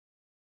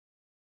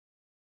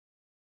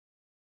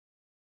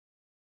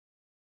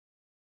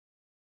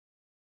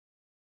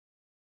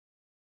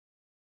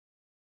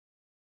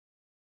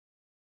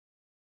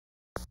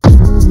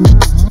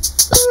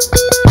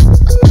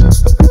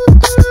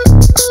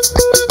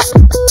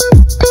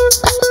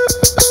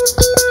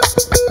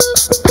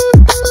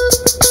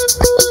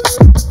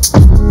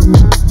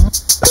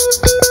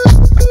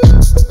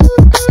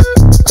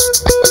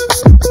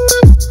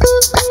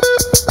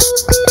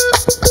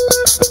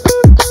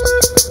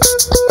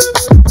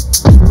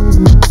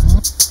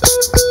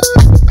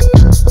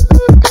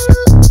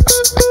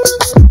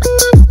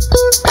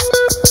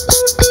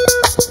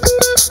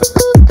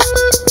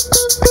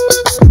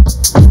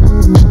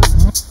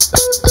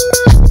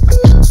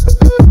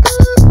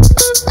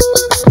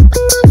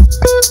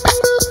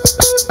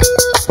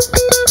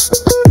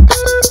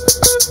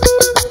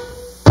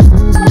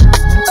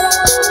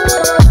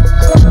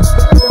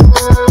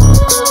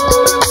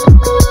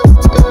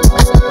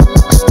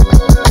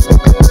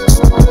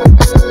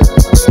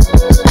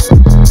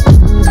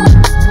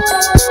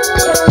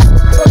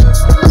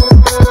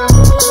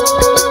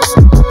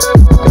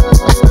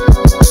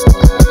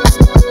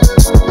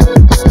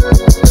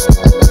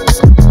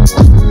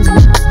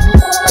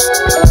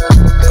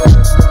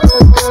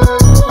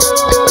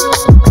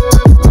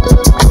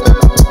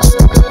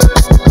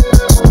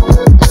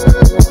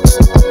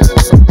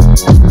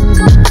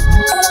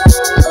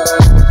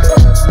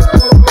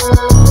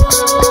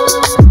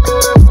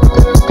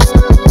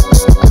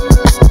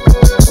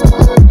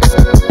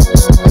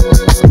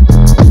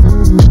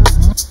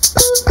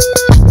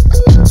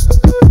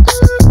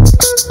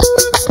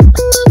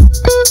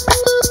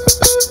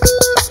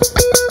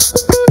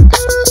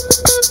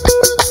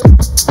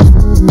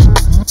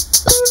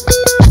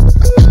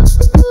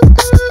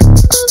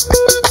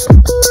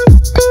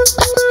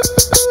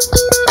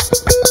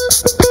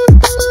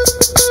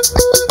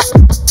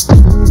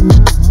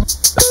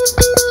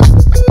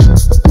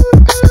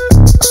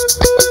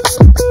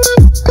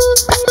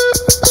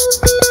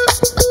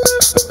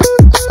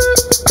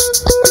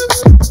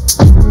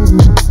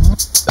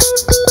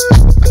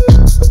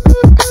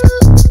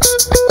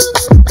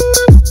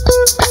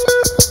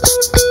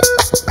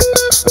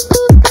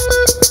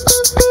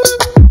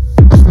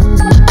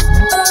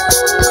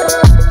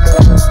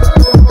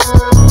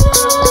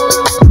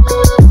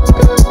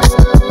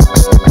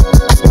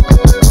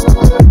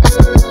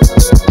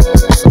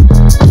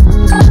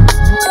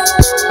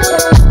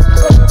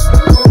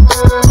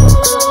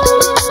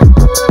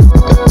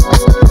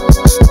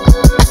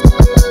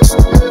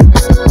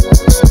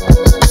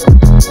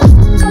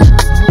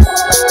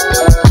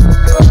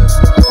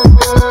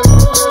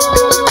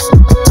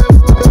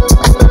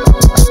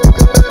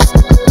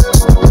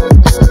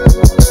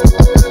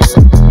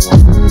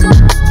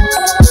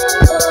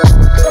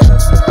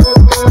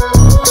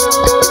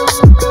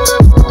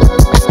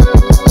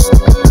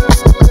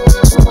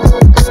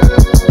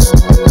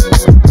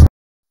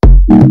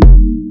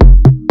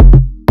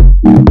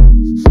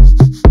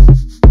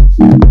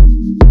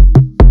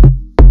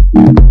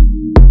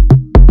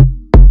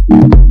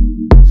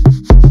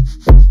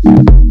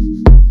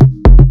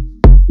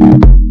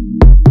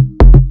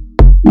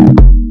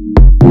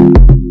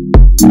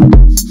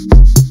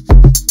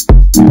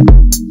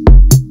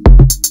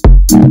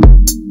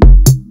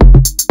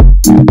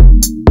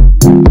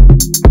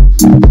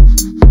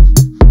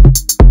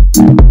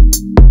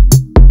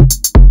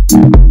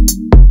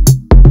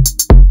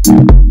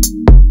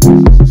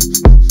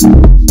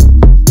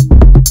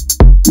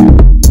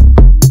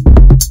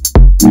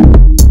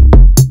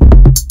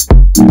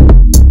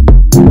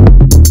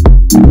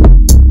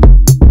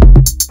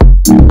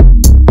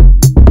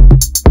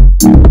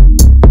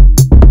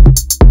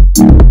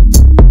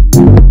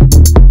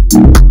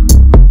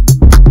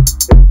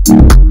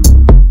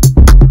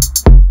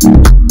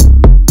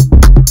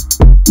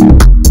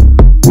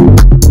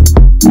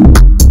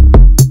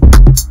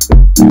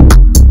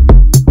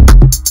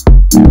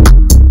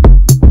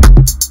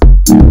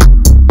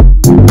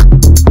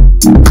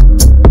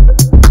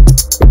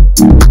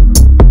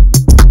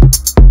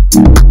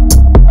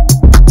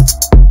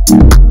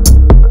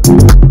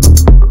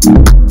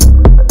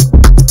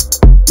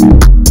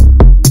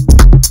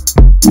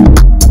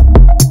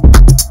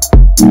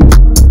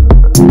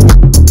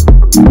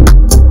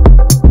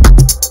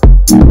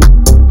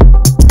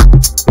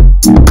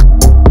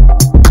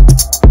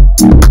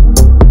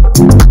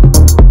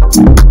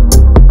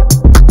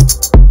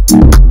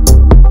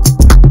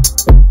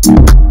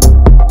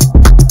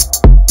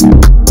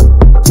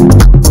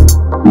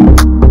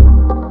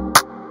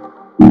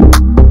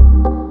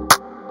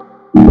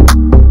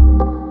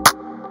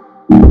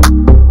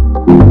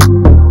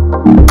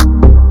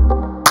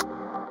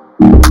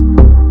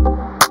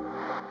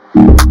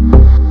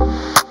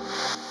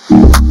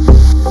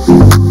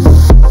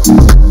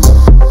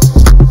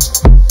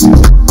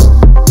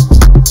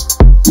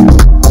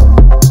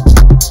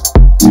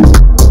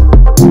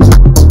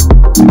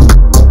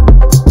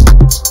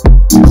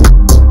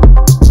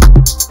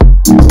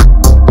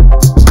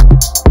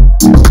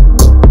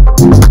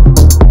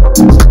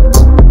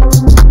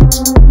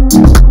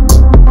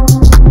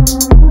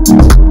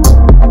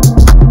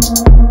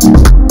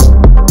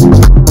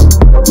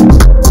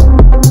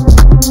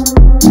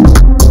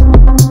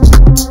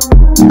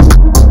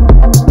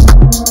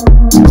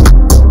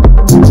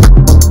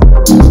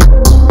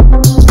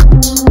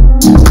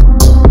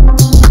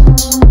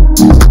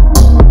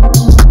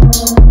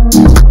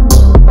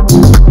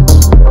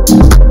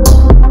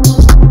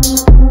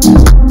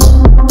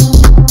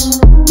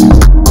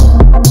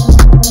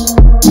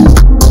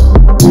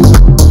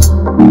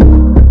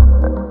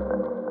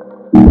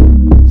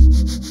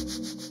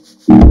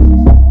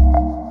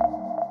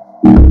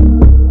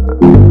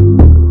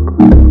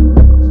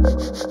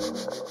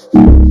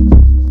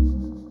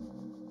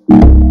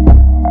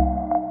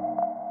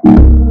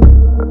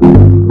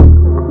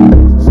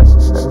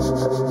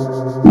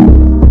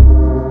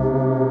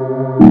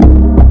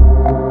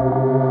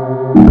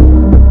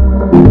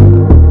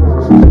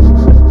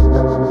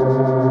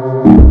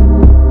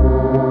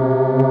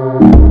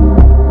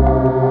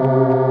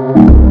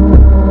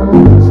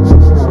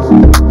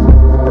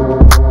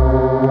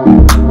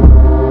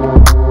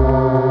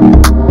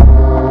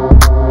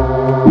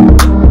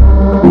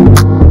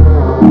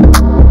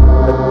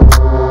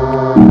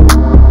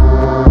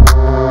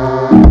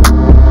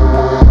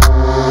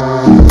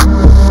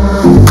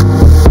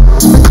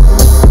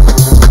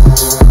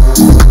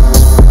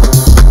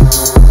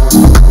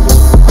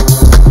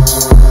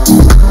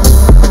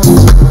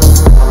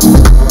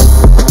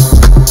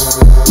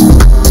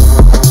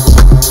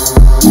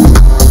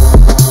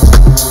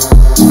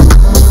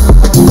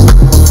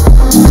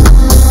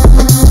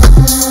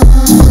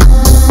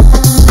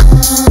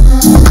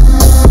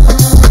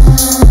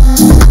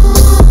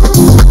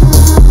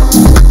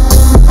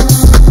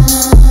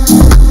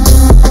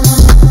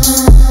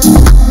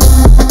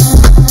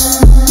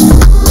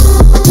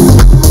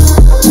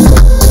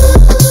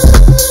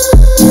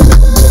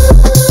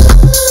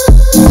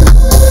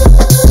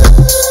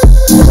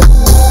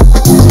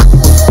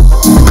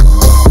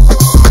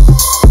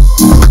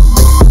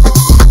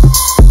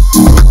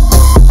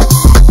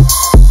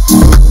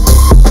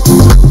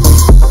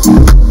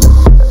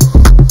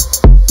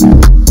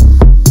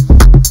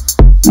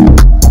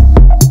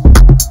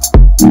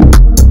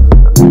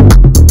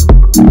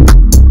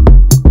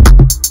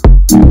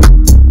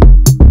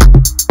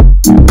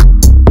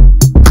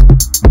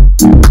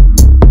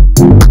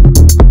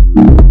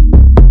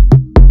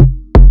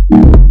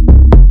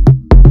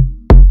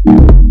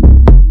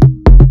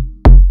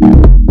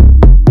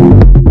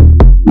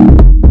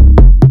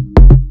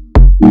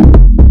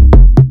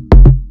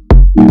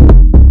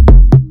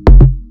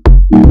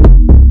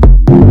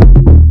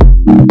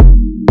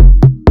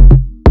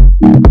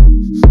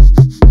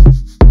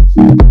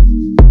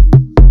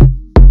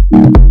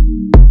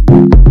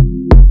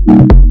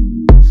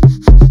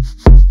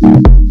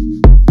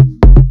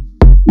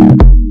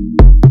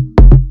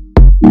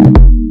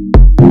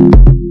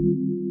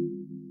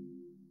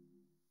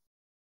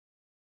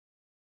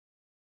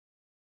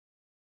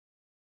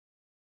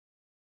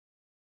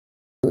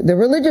you. The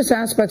religious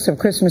aspects of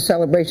Christmas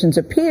celebrations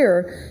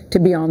appear to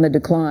be on the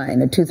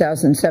decline. A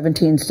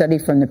 2017 study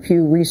from the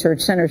Pew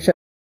Research Center shows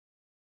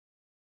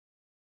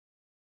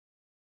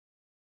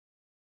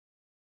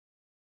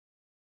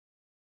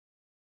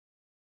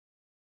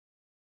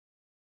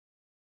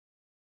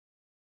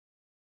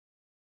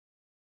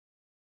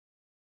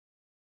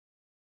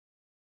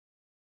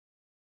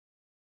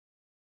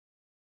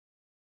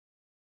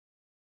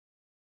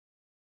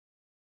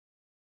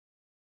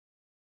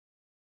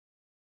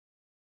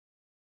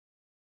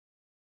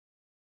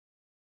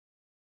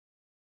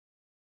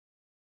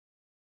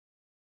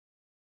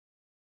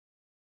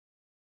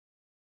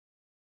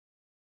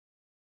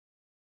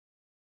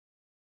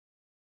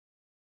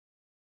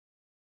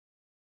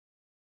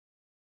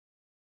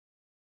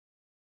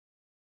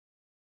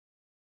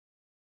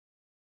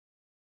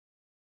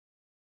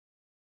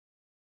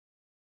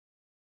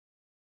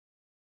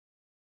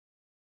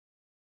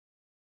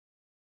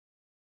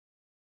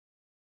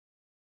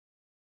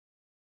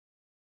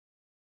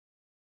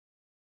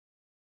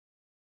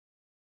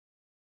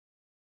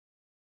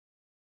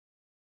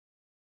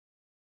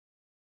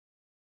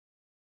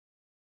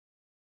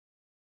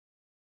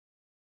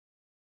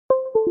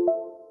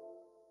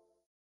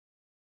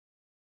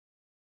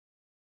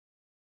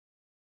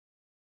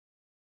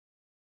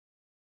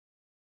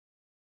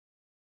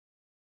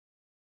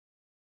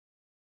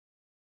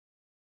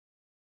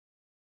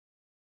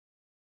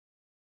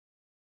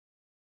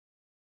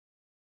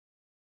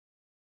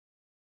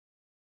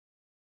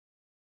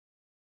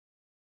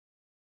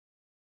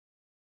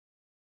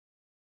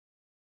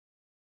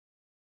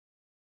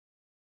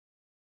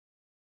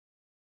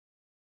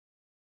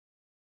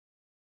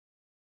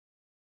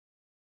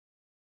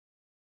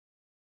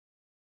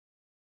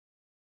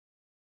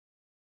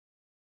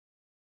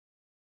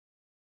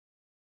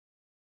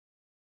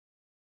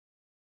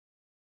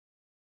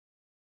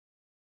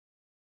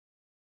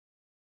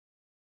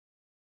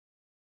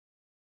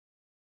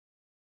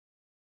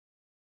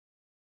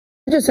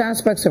religious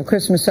aspects of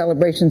Christmas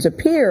celebrations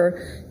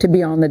appear to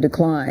be on the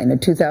decline. A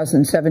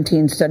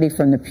 2017 study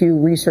from the Pew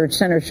Research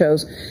Center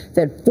shows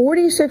that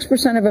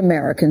 46% of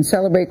Americans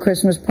celebrate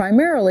Christmas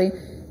primarily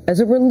as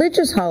a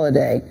religious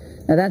holiday.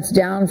 Now that's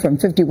down from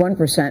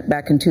 51%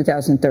 back in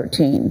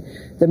 2013.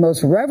 The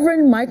Most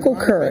Reverend Michael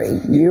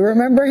Curry, you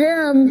remember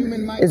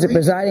him, is the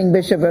presiding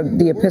bishop of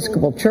the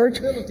Episcopal Church.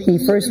 He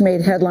first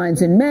made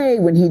headlines in May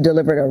when he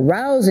delivered a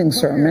rousing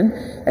sermon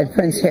at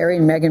Prince Harry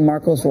and Meghan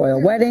Markle's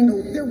royal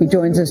wedding. He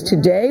joins us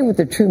today with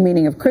the true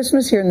meaning of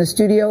Christmas here in the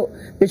studio.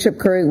 Bishop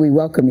Curry, we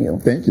welcome you.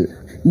 Thank you.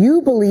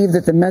 You believe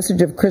that the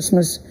message of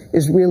Christmas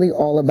is really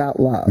all about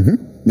love.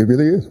 It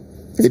really is.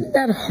 Isn't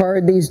that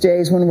hard these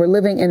days when we're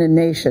living in a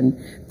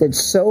nation that's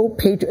so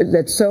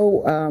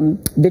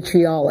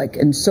vitriolic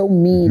and so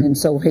mean and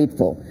so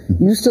hateful?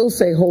 You still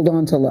say, hold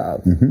on to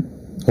love.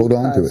 Hold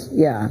on to it.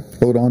 Yeah.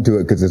 Hold on to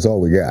it because it's all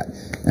we got.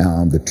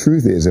 The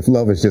truth is, if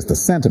love is just a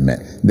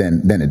sentiment,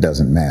 then it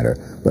doesn't matter.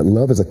 But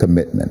love is a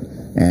commitment.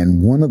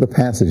 And one of the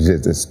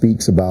passages that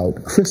speaks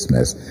about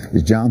Christmas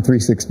is John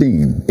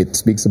 3:16. It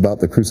speaks about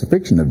the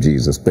crucifixion of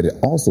Jesus, but it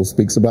also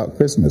speaks about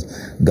Christmas.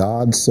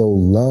 God so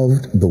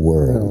loved the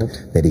world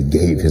that he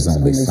gave his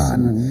only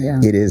son. Yeah.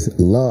 It is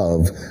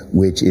love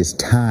which is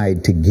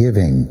tied to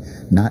giving,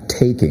 not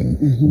taking.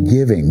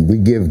 Giving. We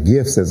give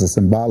gifts as a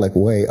symbolic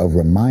way of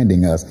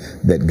reminding us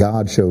that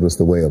God showed us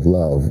the way of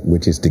love,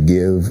 which is to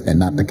give and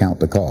not to count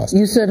the cost.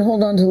 You said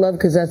hold on to love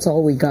because that's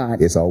all we got.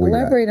 It's all we got.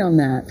 Elaborate on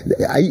that.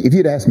 If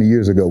you'd asked me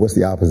years ago, what's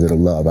the opposite of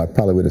love? I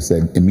probably would have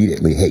said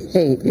immediately hate.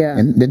 Hate, yeah.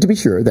 And to be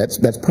sure, that's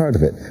part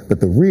of it.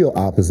 But the real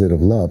opposite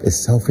of love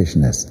is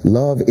selfishness.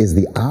 Love is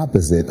the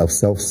opposite of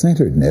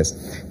self-centeredness.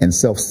 And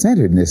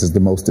self-centeredness is the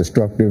most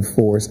destructive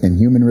force in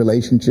human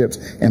relationships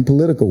and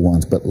political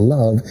ones. But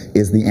love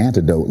is the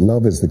antidote.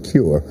 Love is the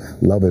cure.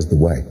 Love is the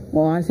way.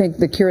 Well, I think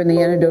the cure and the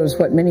antidote is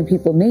what many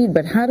people need.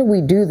 But how do we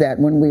do that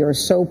when we are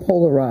so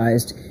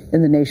polarized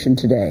in the nation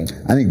today?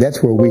 I think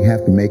that's where we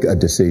have to make a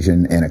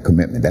decision and a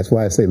commitment. That's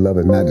why I say love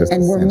is not just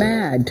and we're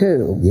mad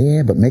too.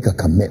 Yeah, but make a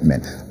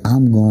commitment.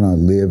 I'm going to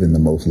live in the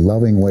most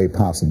loving way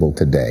possible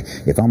today.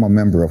 If I'm a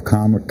member of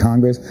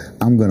Congress,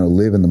 I'm going to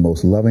live in the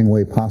most loving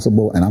way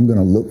possible, and I'm going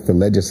to look for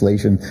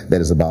legislation that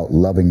is about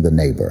loving the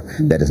neighbor,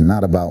 that is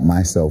not about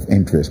my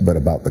self-interest, but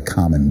about the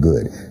common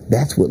good.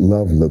 That's what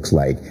love looks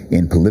like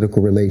in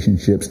political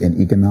relationships,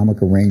 in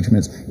economic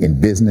arrangements,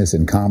 in business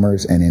and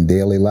commerce, and in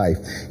daily life.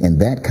 And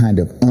that kind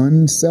of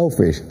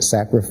unselfish,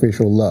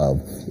 sacrificial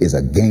love is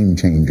a game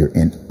changer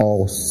in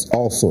all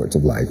sorts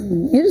of life.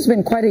 It has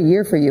been quite a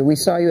year for you. We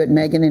saw you at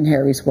Meghan and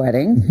Harry's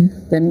wedding.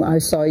 Then I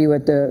saw you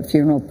at the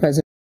funeral of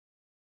President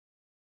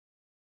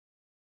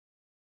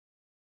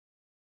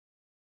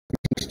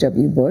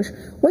H.W. Bush.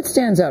 What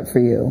stands out for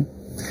you?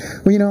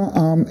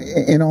 Well,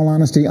 in all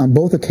honesty, on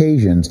both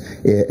occasions,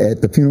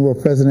 at the funeral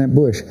of President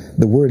Bush,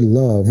 the word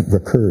love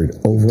recurred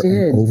over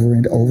and over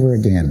and over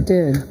again.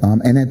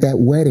 And at that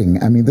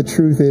wedding, I mean, the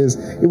truth is,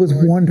 it was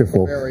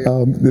wonderful.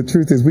 The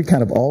truth is, we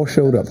kind of all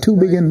showed up. 2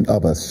 billion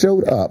of us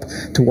showed up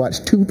to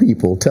watch 2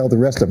 people tell the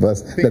rest of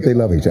us that they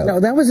love each other. No,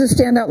 that was a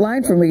standout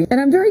line for me. And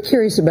I'm very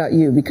curious about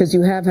you, because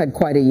you have had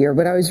quite a year.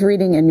 But I was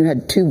reading, and you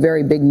had 2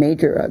 very big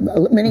major,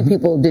 many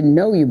people didn't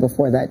know you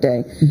before that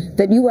day,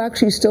 that you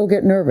actually still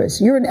get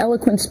nervous. You're an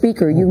eloquent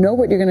speaker. You know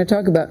what you're going to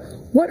talk about.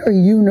 What are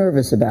you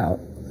nervous about?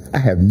 I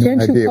have no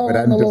idea, but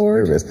I'm just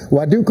nervous.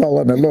 Well, I do call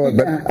on the Lord,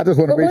 but I just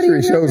want to make sure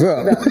he shows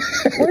up.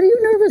 What are you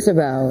nervous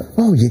about?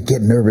 Oh, you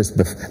get nervous.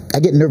 I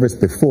get nervous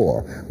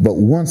before, but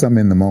once I'm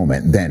in the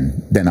moment,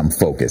 then I'm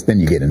focused. Then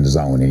you get in the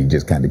zone and you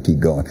just kind of keep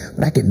going.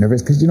 But I get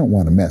nervous because you don't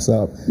want to mess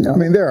up. No. I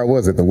mean, there I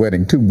was at the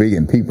wedding, 2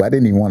 billion people. I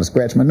didn't even want to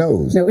scratch my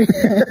nose. No. And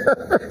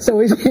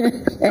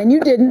you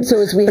didn't. So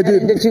as we head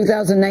into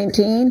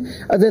 2019,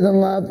 other than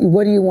love,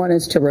 what do you want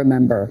us to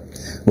remember?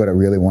 What I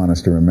really want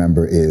us to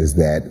remember is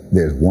that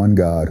there's one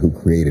God who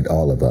created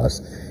all of us.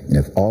 And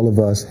if all of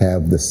us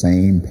have the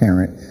same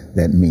parent,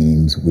 that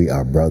means we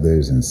are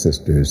brothers and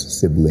sisters,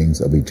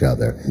 siblings of each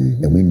other.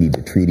 And we need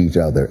to treat each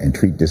other and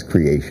treat this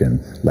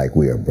creation like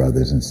we are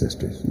brothers and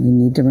sisters. We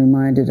need to be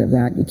reminded of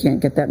that. You can't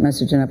get that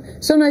message enough.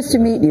 So nice to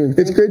meet you.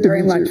 It's great to meet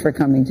you. Thank you very much for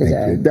coming today.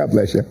 Thank you. God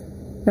bless you.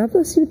 God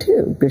bless you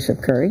too,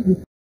 Bishop Curry.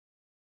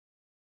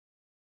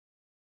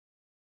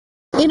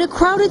 In a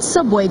crowded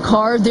subway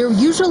car, they're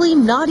usually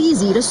not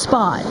easy to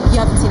spot. You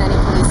haven't seen any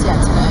police yet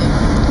today?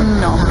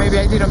 No, maybe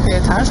I didn't pay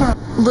attention.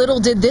 Little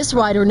did this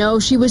rider know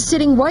she was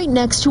sitting right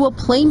next to a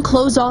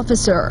plainclothes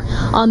officer.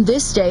 On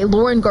this day,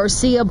 Lauren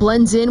Garcia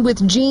blends in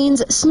with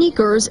jeans,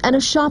 sneakers, and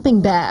a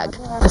shopping bag.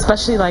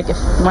 Especially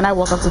when I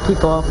walk up to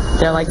people,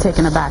 they're like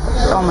taken aback.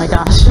 Oh my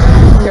gosh,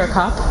 you're a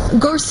cop?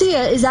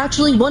 Garcia is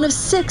actually one of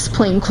 6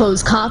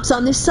 plainclothes cops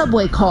on this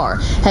subway car,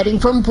 heading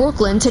from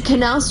Brooklyn to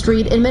Canal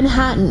Street in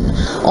Manhattan.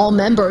 All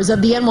members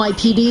of the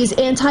NYPD's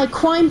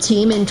anti-crime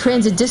team in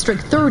Transit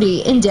District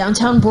 30 in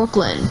downtown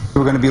Brooklyn.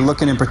 We're going to be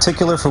looking in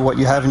particular for what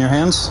you have in your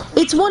hands.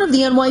 It's one of the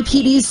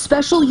NYPD's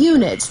special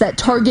units that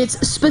targets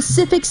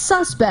specific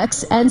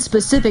suspects and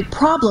specific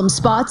problem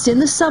spots in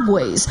the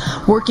subways,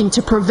 working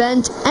to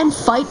prevent and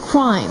fight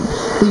crime.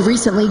 We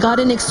recently got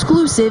an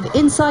exclusive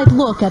inside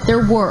look at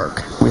their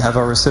work. We have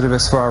our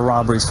recidivists for our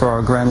robberies, for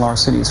our grand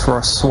larcenies, for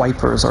our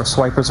swipers. Our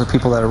swipers are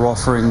people that are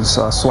offering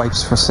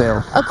swipes for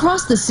sale.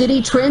 Across the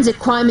city, transit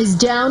crime is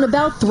down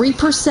about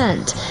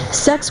 3%.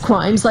 Sex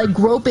crimes like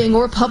groping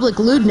or public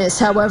lewdness,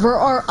 however,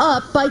 are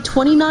up by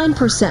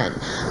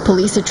 29%.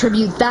 Police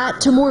attribute that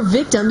to more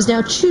victims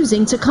now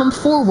choosing to come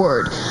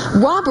forward.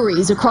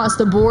 Robberies across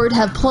the board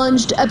have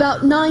plunged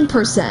about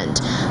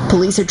 9%.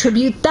 Police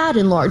attribute that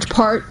in large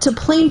part to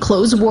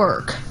plainclothes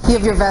work. You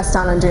have your vest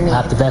on underneath.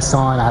 I have the vest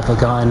on, I have a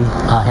gun,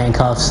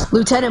 handcuffs.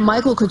 Lieutenant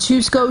Michael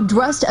Kachusco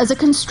dressed as a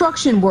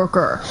construction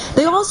worker.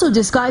 They also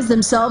disguise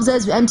themselves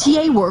as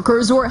MTA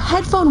workers or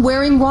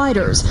headphone-wearing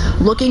riders,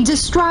 looking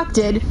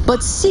distracted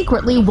but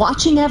secretly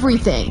watching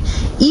everything,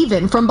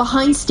 even from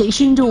behind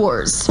station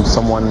doors.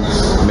 Someone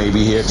may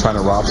be here trying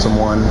to rob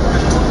someone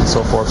and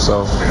so forth,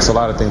 so it's a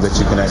lot of things that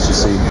you can actually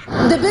see.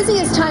 The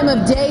busiest time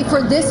of day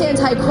for this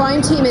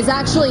anti-crime team is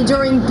actually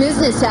during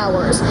business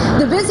hours.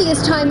 The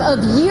busiest time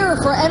of year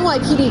for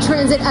NYPD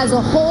Transit as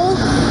a whole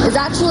is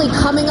actually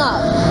coming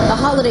up, the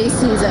holiday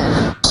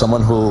season.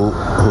 Someone who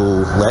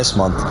last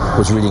month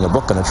was reading a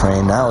book on a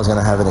train now is going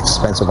to have an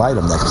expensive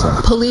item next to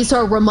them. Police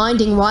are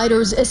reminding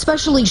riders,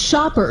 especially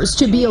shoppers,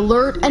 to be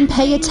alert and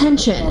pay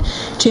attention.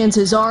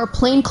 Chances are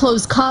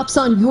plainclothes cops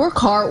on your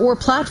car or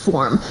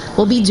platform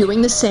will be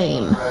doing the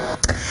same.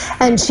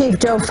 And Chief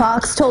Joe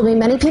Fox told me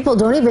many people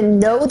don't even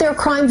know they're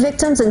crime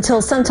victims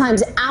until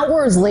sometimes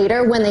hours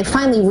later when they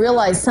finally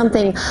realize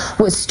something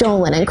was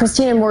stolen. And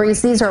Christina and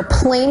Maurice, these are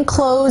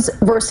plainclothes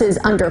versus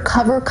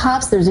undercover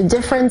cops. There's a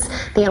difference.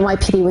 The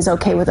NYPD was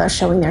okay with us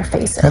showing their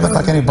faces. They look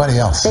like anybody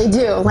else. They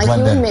do, like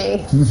you and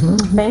me.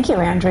 Thank you,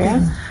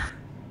 Andrea.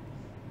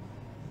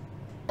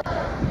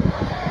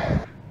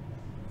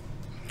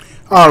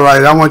 All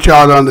right, I want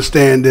y'all to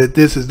understand that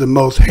this is the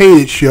most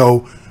hated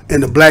show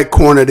in the black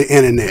corner of the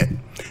internet.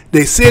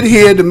 They sit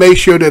here to make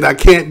sure that I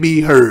can't be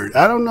heard.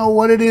 I don't know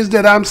what it is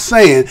that I'm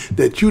saying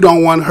that you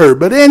don't want heard.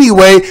 But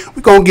anyway,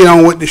 we're going to get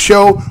on with the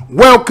show.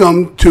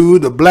 Welcome to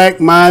the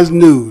Black Minds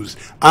News.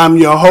 I'm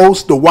your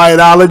host, the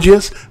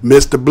Whiteologist,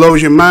 Mr.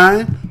 Blows Your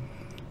Mind.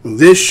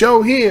 This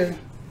show here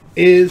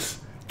is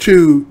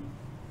to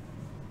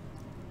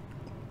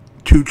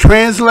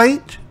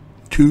translate,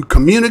 to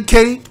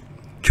communicate,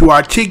 to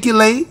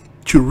articulate,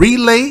 to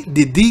relate,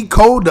 to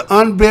decode, to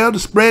unveil, to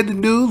spread the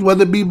news,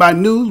 whether it be by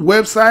news,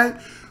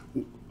 website,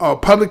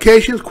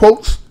 publications,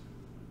 quotes,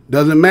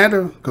 doesn't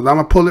matter, because I'm going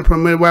to pull it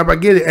from wherever I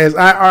get it. As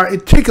I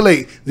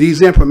articulate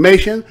these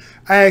information,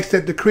 I ask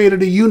that the creator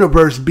of the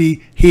universe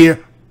be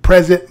here,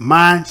 present,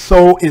 mind,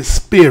 soul, and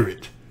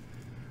spirit.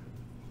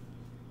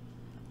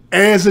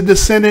 As a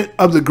descendant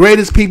of the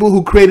greatest people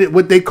who created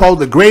what they call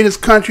the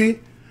greatest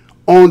country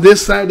on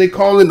this side, they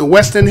call in the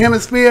Western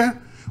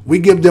Hemisphere, we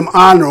give them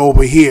honor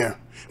over here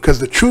because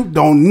the truth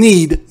don't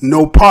need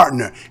no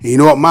partner. And you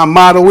know what my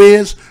motto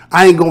is?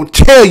 I ain't going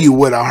to tell you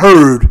what I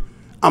heard.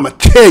 I'm going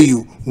to tell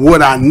you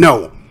what I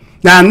know.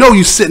 Now, I know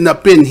you sitting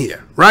up in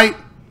here, right?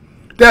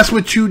 That's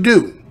what you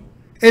do.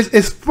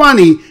 It's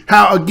funny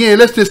how, again,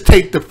 let's just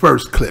take the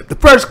first clip. The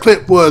first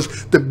clip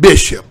was the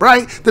bishop,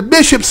 right? The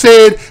bishop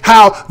said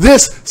how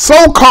this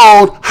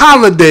so-called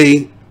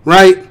holiday,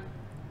 right,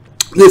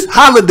 this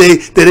holiday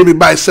that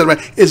everybody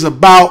celebrates is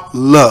about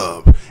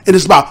love. It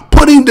is about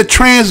putting the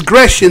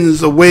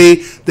transgressions away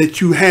that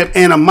you have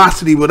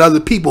animosity with other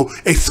people,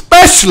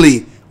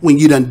 especially when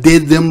you done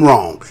did them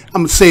wrong.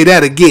 I'm going to say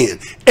that again.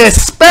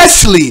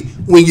 Especially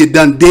when you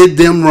done did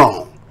them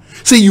wrong.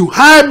 See, you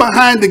hide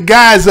behind the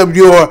guise of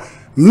your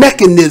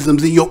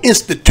mechanisms and your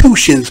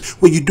institutions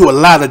when you do a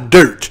lot of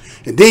dirt.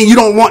 And then you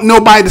don't want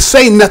nobody to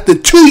say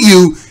nothing to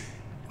you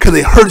because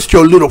it hurts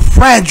your little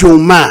fragile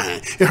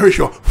mind. It hurts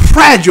your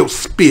fragile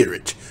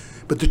spirit.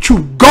 But the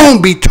truth gonna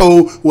be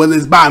told, whether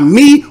it's by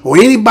me or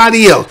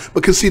anybody else.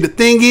 Because see, the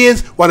thing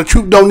is, while the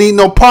truth don't need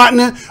no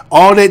partner,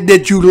 all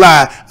that you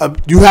lie,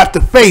 you have to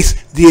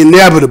face the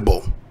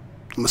inevitable.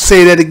 I'm gonna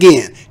say that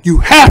again. You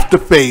have to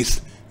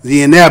face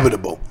the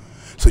inevitable.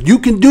 So you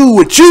can do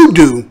what you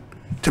do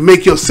to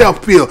make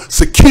yourself feel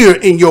secure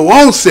in your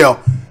own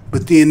self,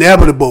 but the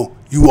inevitable,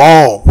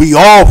 we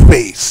all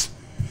face.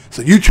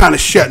 So you trying to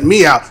shut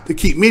me out to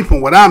keep me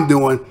from what I'm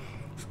doing,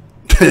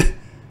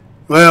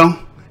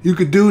 well, you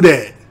could do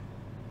that.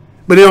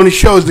 But it only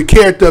shows the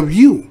character of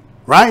you,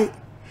 right?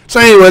 So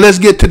anyway, let's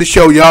get to the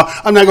show, y'all.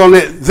 I'm not going to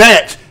let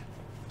that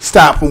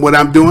stop from what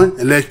I'm doing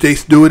unless they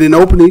do it in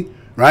openly,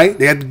 right?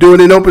 They have to do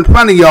it in open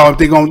front of y'all if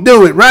they're going to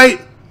do it, right?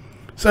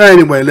 So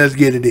anyway, let's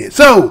get it in.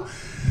 So,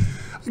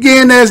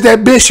 again, there's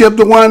that bishop,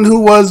 the one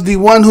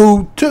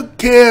who took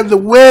care of the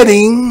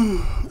wedding,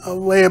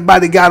 where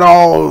everybody got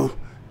all,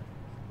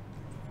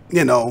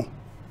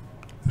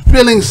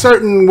 feeling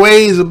certain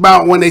ways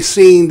about when they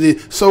seen the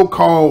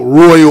so-called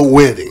royal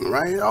wedding,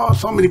 right? Oh,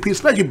 so many people,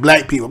 especially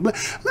black people. A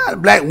lot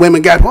of black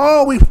women we got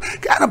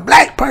a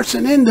black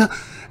person in the...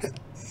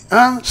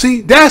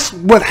 see, that's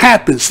what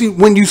happens. See,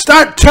 when you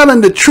start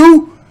telling the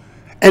truth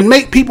and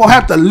make people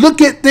have to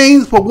look at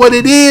things for what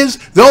it is,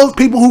 those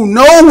people who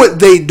know what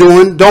they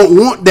doing don't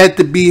want that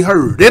to be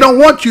heard. They don't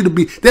want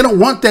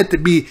that to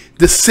be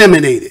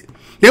disseminated.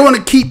 They want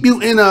to keep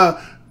you in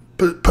a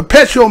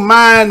perpetual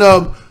mind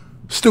of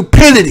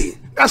stupidity.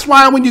 That's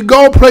why when you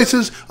go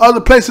places, other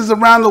places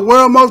around the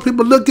world, most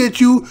people look at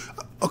you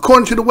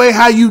according to the way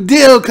how you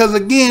deal, because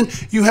again,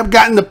 you have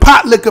gotten the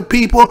potluck of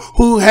people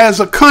who has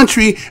a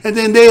country and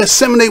then they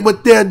assimilate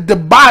with their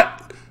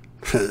debauchery,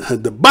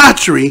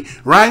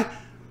 right?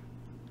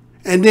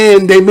 And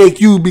then they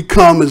make you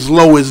become as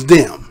low as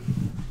them,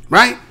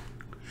 right?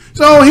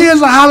 So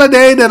here's a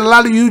holiday that a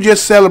lot of you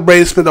just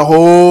celebrate, spend a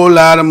whole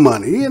lot of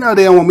money. They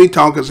don't want me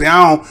talking. Say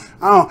I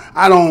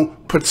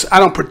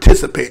don't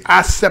participate.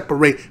 I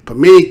separate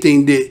from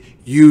anything that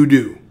you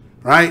do,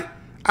 right?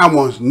 I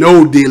want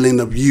no dealing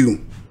of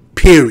you,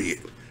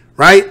 period,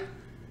 right?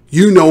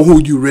 You know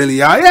who you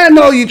really are. Yeah, I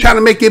know you're trying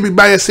to make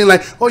everybody seem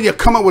like, oh, you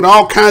come up with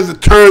all kinds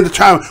of terms to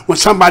try when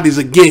somebody's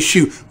against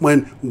you,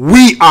 when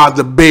we are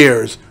the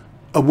bearers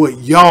of what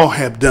y'all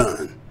have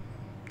done.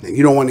 And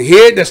you don't want to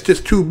hear it? That's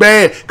just too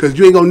bad, because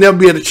you ain't going to never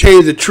be able to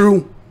change the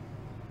truth.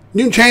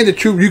 You can change the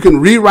truth. You can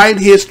rewrite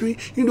history.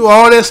 You can do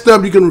all that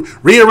stuff. You can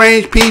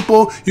rearrange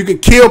people. You can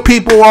kill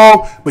people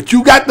off. But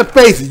you got to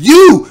face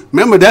you.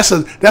 Remember, that's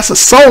a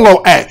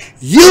solo act.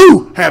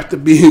 You have to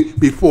be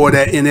before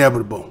that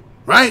inevitable,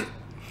 right?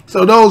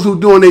 So those who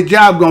doing their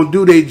job going to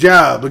do their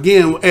job.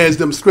 Again, as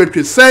them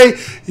scriptures say,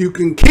 you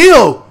can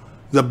kill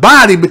the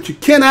body, but you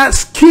cannot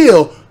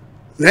kill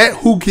that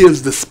who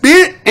gives the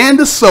spirit and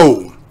the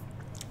soul.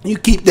 You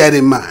keep that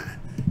in mind.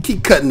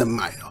 Keep cutting the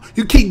mile.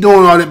 You keep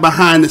doing all that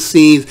behind the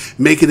scenes,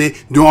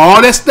 doing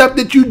all that stuff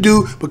that you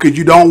do because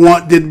you don't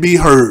want it to be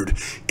heard.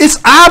 It's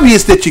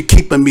obvious that you're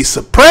keeping me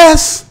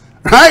suppressed,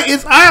 right?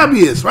 It's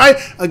obvious, right?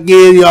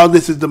 Again, y'all,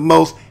 this is the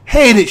most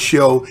hated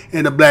show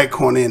in the Black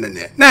Corner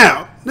Internet.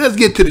 Now, let's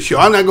get to the show.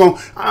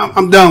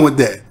 I'm done with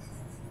that.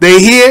 They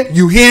hear,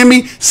 you hear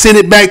me, send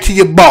it back to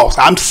your boss.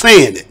 I'm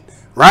saying it,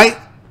 right?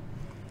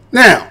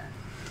 Now,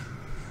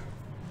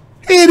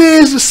 it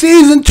is the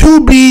season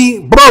to be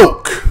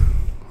broke,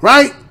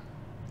 right?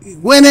 You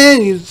went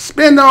in, you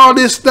spend all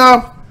this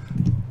stuff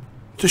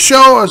to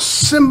show a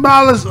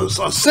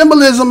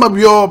symbolism of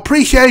your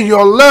appreciation,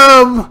 your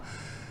love,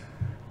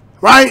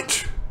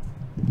 right?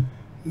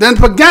 Then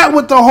forgot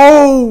what the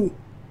whole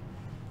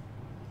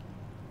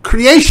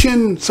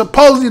creation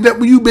supposedly that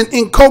you've been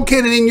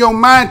inculcated in your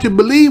mind to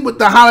believe what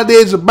the holiday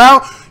is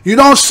about. You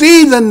don't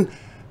see the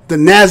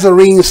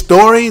Nazarene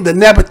story, the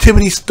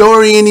nativity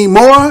story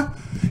anymore.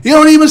 You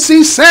don't even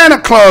see Santa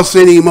Claus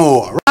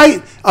anymore,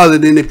 right? Other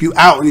than if you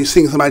out and you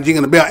see somebody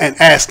jingling the bell and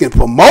asking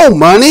for more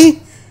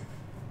money,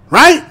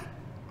 right?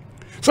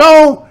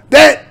 So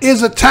that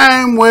is a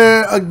time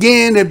where,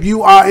 again, if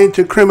you are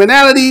into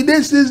criminality,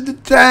 this is the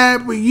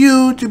time for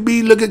you to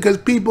be looking, because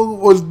people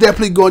was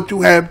definitely going to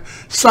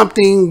have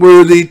something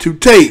worthy to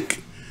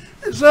take.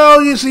 So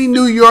you see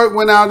New York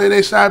went out and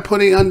they started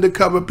putting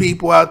undercover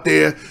people out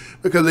there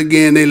because,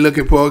 again, they're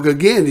looking for,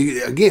 again,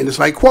 it's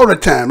like quarter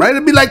time, right?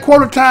 It'd be like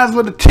quarter times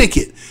with a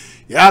ticket.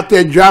 You're out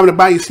there driving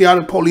about, you see all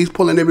the police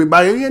pulling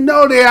everybody. You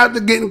know they're out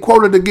there getting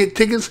quota to get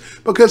tickets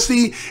because,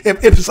 see,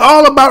 if it's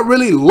all about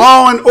really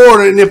law and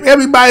order and if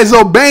everybody's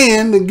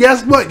obeying, then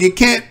guess what? You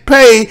can't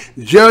pay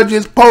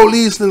judges,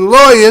 police, and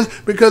lawyers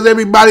because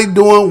everybody's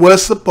doing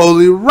what's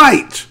supposedly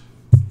right.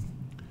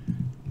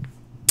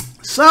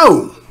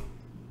 So,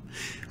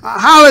 a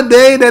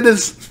holiday that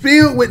is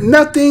filled with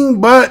nothing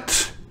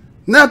but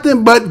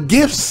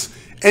gifts,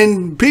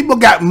 and people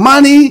got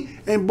money.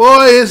 And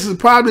boy, this is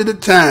probably the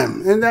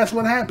time. And that's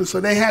what happened. So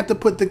they had to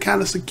put the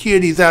kind of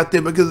securities out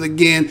there because,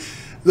 again,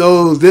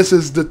 this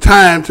is the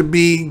time to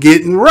be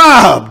getting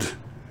robbed.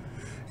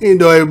 You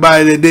know,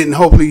 everybody that didn't,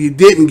 hopefully you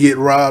didn't get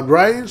robbed,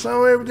 right?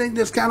 So everything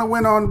just kind of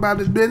went on about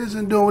its business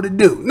and doing what it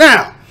do.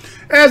 Now,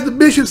 as the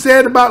bishop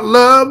said about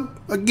love,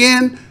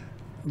 again,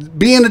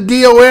 being the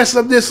DOS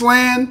of this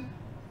land,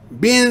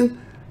 being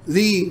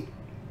the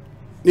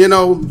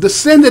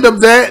descendant of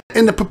that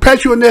and the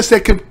perpetualness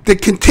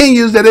that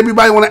continues, that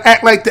everybody want to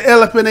act like the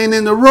elephant ain't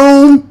in the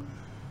room.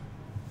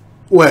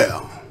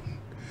 Well,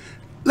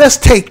 let's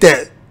take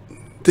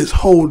this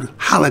whole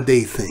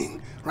holiday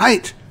thing,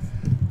 right?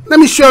 Let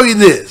me show you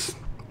this,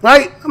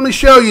 right? Let me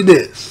show you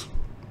this,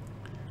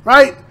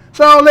 right?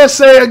 So let's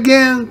say,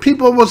 again,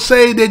 people will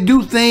say they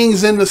do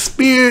things in the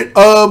spirit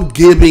of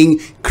giving,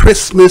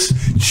 Christmas,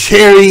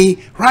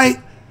 charity, right?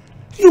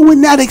 You would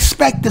not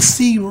expect to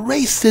see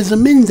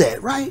racism in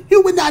that, right?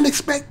 You would not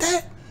expect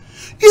that.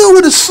 You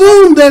would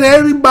assume that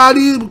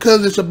everybody,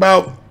 because it's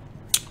about,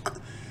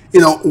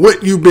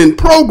 what you've been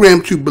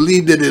programmed to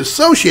believe that it's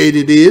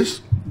associated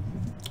is,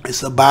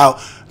 it's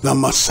about the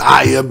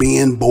Messiah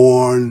being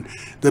born,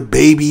 the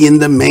baby in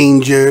the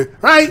manger,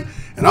 right?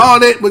 And all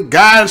that, but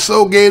God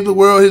so gave the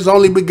world his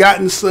only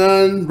begotten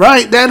son,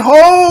 right? That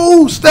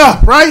whole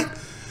stuff, right?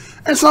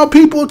 And so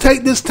people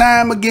take this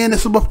time, again,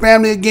 it's about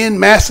family, again,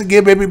 master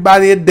give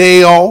everybody a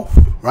day off,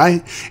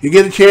 right? You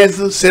get a chance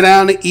to sit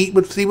down and eat,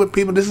 but see what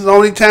people, this is the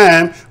only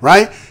time,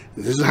 right?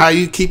 This is how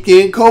you keep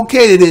getting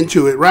inculcated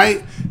into it,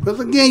 right? Because,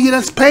 again, you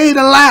done paid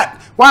a lot.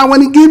 Why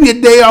wouldn't he give you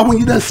a day off when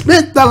you done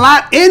spent a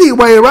lot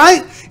anyway,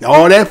 right?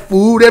 All that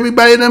food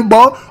everybody done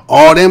bought,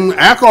 all them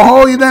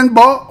alcohol you done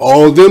bought,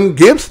 all them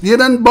gifts you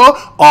done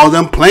bought, all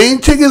them plane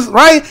tickets,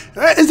 right?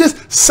 It's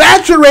just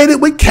saturated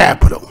with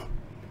capital,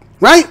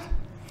 right?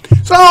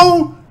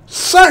 So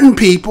certain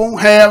people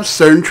have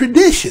certain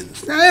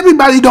traditions. Now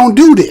everybody don't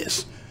do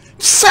this.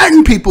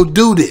 Certain people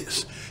do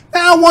this.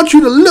 Now I want you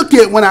to look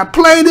at when I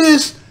play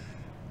this,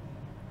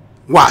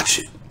 watch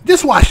it.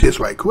 Just watch this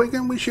right quick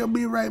and we shall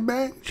be right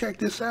back. Check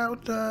this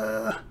out.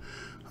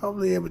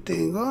 Hopefully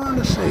everything going.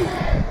 Let's see.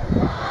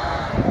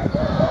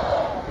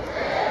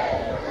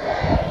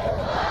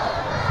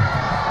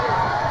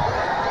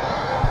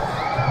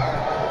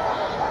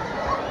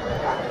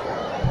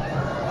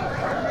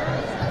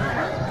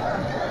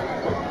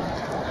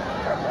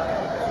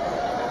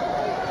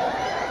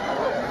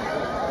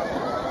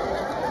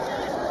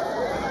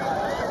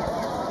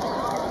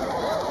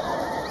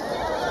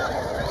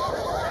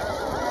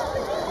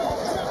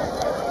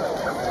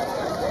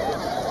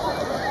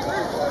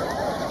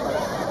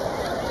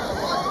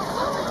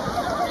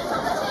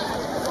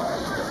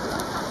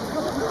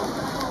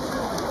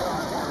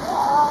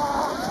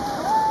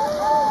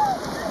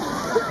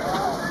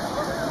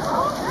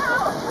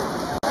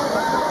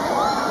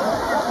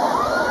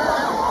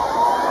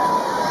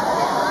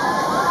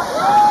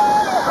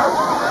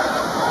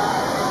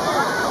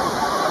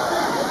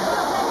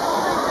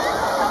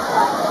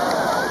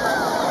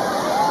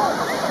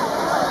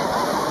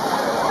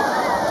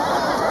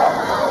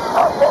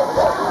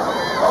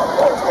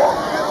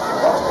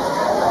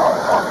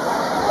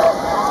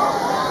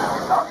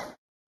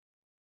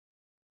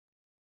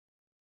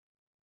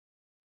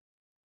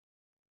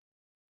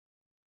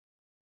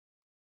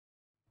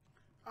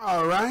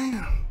 All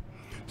right.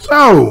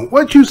 So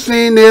what you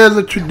seen there is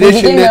a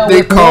tradition that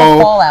they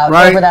call,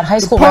 right, over that high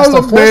school the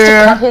polar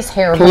bear cut his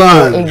hair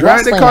plunge,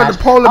 right? They call it the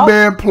polar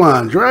bear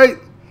plunge, right?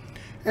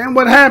 And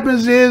what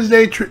happens is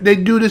they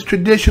do this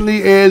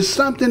traditionally as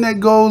something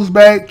that goes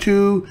back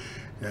to,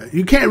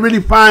 you can't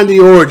really find the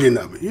origin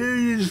of it.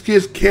 You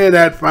just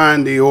cannot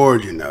find the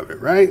origin of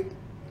it, right?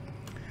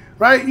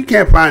 Right? You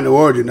can't find the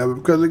origin of it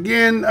because,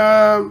 again,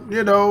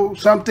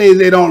 some things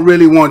they don't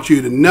really want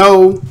you to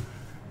know.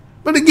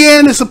 But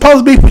again, it's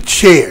supposed to be for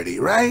charity,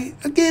 right?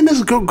 Again, this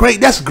is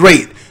great. That's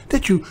great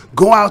that you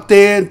go out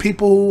there and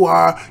people who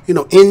are,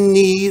 in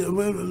need,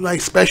 like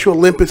Special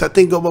Olympics. I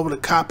think go over the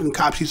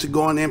cops used to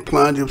go in there and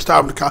plunge and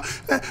starve the cop.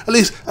 At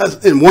least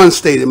in one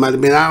state it might have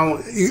been.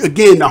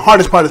 Again, the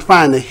hardest part is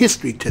finding the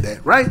history to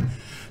that, right?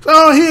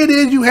 So here it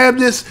is. You have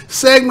this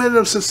segment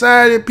of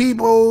society,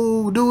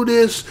 people who do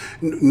this.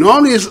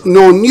 Normally it's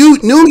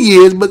New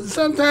Year's, but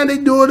sometimes they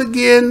do it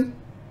again.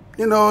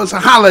 It's a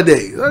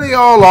holiday. So they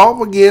all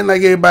off again,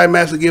 like everybody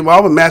master give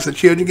off, and master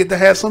children get to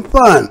have some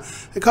fun.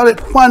 They call it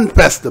Fun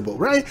Festival,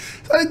 right?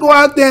 So they go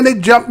out there and they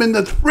jump in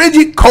the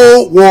frigid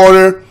cold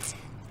water,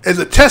 as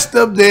a test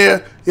of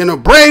their,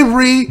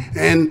 bravery,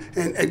 and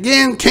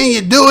again, can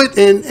you do it?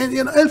 And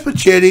it's for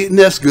charity, and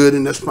that's good,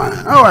 and that's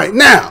fine. All right,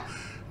 now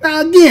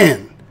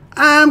again,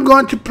 I'm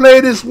going to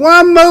play this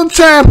one more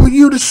time for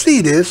you to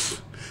see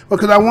this,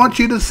 because I want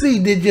you to see,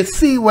 did you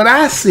see what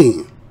I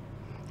seen?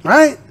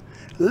 Right?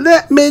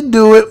 Let me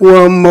do it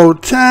one more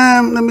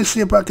time. Let me see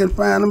if I can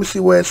find, let me see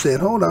where it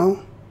said. Hold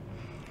on.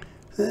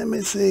 Let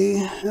me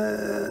see.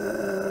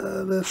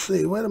 Let's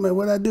see. Wait a minute.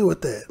 What did I do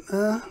with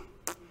that?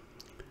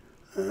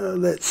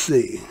 Let's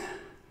see.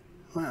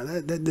 Wow,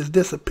 that just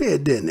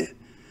disappeared, didn't it?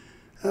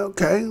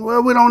 Okay.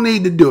 Well, we don't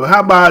need to do it.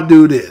 How about I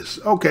do this?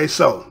 Okay,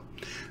 so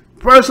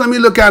first, let me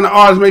look at the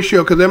odds, make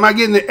sure, because am I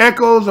getting the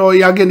echoes or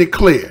y'all getting it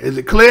clear? Is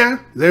it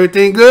clear? Is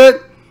everything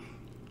good?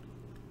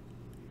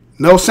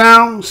 No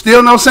sound?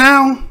 Still no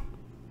sound?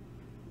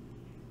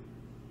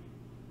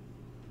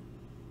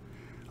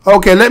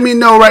 Okay, let me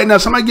know right now.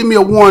 Somebody give me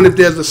a 1 if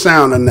there's a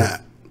sound or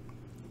not.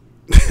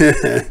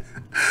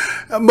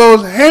 The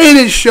most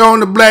hated show on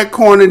the black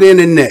corner of the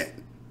internet.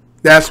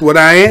 That's what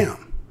I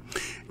am.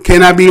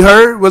 Can I be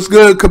heard? What's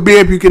good, Kabir?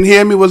 If you can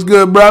hear me, what's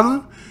good,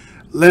 brother?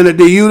 Leonard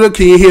DeYuta,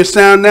 can you hear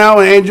sound now?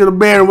 And Angela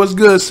Barron, what's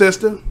good,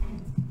 sister?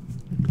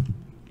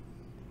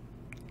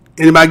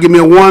 Anybody give me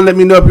a 1? Let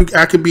me know if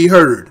I can be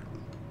heard.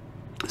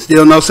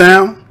 Still no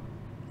sound?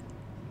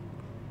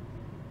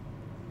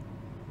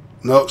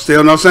 No,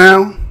 still no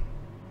sound?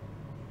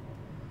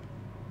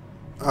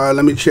 All right,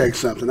 let me check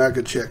something. I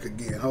could check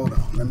again. Hold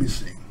on. Let me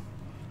see.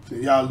 So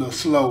y'all a little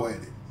slow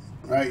at it,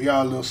 right?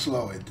 Y'all a little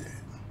slow at that.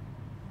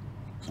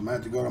 So I'm going to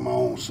have to go to my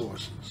own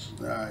sources.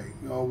 All right,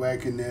 go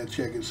back in there,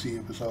 check and see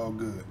if it's all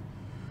good.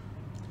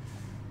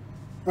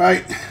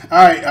 Right?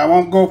 All right, I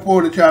won't go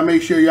forward until I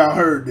make sure y'all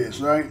heard this,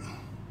 right?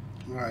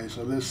 All right,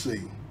 so let's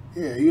see.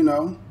 Yeah,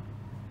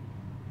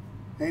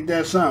 ain't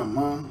that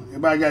something, huh?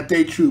 Everybody got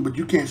their truth, but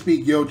you can't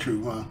speak your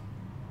truth,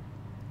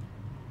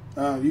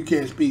 huh? You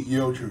can't speak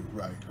your truth,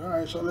 right? All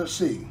right, so let's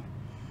see.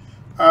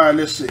 All right,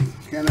 let's see.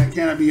 Can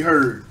I be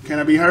heard? Can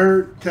I be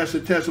heard? Test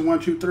it, 1,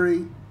 2,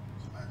 3.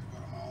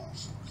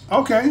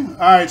 Okay. All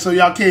right, so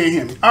y'all can't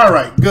hear me. All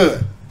right,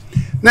 good.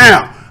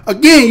 Now,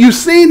 again, you've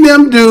seen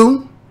them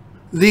do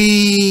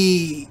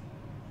the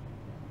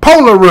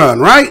polar run,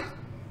 right?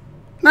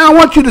 Now, I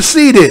want you to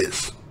see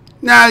this.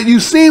 Now,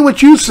 you've seen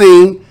what you've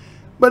seen,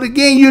 but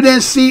again, you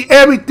didn't see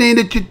everything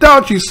that you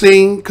thought you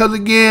seen, because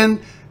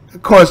again,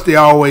 of course, they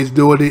always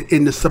do it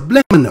in the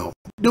subliminal,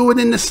 do it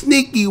in the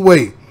sneaky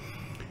way.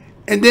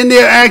 And then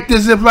they'll act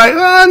as if like,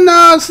 oh,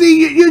 no,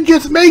 see, you're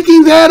just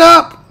making that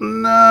up.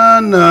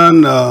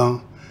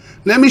 No.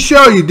 Let me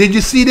show you. Did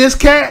you see this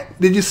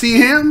cat? Did you see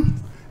him?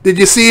 Did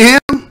you see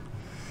him?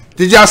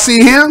 Did y'all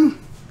see him?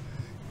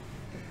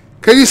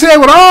 Because you said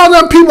with all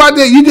them people out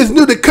there, you just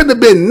knew there couldn't have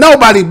been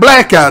nobody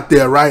black out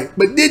there, right?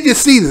 But did you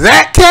see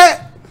that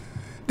cat?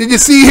 Did you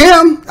see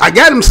him? I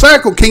got him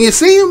circled. Can you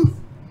see him?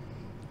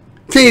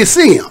 Can you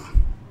see him?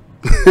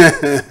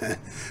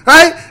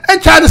 Right? I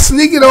tried to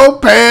sneak it on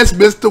past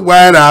Mr.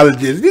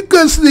 Whiteologist. You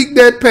couldn't sneak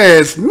that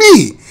past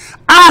me.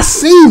 I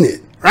seen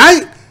it,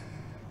 right?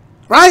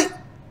 Right?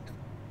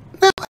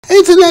 Now,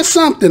 isn't that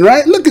something,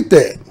 right? Look at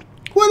that.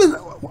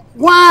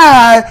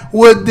 Why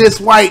would this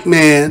white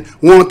man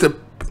want to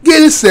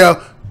get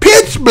himself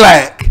pitch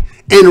black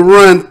and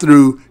run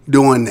through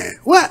doing that?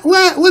 What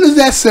does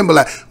that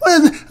symbolize?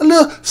 What is it? A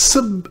little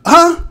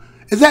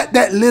Is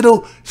that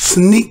little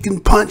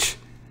sneaking punch?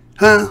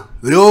 Huh?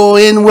 The old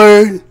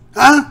N-word?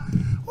 Huh?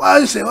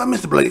 Well, you say, well,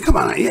 Mr. Blake, come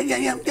on. Yeah.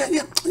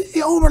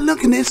 You're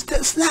overlooking this.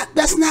 That's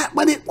not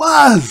what it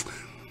was.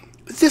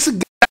 It's just a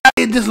guy.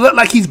 It just looked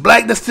like he's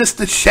black. That's just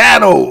the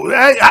shadow.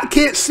 I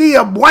can't see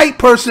a white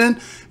person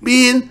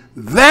being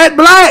that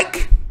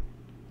black.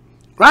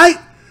 Right?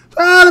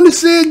 So let me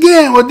see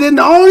again. Well, then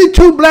the only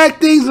 2 black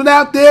things that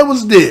out there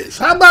was this.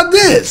 How about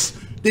this?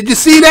 Did you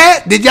see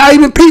that? Did y'all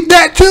even peep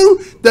that too?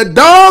 The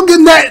dog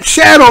and that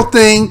shadow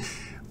thing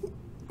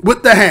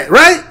with the hat,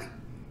 right?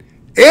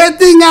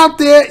 Everything out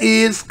there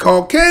is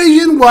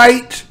Caucasian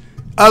white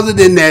other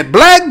than that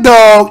black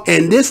dog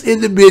and this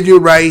individual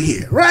right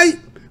here, right?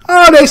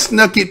 Oh, they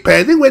snuck it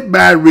past. It went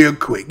by real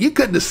quick. You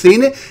couldn't have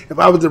seen it. If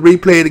I was to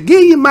replay it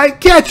again, you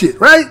might catch it,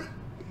 right?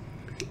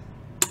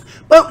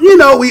 But,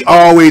 we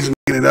always make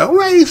it up.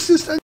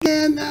 Racist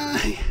again.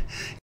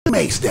 You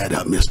makes that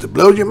up, Mr.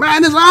 Blows. Your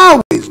mind is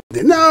always.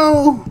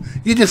 No,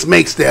 you just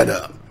makes that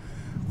up.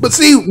 But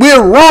see,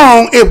 we're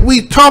wrong if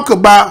we talk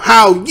about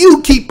how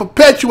you keep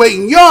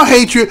perpetuating your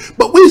hatred,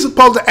 but we're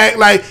supposed to act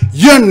like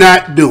you're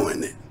not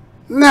doing it.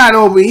 Not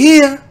over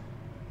here.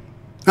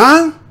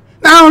 Huh?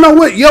 Now, I don't know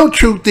what your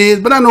truth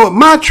is, but I know what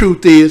my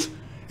truth is.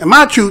 And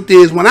my truth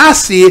is when I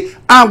see it,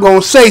 I'm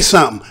going to say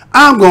something.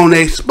 I'm going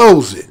to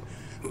expose it.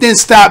 Then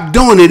stop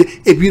doing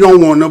it if you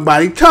don't want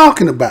nobody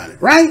talking about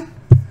it, right?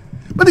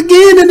 But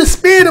again, in the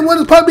spirit of what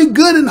is probably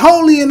good and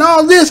holy and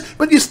all this,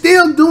 but you're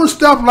still doing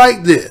stuff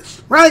like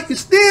this, right? You're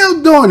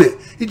still doing it.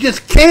 You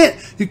just can't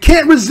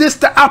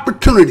resist the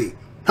opportunity,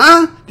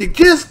 huh? You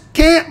just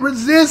can't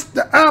resist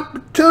the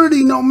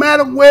opportunity no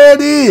matter where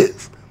it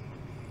is,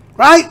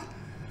 right?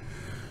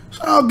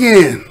 So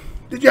again,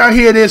 Did y'all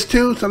hear this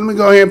too? So let me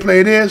go ahead and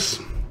play this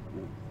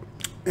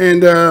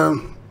and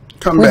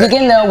come we back.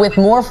 Begin though with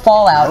more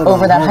fallout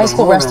over that high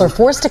school wrestler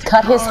forced to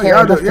cut his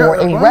hair before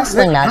a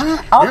wrestling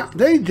match.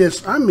 They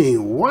just, I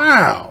mean,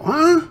 wow,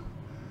 huh?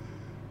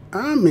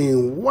 I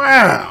mean,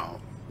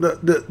 wow.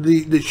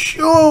 The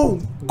show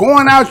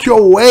going out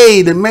your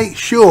way to make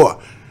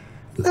sure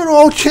little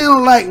old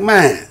channel like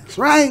mine,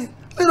 right?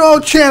 Little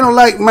old channel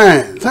like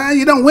mine, huh?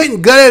 You done went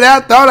and gutted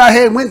out, thought I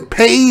had went and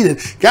paid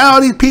and got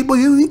all these people.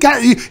 You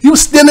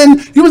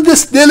was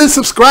just stealing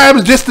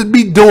subscribers just to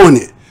be doing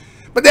it.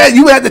 But that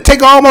you had to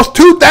take almost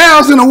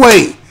 2,000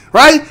 away,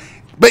 right?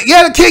 But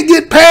yet I can't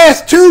get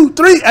past 2,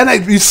 3,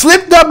 and you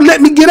slipped up and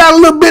let me get out a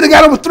little bit. I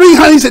got over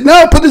 300. He said,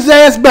 "No, put his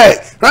ass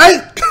back,"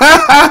 right?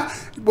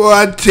 Boy,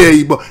 I tell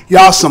you, boy,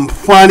 y'all some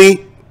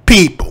funny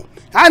people.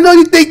 I know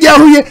you think y'all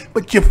who you,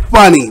 but you're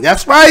funny.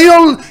 That's why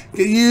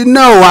you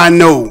know I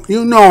know.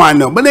 You know I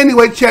know. But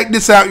anyway, check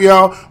this out,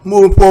 y'all.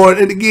 Moving forward,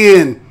 and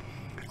again,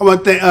 I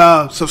want to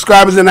thank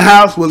subscribers in the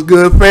house. What's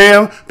good,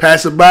 fam?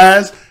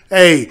 Passerbys.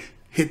 Hey,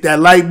 hit that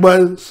like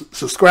button,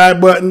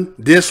 subscribe button,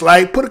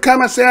 dislike, put a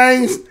comment,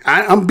 say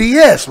I'm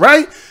BS,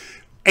 right?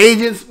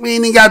 Agents, we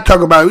ain't even got to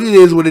talk about it. It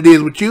is what it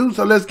is with you,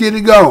 so let's get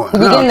it going.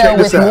 We begin though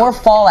with more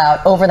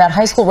fallout over that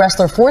high school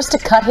wrestler forced to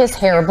cut his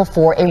hair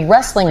before a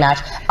wrestling match.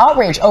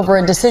 Outrage over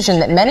a decision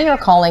that many are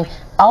calling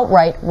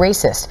outright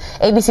racist.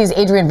 ABC's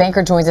Adrienne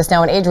Banker joins us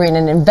now. And Adrienne,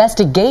 an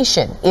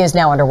investigation is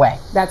now underway.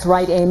 That's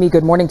right, Amy.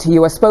 Good morning to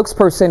you. A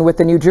spokesperson with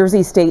the New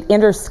Jersey State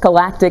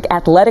Interscholastic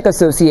Athletic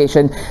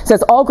Association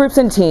says all groups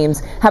and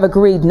teams have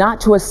agreed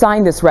not to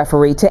assign this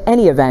referee to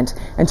any event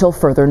until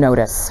further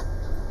notice.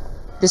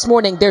 This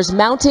morning, there's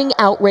mounting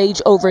outrage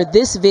over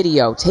this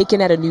video taken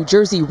at a New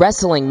Jersey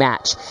wrestling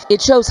match.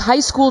 It shows high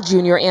school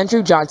junior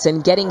Andrew Johnson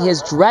getting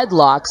his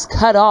dreadlocks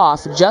cut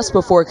off just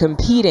before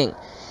competing.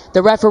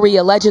 The referee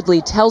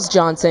allegedly tells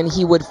Johnson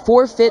he would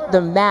forfeit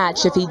the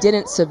match if he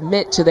didn't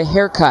submit to the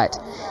haircut.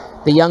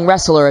 The young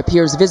wrestler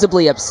appears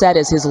visibly upset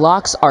as his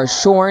locks are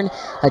shorn.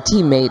 A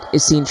teammate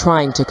is seen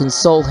trying to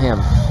console him.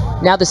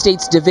 Now the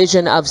state's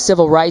Division of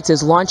Civil Rights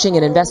is launching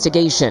an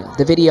investigation.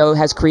 The video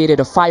has created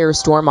a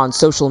firestorm on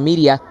social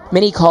media.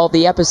 Many call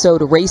the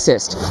episode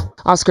racist.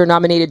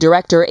 Oscar-nominated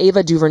director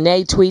Ava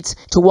DuVernay tweets,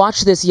 "To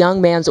watch this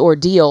young man's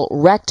ordeal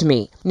wrecked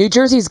me." New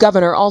Jersey's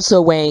governor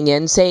also weighing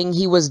in, saying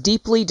he was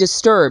deeply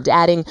disturbed,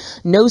 adding,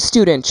 "No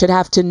student should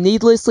have to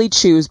needlessly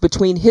choose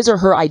between his or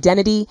her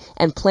identity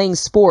and playing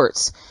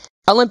sports."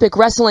 Olympic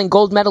wrestling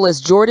gold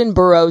medalist Jordan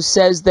Burroughs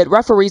says that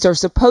referees are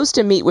supposed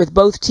to meet with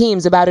both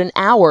teams about an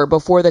hour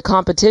before the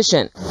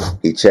competition.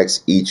 He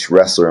checks each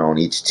wrestler on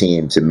each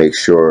team to make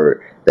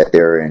sure that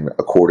they're in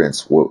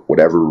accordance with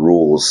whatever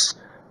rules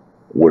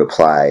would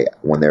apply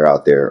when they're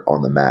out there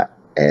on the mat.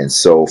 And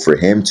so for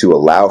him to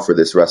allow for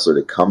this wrestler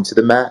to come to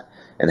the mat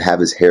and have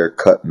his hair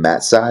cut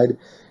mat side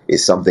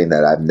is something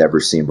that I've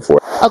never seen before.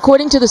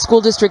 According to the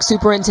school district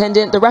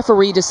superintendent, the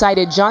referee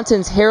decided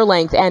Johnson's hair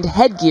length and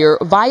headgear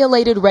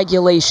violated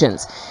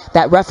regulations.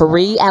 That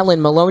referee,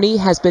 Alan Maloney,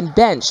 has been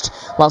benched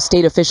while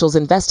state officials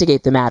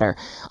investigate the matter.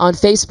 On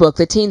Facebook,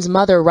 the teen's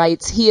mother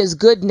writes, "He is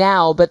good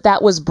now, but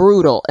that was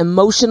brutal,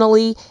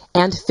 emotionally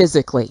and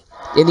physically."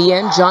 In the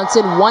end,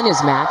 Johnson won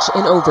his match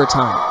in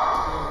overtime.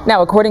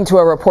 Now, according to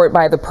a report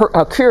by the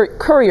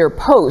Courier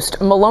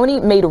Post, Maloney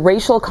made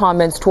racial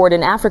comments toward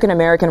an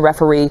African-American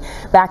referee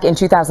back in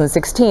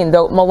 2016,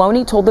 though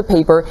Maloney told the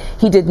paper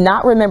he did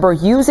not remember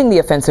using the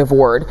offensive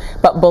word,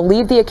 but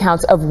believed the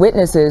accounts of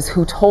witnesses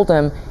who told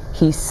him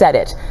he said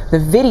it. The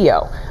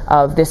video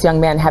of this young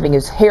man having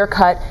his hair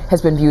cut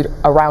has been viewed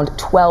around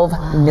 12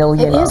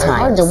 million times. It is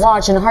hard to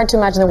watch and hard to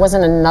imagine there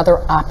wasn't another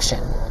option.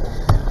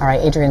 All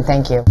right, Adrienne,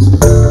 thank you.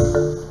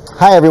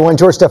 Hi everyone,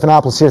 George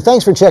Stephanopoulos here.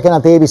 Thanks for checking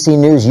out the ABC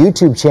News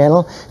YouTube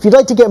channel. If you'd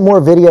like to get more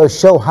videos,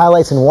 show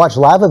highlights, and watch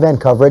live event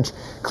coverage,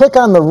 click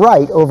on the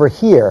right over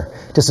here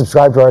to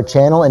subscribe to our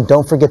channel, and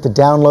don't forget to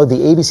download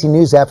the ABC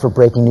News app for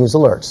breaking news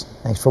alerts.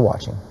 Thanks for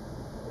watching.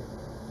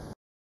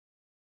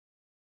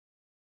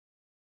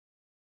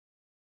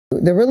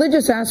 The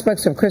religious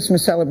aspects of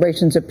Christmas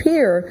celebrations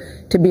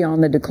appear to be on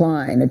the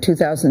decline. A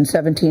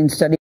 2017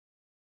 study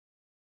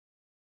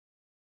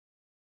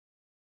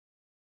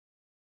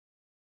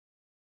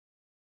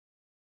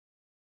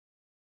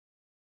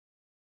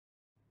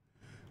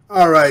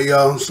All right,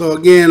 y'all. So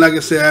again, like I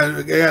said,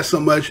 I got so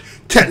much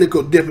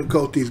technical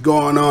difficulties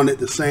going on at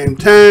the same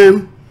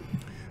time.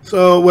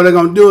 So what I'm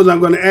going to do is I'm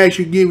going to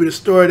actually give you the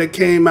story that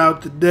came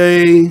out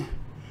today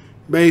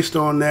based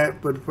on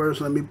that. But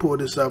first, let me pull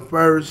this up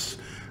first.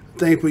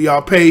 Thank you for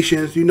y'all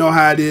patience. You know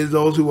how it is.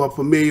 Those who are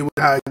familiar with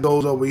how it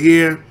goes over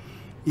here,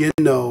 you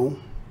know,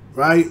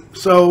 right?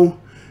 So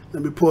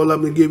let me pull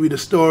up and give you the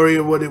story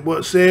of what it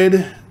was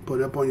said. Put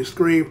it up on your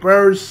screen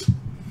first,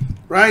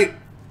 right?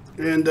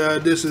 And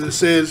this is, it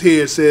says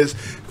here, it says,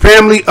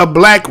 family of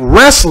black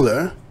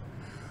wrestler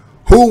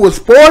who was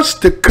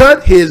forced to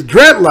cut his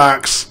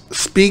dreadlocks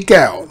speak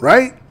out,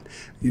 right?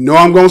 You know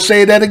I'm going to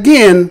say that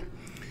again.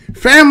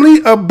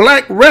 Family of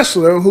black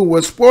wrestler who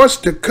was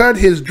forced to cut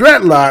his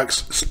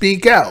dreadlocks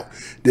speak out.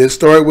 This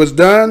story was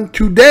done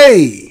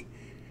today.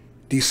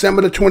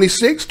 December the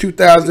 26th,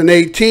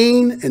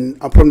 2018, and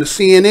from the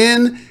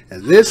CNN,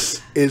 and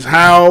this is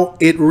how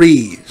it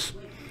reads.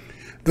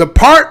 The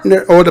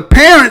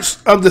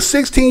parents of the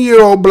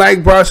 16-year-old black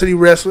varsity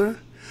wrestler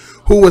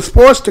who was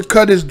forced to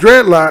cut his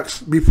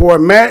dreadlocks before a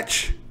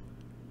match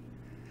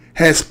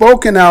has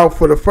spoken out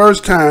for the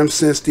first time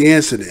since the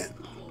incident.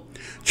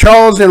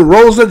 Charles and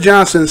Rosa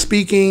Johnson,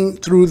 speaking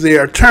through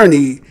their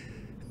attorney,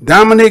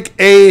 Dominic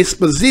A.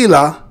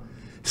 Spazilla,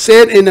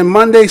 said in a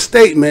Monday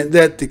statement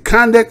that the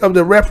conduct of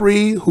the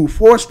referee who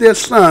forced their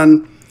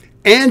son,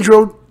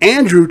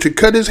 Andrew, to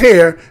cut his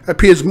hair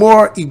appears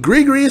more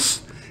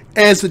egregious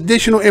as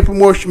additional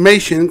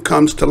information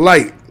comes to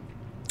light.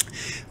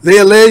 They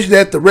allege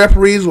that the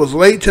referees was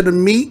late to the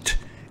meet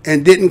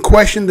and didn't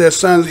question their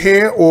son's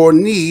hair or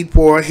need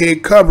for a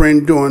head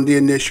covering during the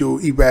initial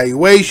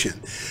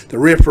evaluation. The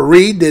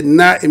referee did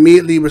not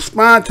immediately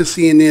respond to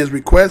CNN's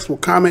request for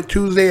comment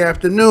Tuesday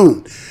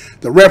afternoon.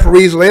 The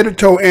referees later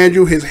told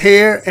Andrew his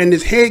hair and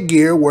his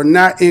headgear were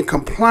not in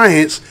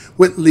compliance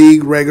with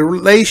league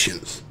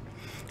regulations.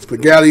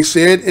 Spaghetti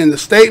said in the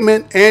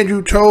statement,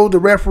 Andrew told the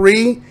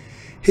referee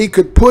he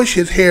could push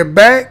his hair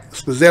back,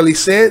 Spazzelli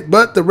said,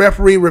 but the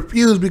referee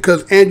refused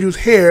because Andrew's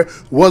hair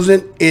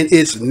wasn't in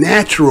its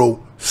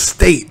natural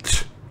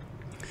state.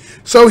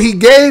 So he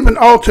gave an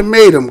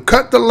ultimatum,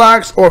 cut the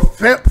locks or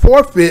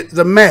forfeit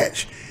the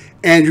match.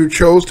 Andrew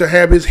chose to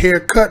have his hair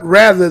cut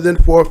rather than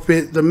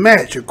forfeit the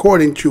match,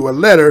 according to a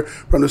letter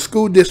from the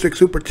school district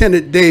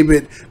superintendent,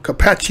 David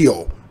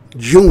Capaccio,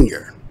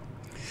 Jr.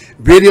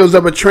 Videos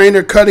of a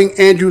trainer cutting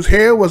Andrew's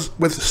hair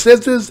with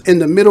scissors in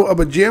the middle of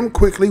a gym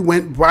quickly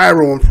went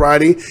viral on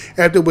Friday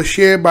after it was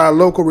shared by a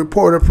local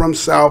reporter from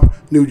South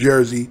New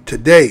Jersey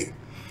Today.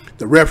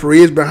 The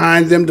referee is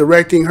behind them,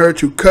 directing her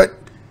to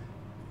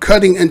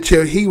cutting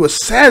until he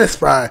was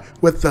satisfied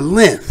with the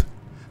length,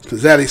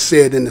 Spazzelli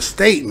said in the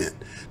statement.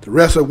 The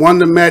wrestler won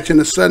the match in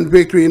a sudden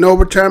victory in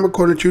overtime,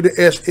 according to the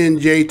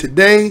SNJ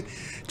Today.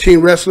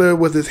 Teen wrestler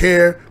with his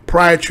hair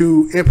prior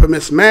to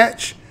infamous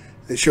match.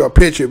 They show a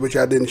picture, which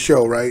I didn't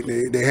show, right?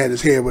 They had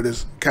his hair, but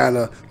it's kind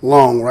of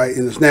long, right,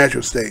 in its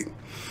natural state.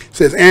 It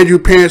says Andrew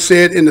Parent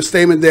said in the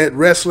statement that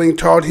wrestling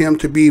taught him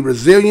to be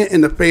resilient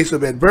in the face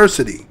of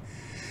adversity.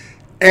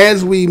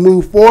 As we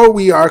move forward,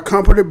 we are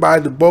comforted by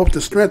both the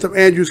strength of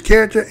Andrew's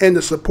character and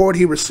the support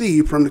he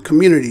received from the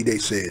community, they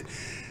said.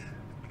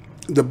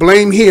 The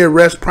blame here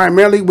rests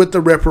primarily with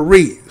the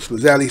referee,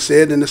 Spazzelli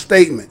said in a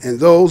statement, and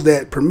those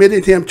that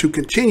permitted him to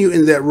continue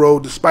in that role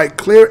despite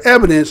clear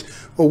evidence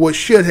of what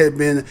should have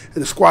been a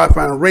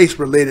disqualifying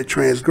race-related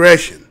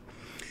transgression.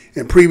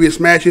 In previous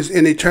matches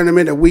in a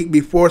tournament a week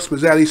before,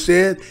 Spazzelli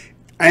said,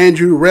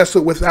 Andrew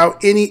wrestled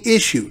without any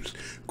issues.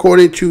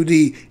 According to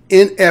the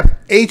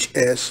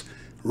NFHS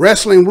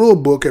wrestling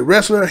rulebook, a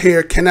wrestler's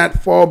hair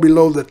cannot fall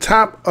below the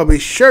top of a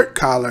shirt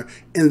collar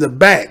in the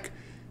back,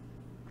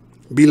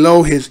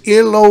 below his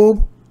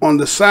earlobe on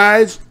the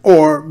sides,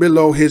 or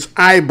below his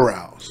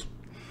eyebrows.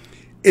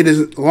 It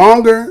is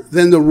longer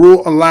than the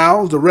rule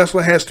allows. The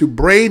wrestler has to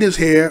braid his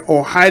hair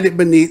or hide it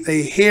beneath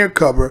a hair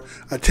cover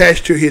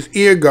attached to his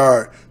ear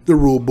guard, the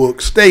rule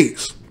book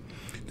states.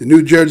 The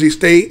New Jersey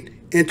State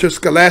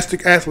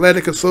Interscholastic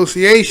Athletic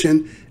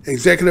Association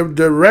Executive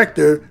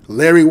Director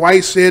Larry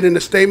White said in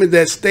a statement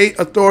that state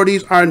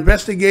authorities are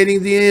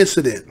investigating the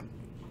incident.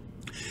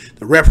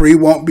 The referee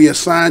won't be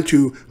assigned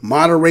to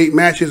moderate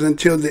matches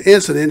until the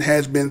incident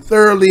has been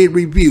thoroughly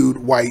reviewed,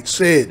 White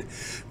said.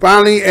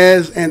 Finally,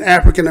 as an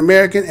African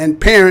American and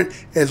parent,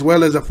 as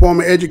well as a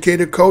former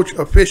educator, coach,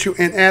 official,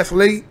 and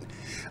athlete,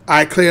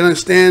 I clearly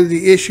understand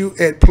the issue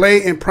at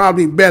play and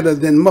probably better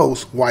than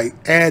most, White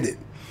added.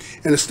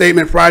 In a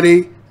statement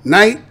Friday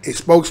night, a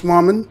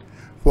spokeswoman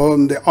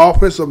from the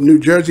Office of New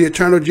Jersey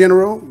Attorney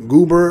General,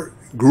 Guber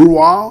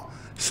Grewal,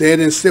 said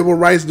in Civil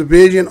Rights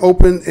Division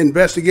opened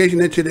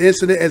investigation into the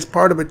incident as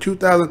part of a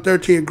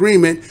 2013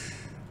 agreement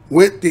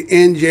with the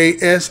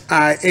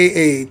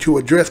NJSIAA to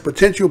address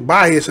potential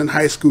bias in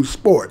high school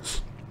sports.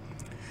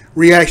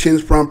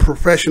 Reactions from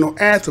professional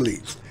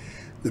athletes.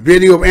 The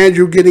video of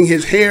Andrew getting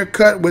his hair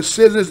cut with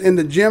scissors in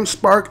the gym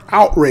sparked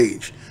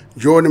outrage.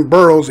 Jordan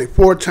Burroughs, a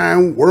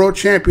four-time world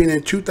champion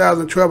and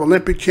 2012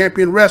 Olympic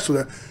champion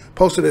wrestler,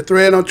 posted a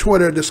thread on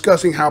Twitter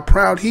discussing how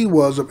proud he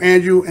was of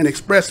Andrew and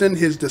expressing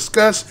his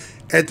disgust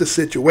at the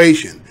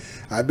situation.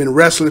 I've been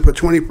wrestling for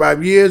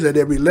 25 years at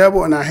every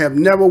level, and I have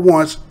never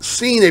once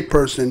seen a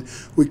person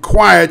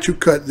required to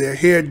cut their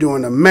hair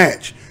during a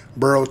match,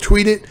 Burrow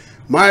tweeted.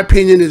 My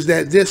opinion is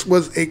that this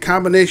was a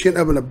combination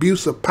of an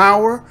abuse of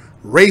power,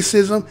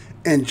 racism,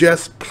 and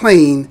just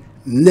plain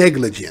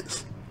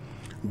negligence.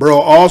 Burrow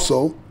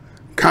also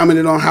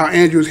commented on how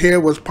Andrew's hair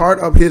was part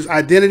of his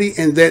identity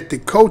and that the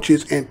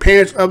coaches and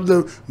parents of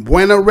the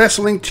Buena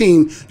wrestling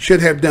team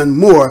should have done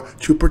more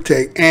to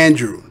protect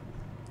Andrew.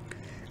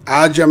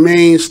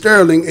 Aljamain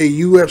Sterling, a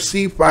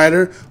UFC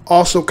fighter,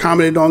 also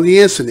commented on the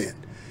incident.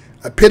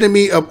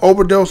 Epitome of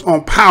overdose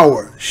on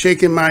power,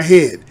 shaking my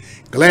head.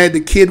 Glad the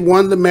kid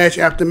won the match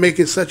after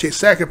making such a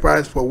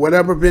sacrifice for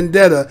whatever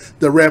vendetta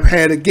the ref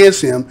had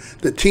against him,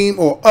 the team,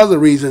 or other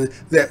reason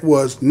that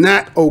was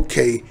not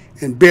okay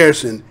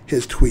embarrassing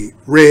his tweet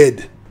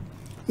read.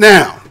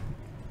 Now,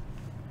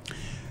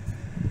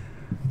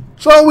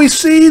 so we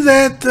see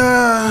that,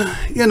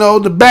 you know,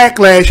 the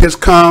backlash has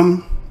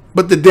come,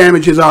 but the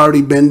damage has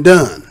already been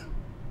done.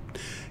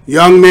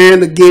 Young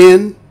man,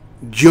 again,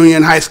 junior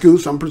in high school,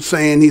 so I'm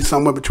saying he's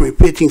somewhere between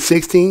 15,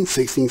 16,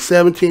 16,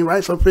 17,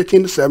 right? So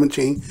 15 to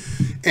 17.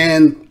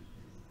 And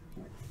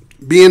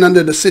being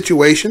under the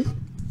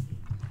situation,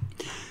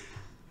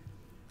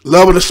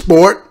 love of the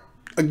sport.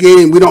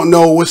 Again, we don't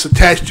know what's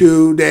attached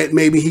to that.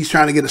 Maybe he's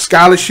trying to get a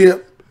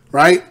scholarship,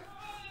 right?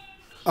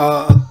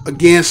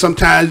 Again,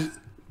 sometimes,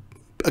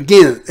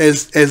 again,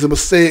 as it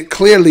was said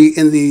clearly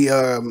in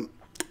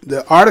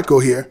the article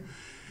here,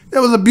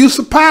 there was abuse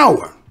of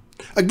power.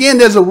 Again,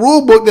 there's a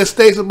rule book that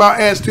states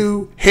about as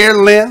to hair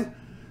length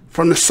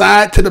from the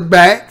side to the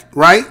back,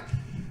 right?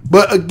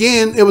 But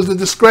again, it was the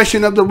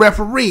discretion of the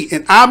referee.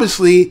 And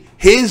obviously,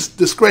 his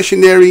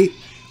discretionary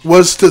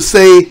was to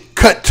say,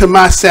 cut to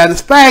my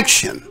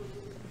satisfaction,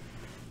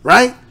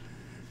 right?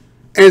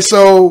 And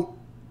so,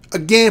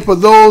 again, for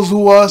those who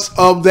was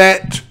of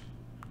that,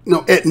 you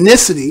know,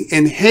 ethnicity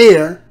and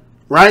hair,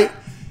 right?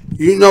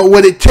 You know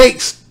what it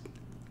takes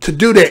to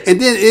do that.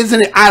 And then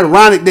isn't it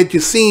ironic that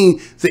you're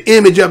seeing the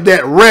image of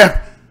that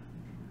ref,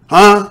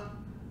 huh?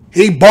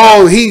 He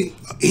bald, he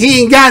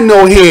ain't got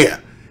no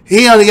hair.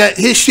 He only got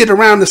his shit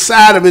around the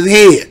side of his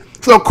head.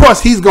 So of course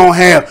he's gonna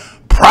have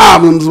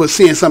problems with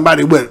seeing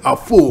somebody with a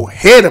full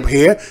head of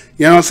hair.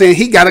 You know what I'm saying?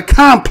 He got a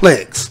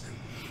complex.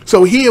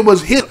 So here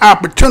was his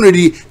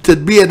opportunity to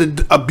be at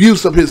the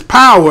abuse of his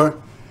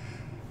power.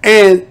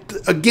 And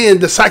again,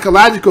 the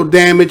psychological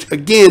damage,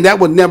 again, that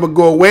would never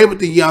go away with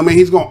the young man.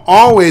 He's going to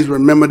always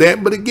remember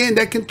that. But again,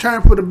 that can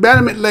turn for the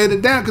betterment later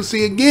down. Because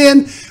see,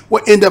 again,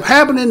 what end up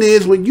happening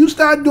is when you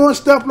start doing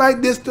stuff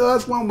like this to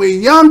us when we're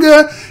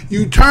younger,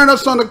 you turn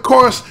us on the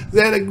course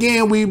that,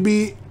 again, we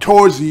be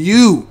towards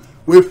you.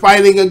 We're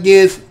fighting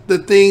against the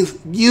things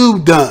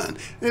you've done.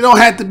 It don't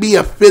have to be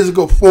a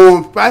physical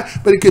form fight,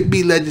 but it could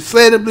be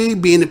legislatively,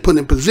 being put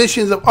in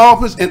positions of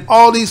office and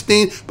all these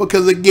things.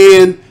 Because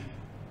again,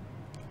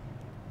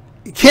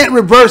 you can't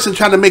reverse and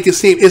try to make it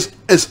seem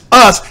it's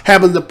us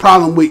having the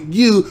problem with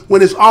you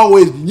when it's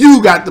always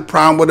you got the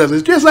problem with us.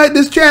 It's just like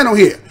this channel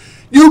here.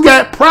 You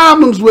got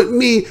problems with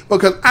me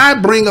because I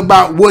bring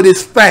about what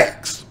is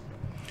facts.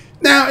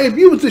 Now, if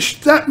you was to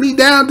shut me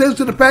down due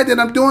to the fact that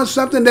I'm doing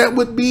something that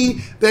would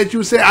be that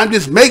you say I'm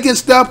just making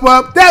stuff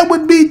up, that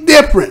would be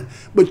different.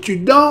 But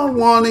you don't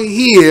want to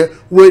hear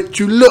what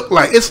you look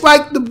like. It's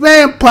like the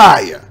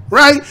vampire,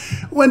 right?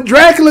 When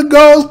Dracula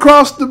goes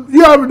across the,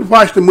 you already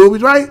watched the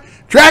movies, right?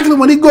 Dracula,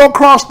 when he go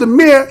across the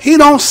mirror, he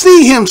don't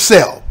see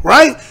himself,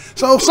 right?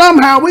 So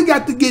somehow we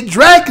got to get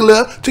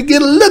Dracula to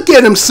get a look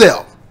at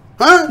himself,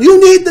 huh?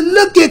 You need to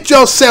look at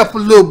yourself a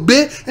little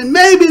bit, and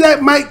maybe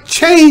that might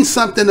change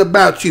something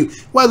about you.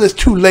 Whether it's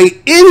too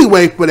late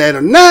anyway for that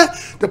or not,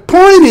 the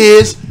point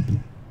is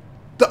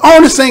the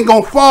onus ain't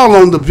going to fall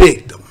on the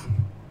victim.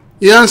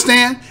 You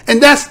understand?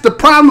 And that's the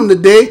problem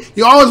today.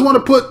 You always want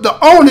to put the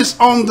onus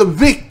on the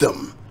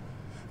victim.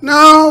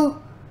 No,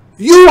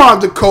 you are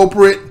the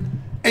culprit.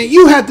 And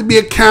you have to be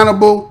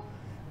accountable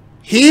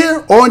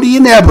here or the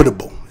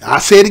inevitable. I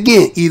say it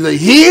again, either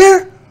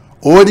here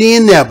or the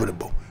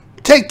inevitable.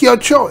 Take your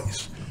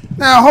choice.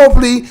 Now,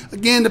 hopefully,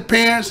 again, the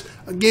parents,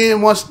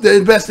 again, once the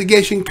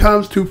investigation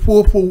comes to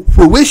full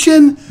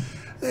fruition,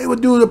 they will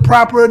do the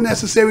proper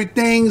necessary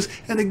things.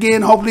 And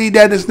again, hopefully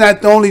that is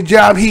not the only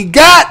job he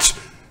got.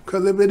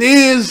 Because if it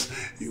is,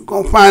 you're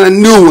going to find a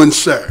new one,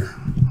 sir.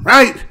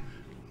 Right?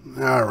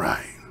 All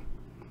right.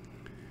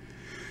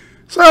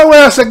 So what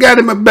else I got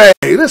in my bag?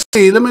 Let's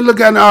see. Let me look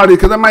at the audio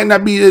because I might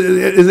not be.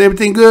 Is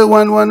everything good?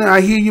 One.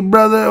 I hear you,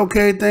 brother.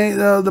 Okay. Thank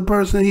the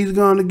person he's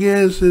going to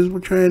guess is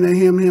portraying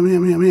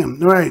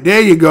him. All right. There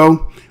you go.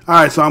 All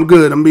right. So I'm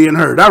good. I'm being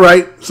heard. All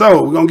right.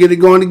 So we're gonna get it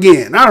going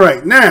again. All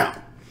right.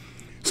 Now.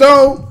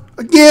 So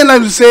again,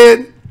 like I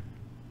said,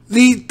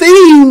 the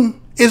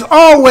theme is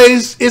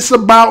always it's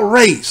about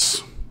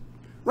race,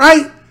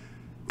 right?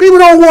 People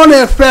don't want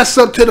to fess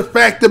up to the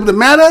fact of the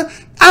matter.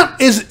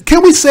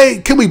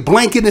 Can we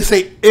blanket and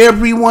say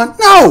everyone?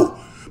 No.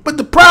 But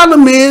the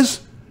problem is,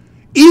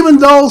 even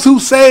those who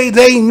say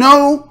they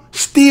know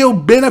still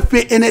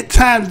benefit, and at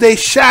times they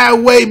shy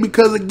away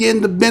because,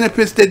 again, the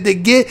benefits that they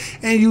get,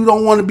 and you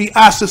don't want to be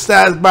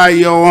ostracized by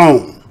your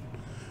own.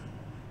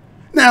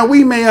 Now,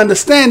 we may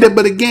understand it,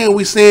 but again,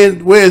 we're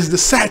saying, where's the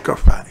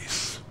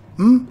sacrifice?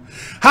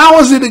 How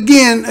is it,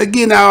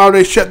 again, I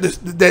already shut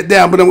that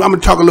down, but I'm going to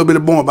talk a little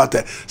bit more about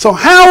that. So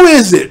how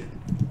is it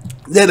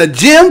that a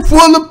gym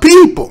full of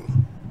people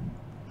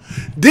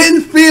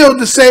didn't feel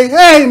to say,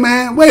 hey,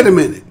 man, wait a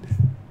minute.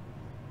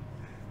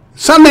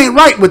 Something ain't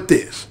right with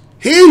this.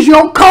 Here's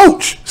your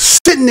coach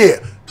sitting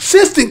there,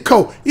 assistant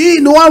coach. You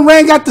ain't no one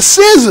ran got the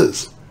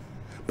scissors.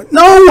 But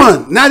no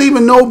one, not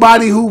even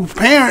nobody whose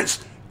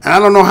parents, and I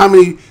don't know how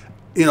many,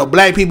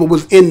 black people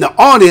was in the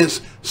audience.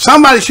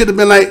 Somebody should have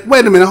been like,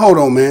 wait a minute, hold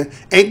on, man.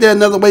 Ain't there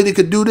another way they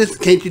could do this?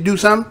 Can't you do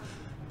something?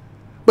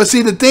 But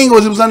see, the thing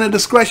was, it was under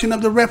discretion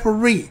of the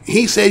referee.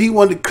 He said he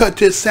wanted to cut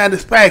to his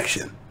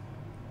satisfaction.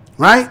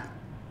 right?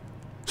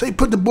 So he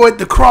put the boy at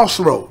the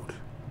crossroad.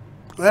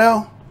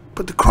 Well,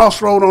 put the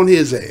crossroad on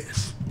his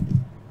ass.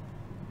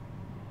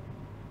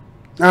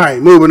 All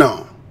right, moving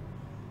on.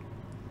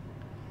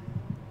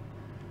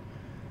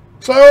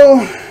 So,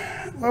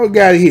 what we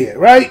got here,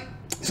 right?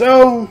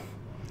 So,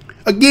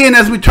 again,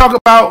 as we talk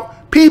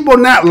about people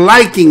not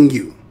liking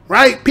you,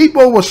 right?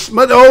 People was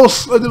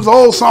those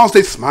old songs,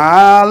 they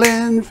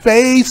smiling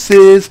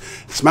faces,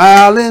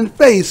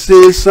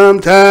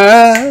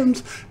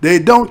 sometimes they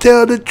don't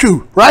tell the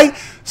truth, right?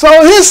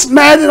 So his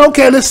man,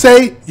 okay, let's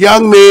say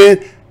young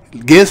man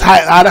gets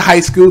out of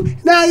high school,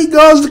 now he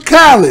goes to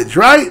college,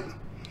 right?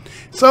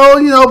 So,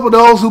 you know, for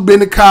those who've been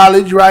to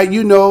college, right,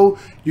 you know,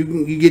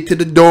 you get to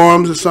the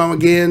dorms or something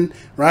again,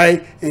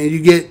 right? And you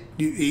get,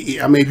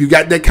 I mean, if you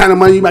got that kind of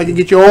money, you might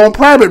get your own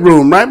private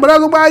room, right? But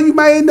otherwise, you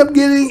might end up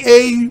getting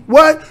a,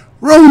 what?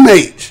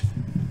 Roommate,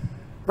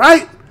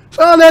 right?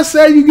 So let's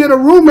say you get a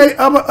roommate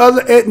of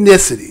another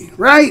ethnicity,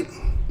 right?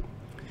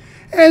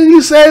 And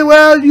you say,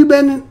 well, y'all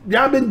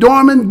been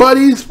dorming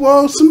buddies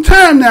for some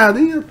time now.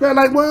 Then you feel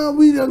like, well,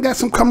 we done got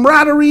some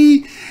camaraderie.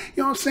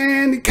 You know what I'm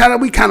saying?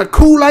 We kind of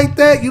cool like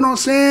that. You know what I'm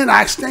saying?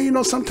 I stand, you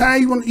know,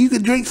 sometimes you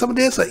could drink some of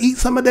this or eat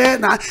some of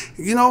that. And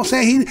you know what I'm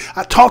saying?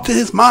 I talk to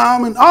his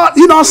mom and all.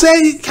 You know what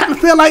I'm saying? You kind of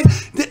feel like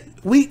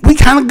we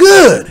kind of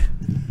good,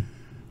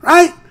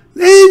 right?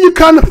 Then you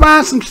come to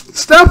find some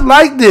stuff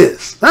like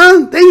this,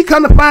 huh? Then you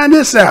come to find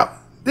this out.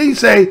 Then you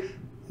say,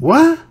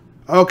 what?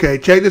 Okay,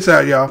 check this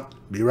out, y'all.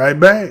 Be right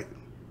back.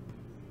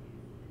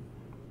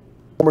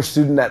 Former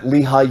student at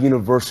Lehigh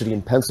University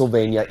in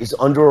Pennsylvania is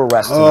under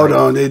arrest tonight. Hold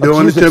on, they're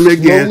doing it to me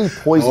again.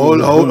 Hold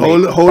the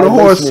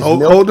horse.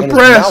 Hold the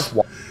press.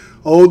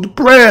 Hold the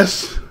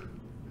press.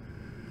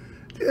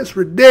 It's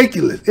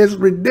ridiculous. It's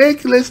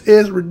ridiculous.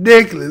 It's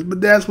ridiculous.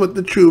 But that's what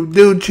the truth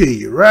do to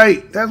you,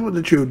 right? That's what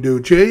the truth do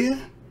to you.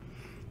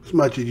 As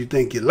much as you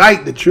think you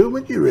like the truth,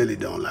 but you really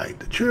don't like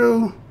the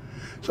truth.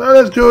 So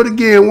let's do it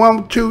again.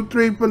 1, 2,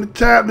 3 from the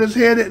top. Let's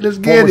hit it. Let's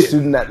get it. Former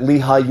student at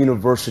Lehigh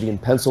University in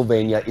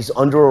Pennsylvania is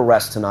under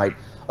arrest tonight,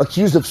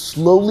 accused of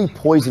slowly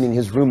poisoning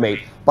his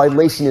roommate by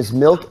lacing his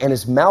milk and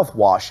his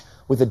mouthwash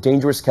with a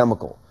dangerous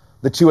chemical.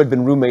 The two had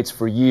been roommates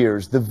for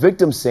years, the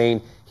victim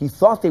saying he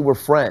thought they were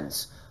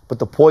friends. But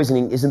the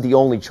poisoning isn't the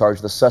only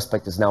charge the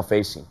suspect is now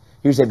facing.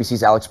 Here's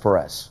ABC's Alex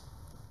Perez.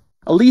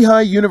 A Lehigh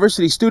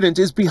University student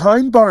is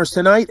behind bars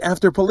tonight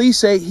after police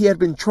say he had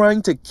been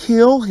trying to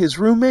kill his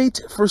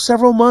roommate for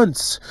several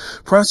months.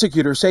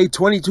 Prosecutors say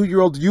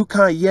 22-year-old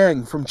Yukai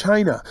Yang from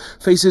China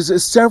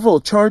faces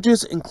several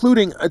charges,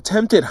 including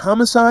attempted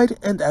homicide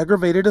and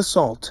aggravated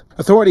assault.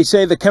 Authorities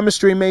say the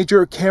chemistry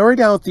major carried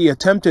out the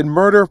attempted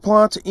murder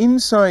plot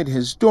inside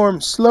his dorm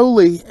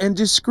slowly and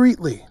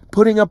discreetly,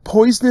 putting a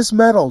poisonous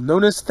metal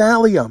known as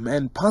thallium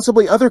and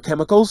possibly other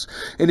chemicals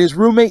in his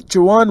roommate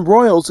Joanne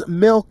Royal's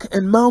milk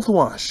and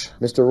mouthwash.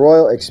 Mr.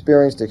 Royal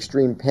experienced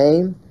extreme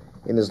pain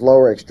in his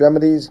lower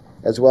extremities,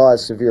 as well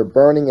as severe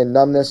burning and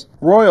numbness.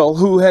 Royal,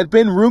 who had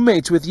been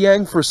roommates with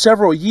Yang for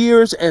several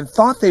years and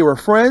thought they were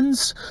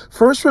friends,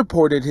 first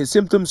reported his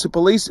symptoms to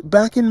police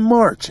back in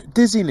March: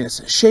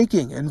 dizziness,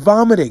 shaking, and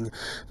vomiting.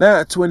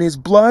 That's when his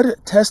blood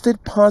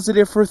tested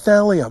positive for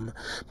thallium.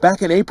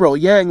 Back in April,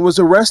 Yang was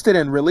arrested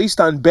and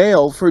released on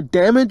bail for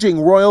damaging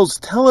Royal's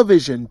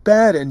television,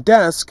 bed, and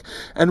desk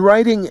and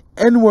writing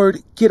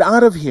 "N-word, get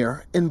out of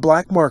here" in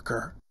black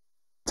marker.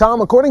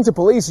 Tom, according to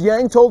police,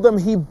 Yang told them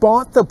he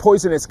bought the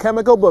poisonous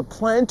chemical but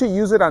planned to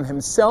use it on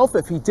himself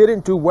if he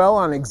didn't do well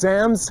on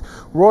exams.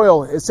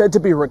 Royal is said to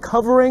be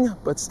recovering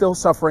but still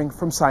suffering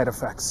from side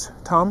effects.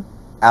 Tom?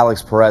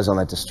 Alex Perez on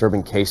that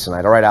disturbing case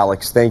tonight. All right,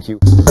 Alex, thank you.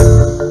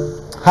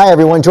 Hi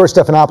everyone, George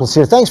Stephanopoulos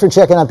here. Thanks for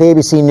checking out the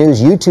ABC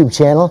News YouTube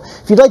channel.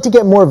 If you'd like to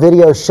get more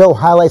videos, show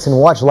highlights, and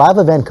watch live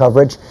event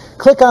coverage,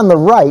 click on the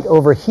right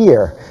over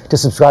here to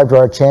subscribe to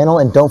our channel,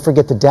 and don't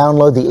forget to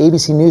download the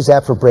ABC News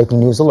app for breaking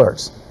news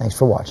alerts. Thanks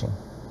for watching.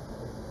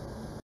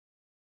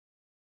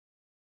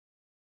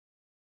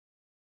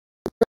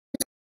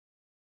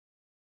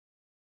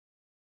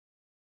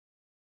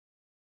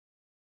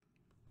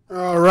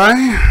 All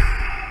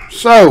right,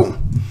 so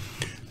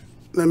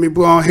let me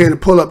go ahead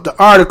and pull up the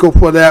article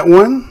for that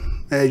one.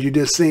 As you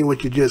just seen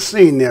what you just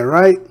seen there,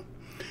 right?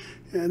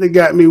 And they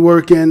got me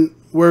working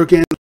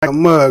like a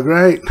mug,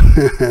 right?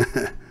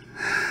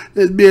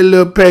 Just be a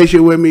little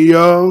patient with me,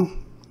 y'all,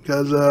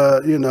 because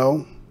you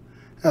know,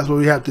 that's what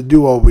we have to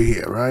do over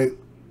here, right?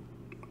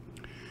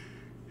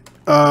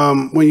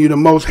 When you're the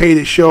most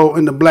hated show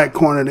in the black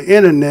corner of the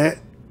internet,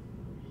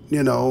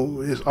 you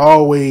know, it's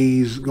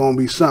always gonna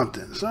be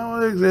something.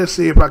 So let's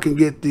see if I can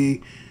get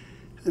the.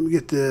 Let me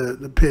get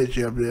the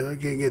picture up there. I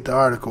can't get the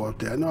article up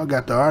there. I know I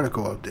got the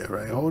article up there,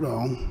 right? Hold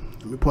on.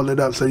 Let me pull it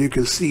up so you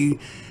can see.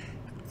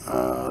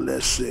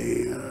 Let's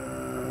see.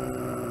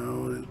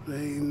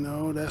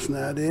 No, that's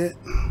not it.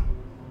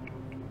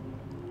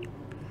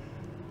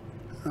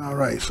 All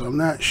right, so I'm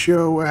not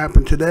sure what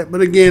happened to that.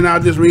 But again,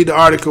 I'll just read the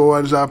article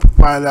as I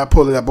find it. I'll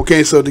pull it up.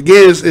 Okay, so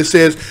again, it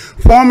says,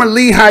 former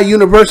Lehigh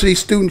University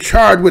student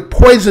charged with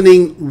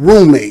poisoning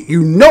roommate.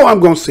 You know I'm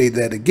going to say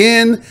that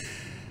again.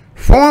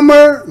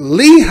 Former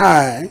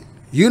Lehigh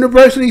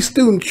University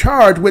student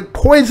charged with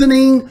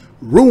poisoning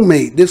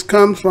roommate. This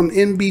comes from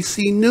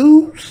NBC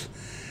News.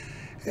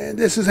 And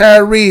this is how it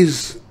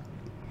reads.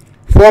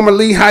 Former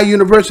Lehigh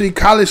University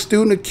college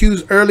student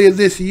accused earlier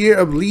this year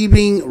of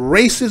leaving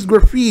racist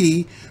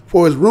graffiti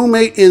for his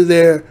roommate in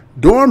their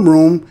dorm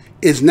room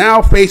is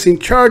now facing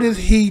charges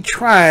he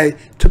tried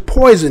to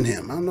poison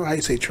him. I don't know how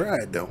you say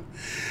tried, though.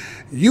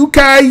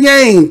 Yukai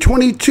Yang,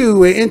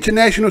 22, an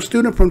international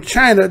student from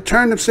China,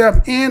 turned himself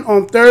in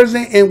on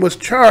Thursday and was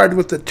charged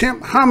with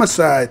attempt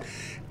homicide,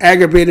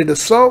 aggravated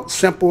assault,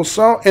 simple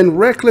assault, and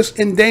reckless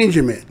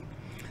endangerment.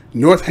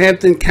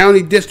 Northampton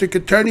County District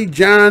Attorney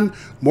John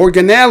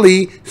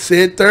Morganelli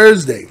said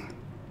Thursday.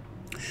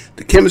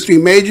 The chemistry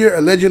major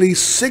allegedly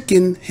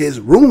sickened his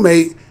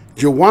roommate,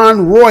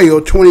 Jawan Royal,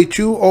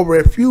 22, over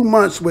a few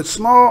months with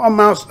small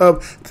amounts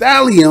of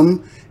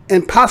thallium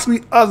and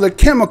possibly other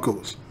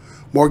chemicals.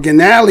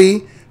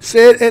 Morganelli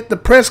said at the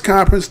press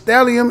conference,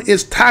 thallium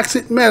is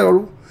toxic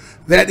metal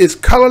that is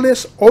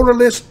colorless,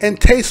 odorless, and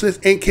tasteless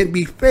and can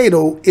be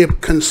fatal if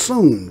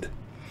consumed.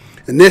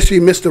 Initially,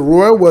 Mr.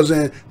 Roy was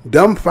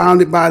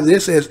dumbfounded by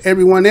this, as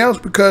everyone else,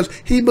 because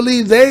he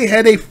believed they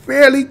had a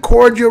fairly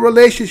cordial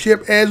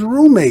relationship as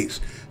roommates,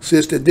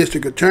 Assistant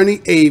District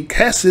Attorney Abe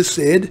Cassis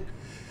said.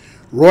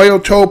 Royal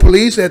told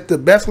police at the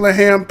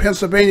Bethlehem,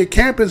 Pennsylvania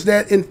campus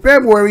that in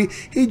February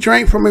he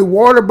drank from a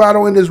water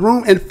bottle in his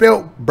room and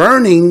felt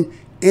burning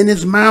in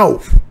his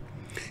mouth.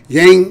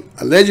 Yang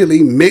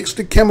allegedly mixed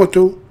the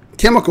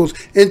chemicals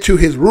into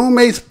his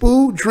roommate's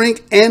food,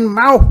 drink, and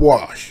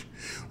mouthwash.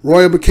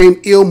 Royal became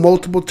ill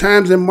multiple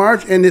times in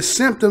March, and his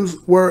symptoms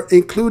were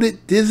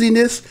included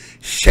dizziness,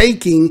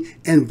 shaking,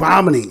 and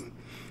vomiting.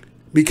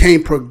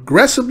 Became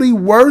progressively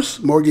worse,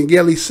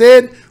 Morganelli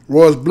said.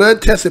 Roy's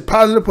blood tested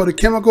positive for the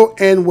chemical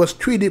and was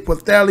treated for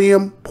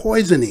thallium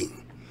poisoning.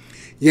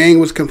 Yang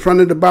was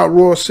confronted about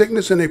Roy's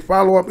sickness in a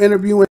follow-up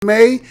interview in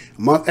May,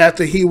 a month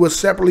after he was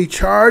separately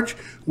charged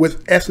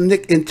with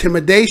ethnic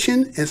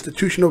intimidation,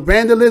 institutional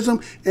vandalism,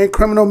 and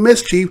criminal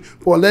mischief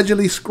for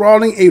allegedly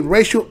scrawling a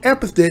racial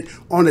epithet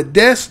on a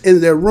desk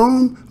in their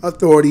room,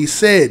 authorities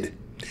said.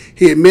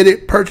 He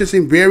admitted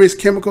purchasing various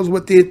chemicals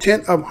with the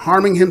intent of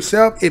harming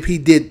himself if he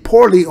did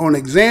poorly on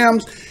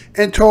exams,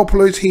 and told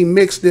police he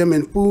mixed them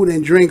in food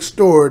and drink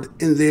stored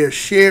in their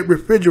shared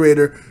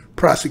refrigerator,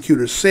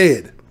 prosecutors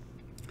said.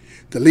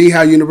 The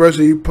Lehigh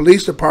University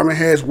Police Department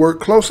has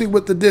worked closely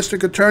with the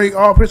District Attorney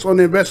Office on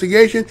the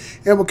investigation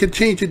and will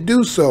continue to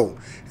do so.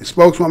 A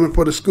spokeswoman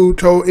for the school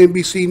told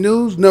NBC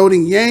News,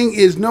 noting Yang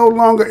is no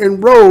longer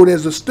enrolled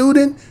as a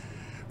student.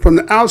 From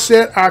the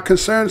outset, our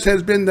concerns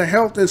has been the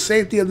health and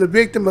safety of the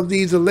victim of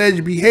these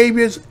alleged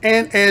behaviors,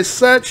 and as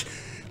such,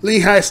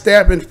 Lehigh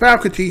staff and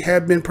faculty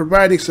have been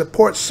providing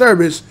support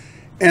service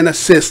and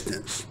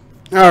assistance.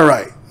 All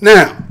right.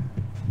 Now,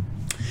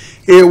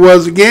 it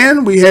was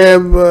again, we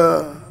have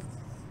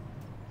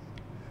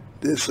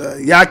this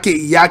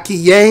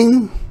Yukai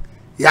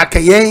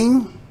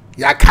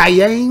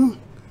Yang,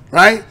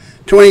 right?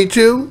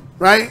 22,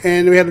 right?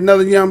 And we had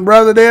another young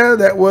brother there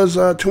that was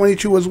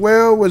 22 as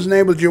well. His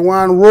name was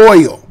Jawan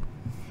Royal.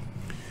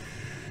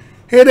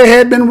 Here they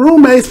had been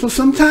roommates for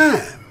some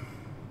time.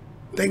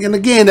 Thinking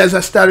again, as I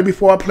started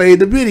before I played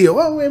the video,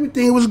 oh,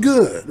 everything was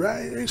good,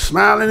 right? They're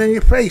smiling in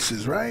your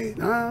faces, right?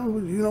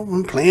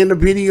 When playing the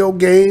video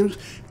games,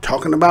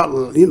 talking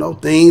about,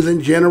 things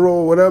in general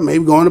or whatever,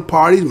 maybe going to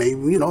parties,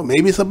 maybe,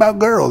 maybe it's about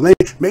girls.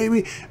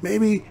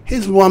 Maybe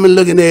his woman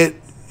looking at,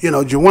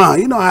 Jawan,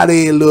 you know how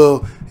they a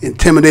little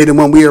intimidated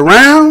when we're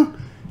around?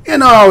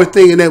 Always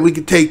thinking that we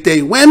could take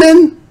their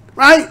women,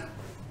 right?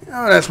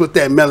 That's what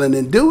that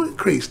melanin do. It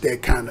creates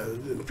that kind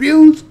of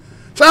fuse.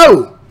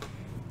 So,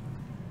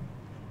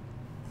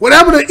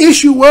 whatever the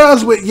issue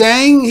was with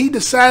Yang, he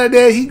decided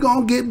that he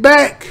gonna get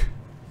back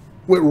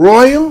with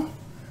Royal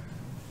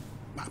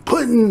by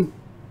putting,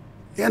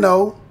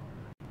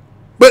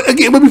 But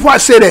before I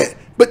say that,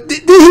 but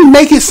did he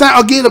make it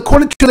sound, again,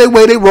 according to the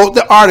way they wrote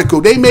the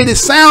article, they made it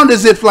sound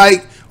as if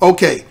like,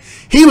 okay,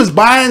 he was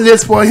buying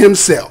this for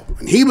himself.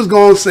 And he was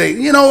gonna say,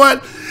 you know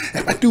what,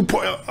 if I do,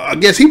 I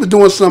guess he was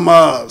doing some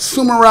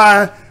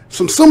samurai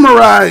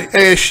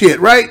ass shit,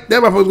 right?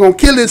 That motherfucker was gonna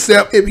kill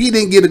himself if he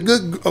didn't get a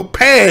good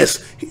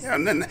pass.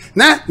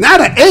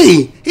 Not an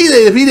A.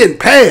 If he didn't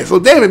pass. So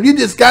damn, if you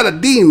just got a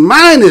D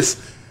minus,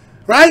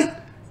 right?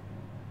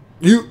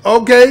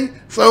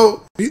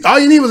 So all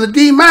you need was a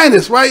D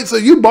minus, right? So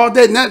you bought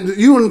that.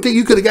 You wouldn't think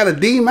you could have got a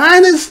D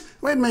minus?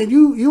 Wait a minute,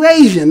 you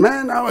Asian,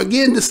 man. Now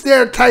again, the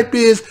stereotype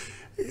is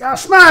y'all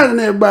smiling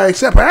at everybody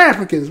except for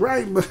Africans,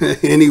 right? But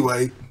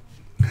anyway.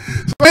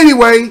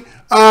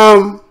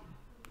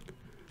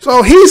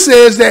 So he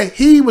says that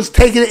he was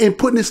taking it and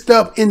putting his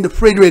stuff in the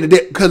refrigerator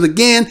because,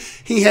 again,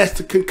 he has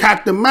to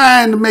concoct the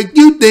mind to make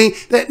you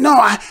think that, no,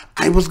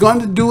 I was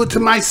going to do it to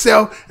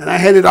myself, and I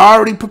had it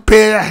already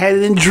prepared. I had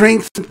it in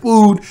drinks and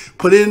food,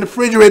 put it in the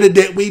refrigerator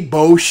that we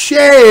both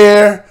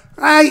share,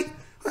 right?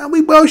 Well,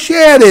 we both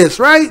share this,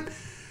 right?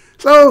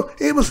 So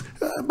it was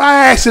by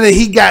accident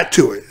he got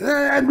to it.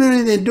 I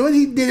really didn't do it.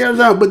 He did it on his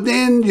own. But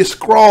then you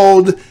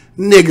scrawled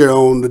nigger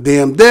on the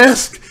damn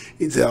desk.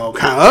 He said all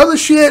kind of other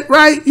shit,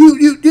 right?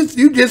 You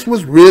just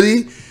was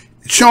really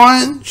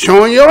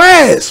showing your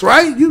ass,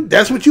 right?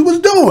 That's what you was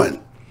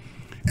doing.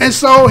 And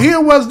so here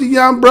was the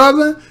young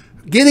brother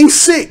getting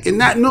sick and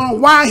not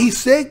knowing why he's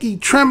sick. He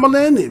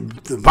trembling and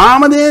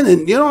vomiting,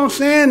 and you know what I'm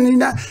saying? You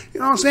know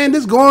what I'm saying?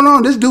 This going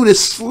on. This dude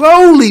is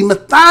slowly,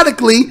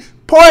 methodically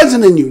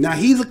poisoning you. Now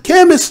he's a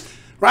chemist,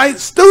 right?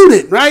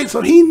 Student, right?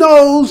 So he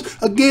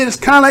knows. Again, it's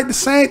kind of like the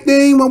same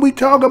thing when we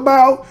talk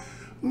about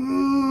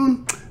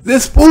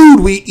this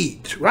food we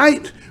eat,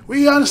 right?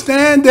 We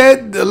understand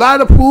that a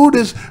lot of food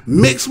is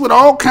mixed with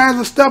all kinds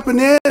of stuff in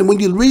there. And when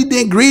you read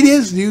the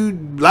ingredients, a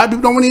lot of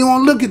people don't even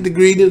want to look at the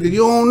ingredients because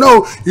you don't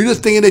know. You're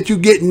just thinking that you're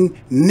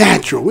getting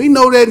natural. We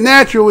know that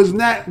natural is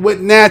not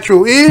what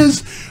natural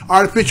is.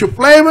 Artificial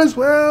flavors,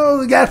 well,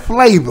 we got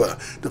flavor.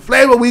 The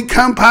flavor we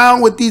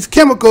compound with these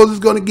chemicals is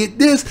going to get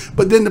this,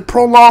 but then the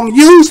prolonged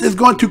use is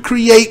going to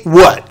create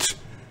what?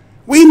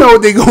 We know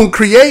what they're going to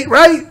create,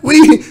 right?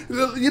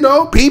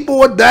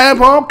 People are dying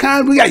for all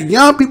kinds. We got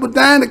young people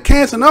dying of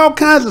cancer and all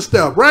kinds of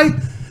stuff, right?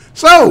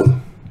 So,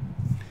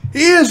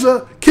 here's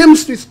a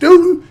chemistry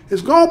student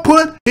is going to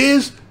put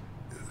he's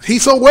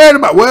so worried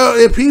about, well,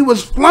 if he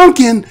was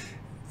flunking,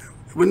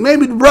 when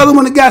maybe the brother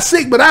when he got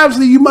sick, but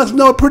obviously you must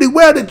know pretty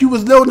well that you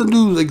was known to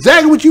do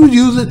exactly what you was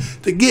using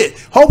to get.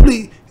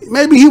 Hopefully,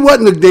 maybe he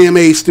wasn't a damn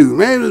A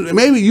student.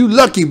 Maybe you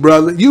lucky,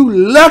 brother. You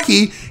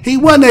lucky he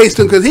wasn't A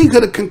student because he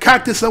could have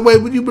concocted some way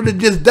where you would have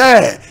just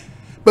died.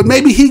 But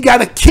maybe he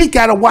got a kick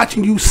out of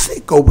watching you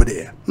sick over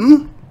there.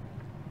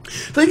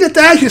 So you get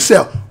to ask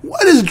yourself,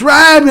 what is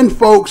driving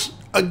folks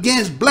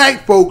against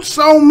black folks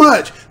so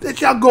much that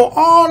y'all go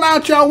all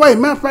out y'all way?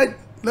 Matter of fact,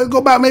 let's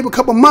go back maybe a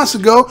couple months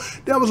ago.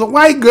 There was a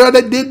white girl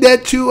that did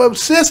that to a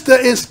sister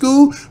in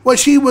school where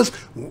she was,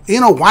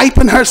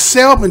 wiping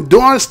herself and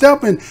doing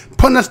stuff and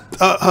putting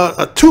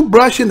a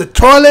toothbrush in the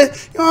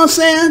toilet. You know what I'm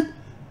saying?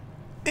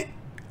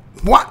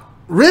 What?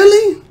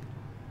 Really?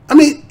 I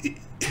mean,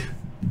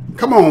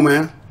 come on,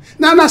 man.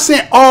 Now, I'm not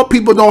saying all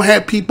people don't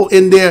have people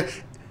in their,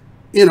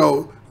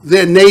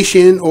 their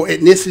nation or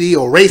ethnicity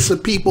or race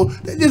of people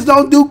that just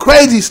don't do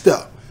crazy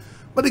stuff.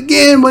 But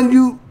again, when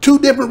you two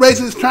different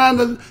races trying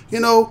to,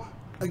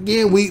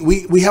 again,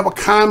 we have a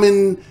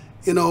common,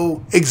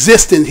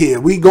 existence here.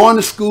 We going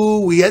to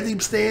school, we have to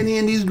be staying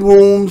in these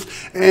rooms,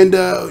 and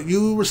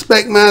you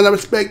respect mine, I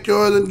respect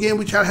yours, and again,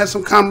 we try to have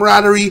some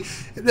camaraderie.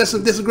 If there's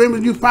some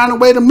disagreement, you find a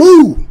way to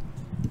move.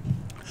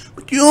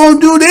 But you don't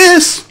do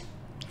this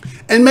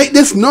and make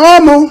this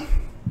normal,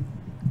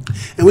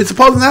 and we're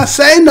supposed to not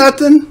say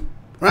nothing,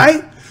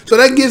 right? So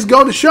that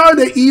go to show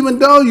that even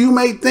though you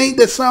may think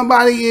that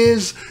somebody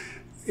is,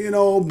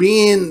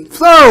 being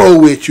thorough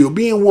with you,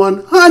 being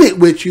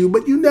 100 with you,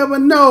 but you never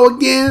know.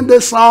 Again,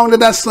 the song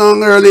that I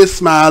sung earlier,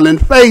 Smiling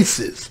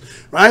Faces,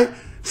 right?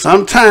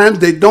 Sometimes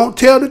they don't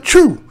tell the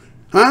truth,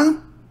 huh?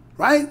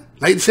 Right?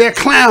 Like they say a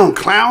clown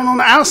on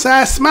the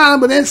outside smiling,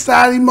 but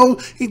inside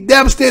he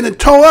devastated and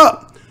tore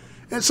up.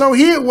 And so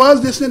here it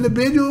was, this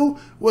individual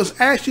was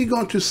actually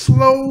going to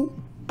slow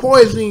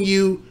poison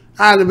you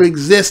out of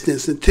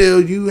existence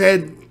until you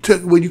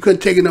you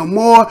couldn't take it no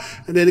more,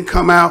 and then it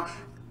come out.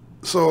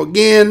 So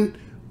again,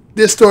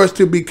 this story is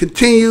to be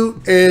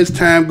continued as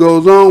time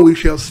goes on. We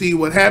shall see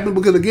what happens,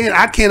 because again,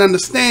 I can't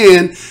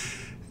understand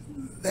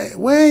that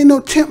there ain't no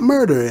attempt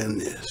murder in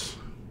this.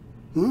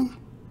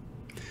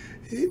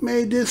 He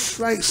made this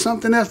like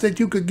something else that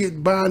you could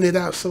get bonded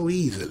out so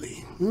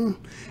easily.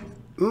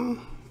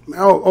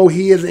 Oh,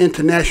 he is an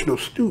international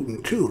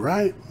student too,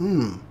 right?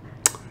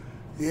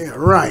 Yeah,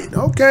 right.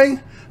 Okay.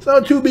 So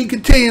to be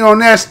continued on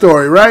that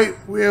story, right?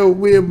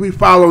 We'll be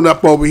following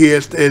up over here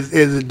as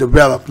it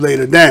develops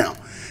later down.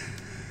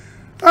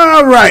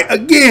 All right.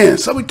 Again,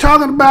 so we're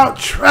talking about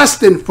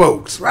trusting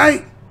folks,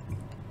 right?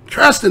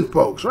 Trusting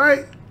folks,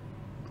 right?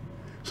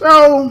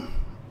 So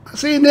I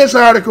seen this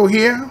article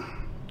here,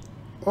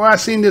 or I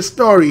seen this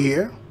story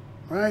here,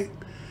 right?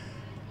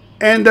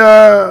 And,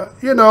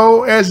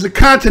 as the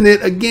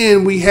continent,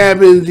 again, we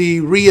having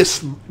the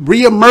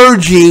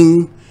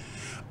reemerging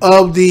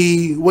of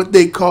what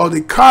they call the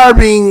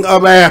carving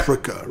of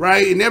Africa,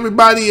 right? And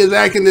everybody is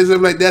acting as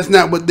if like that's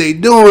not what they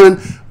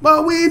doing,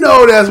 but we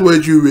know that's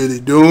what you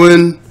really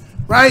doing,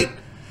 right?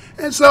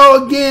 And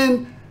so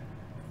again,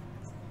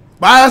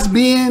 by us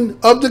being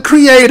of the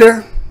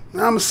creator, I'm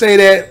gonna say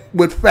that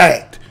with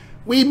fact,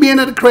 we being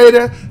of the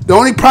creator, the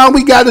only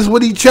problem we got is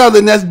with each other,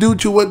 and that's due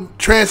to what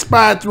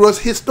transpired through us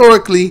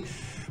historically.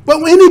 But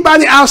with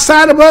anybody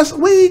outside of us,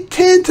 we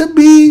tend to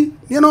be,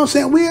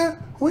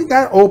 we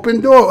got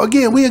open door.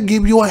 Again, we'll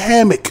give you a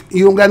hammock.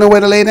 You don't got nowhere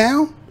to lay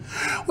down?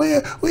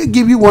 We'll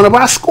give you one of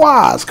our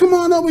squads. Come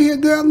on over here,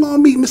 girl. I'm going to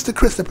meet Mr.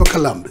 Christopher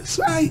Columbus,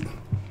 right?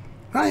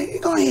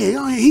 Right? Go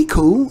ahead. He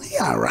cool. He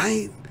all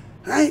right.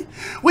 Right?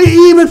 We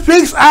even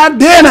fix our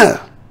dinner.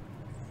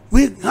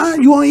 You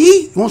want to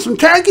eat? You want some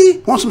turkey?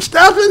 Want some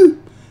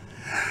stuffing?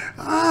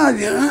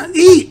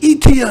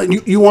 Eat till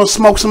you want to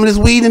smoke some of this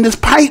weed in this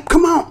pipe?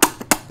 Come on,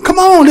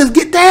 let's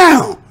get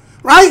down.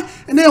 Right?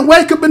 And then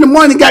wake up in the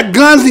morning and got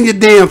guns in your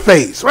damn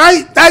face,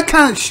 right? That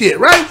kind of shit,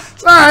 right?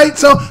 All right,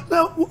 so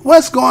now,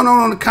 what's going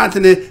on the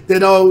continent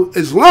that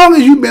as long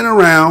as you've been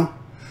around,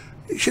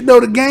 you should know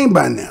the game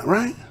by now,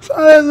 right? So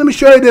let me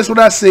show you this, what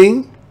I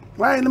seen,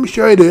 right? Let me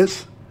show you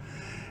this.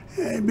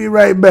 And be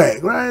right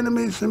back, right? Let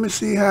me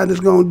see how this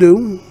gonna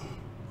do.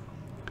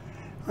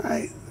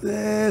 Right,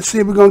 let's see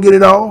if we're gonna get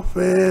it off.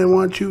 And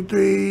 1, 2,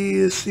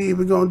 3. Let's see if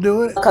we're gonna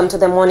do it. Welcome to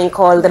the morning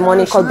call. The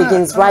morning call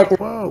begins right now.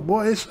 Whoa,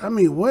 boy!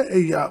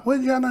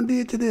 What y'all done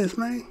did to this,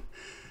 man?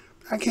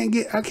 I can't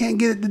get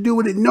it to do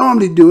what it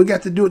normally do. It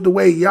got to do it the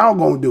way y'all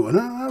gonna do it,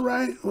 huh? All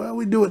right. Well,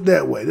 we do it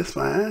that way. That's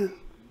fine.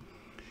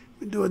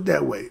 We do it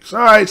that way. So,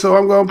 all right. So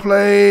I'm gonna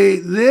play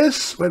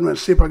this. Wait a minute.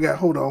 See if I got.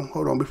 Hold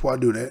on. Before I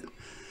do that,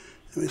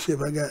 let me see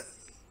if I got.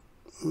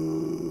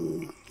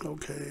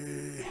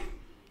 Okay.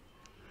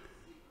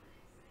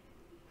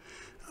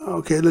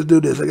 Okay, let's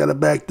do this. I got a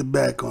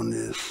back-to-back on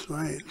this,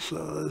 right? So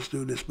let's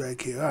do this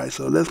back here. All right.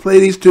 So let's play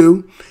these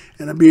two,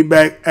 and I'll be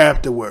back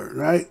afterward,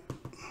 right?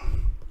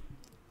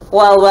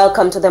 Well,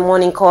 welcome to the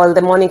morning call.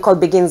 The morning call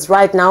begins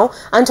right now,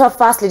 and to our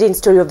first leading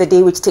story of the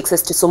day, which takes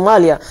us to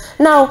Somalia.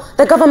 Now,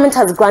 the government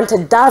has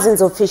granted dozens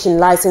of fishing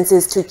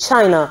licenses to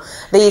China.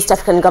 The East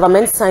African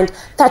government signed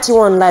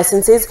 31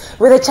 licenses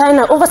with the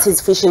China Overseas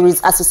Fisheries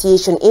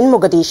Association in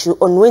Mogadishu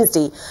on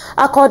Wednesday.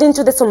 According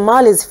to the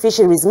Somali's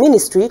Fisheries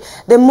Ministry,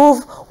 the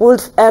move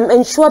would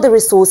ensure the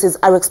resources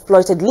are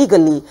exploited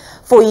legally.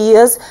 For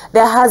years,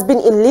 there has been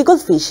illegal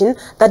fishing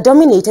that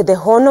dominated the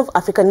Horn of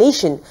Africa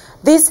nation.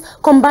 This,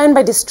 combined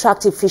by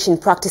destructive fishing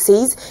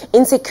practices,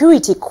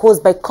 insecurity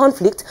caused by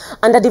conflict,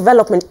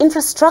 underdevelopment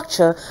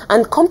infrastructure,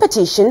 and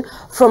competition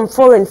from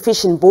foreign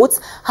fishing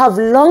boats, have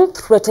long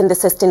threatened the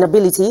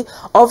sustainability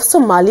of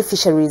Somali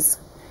fisheries.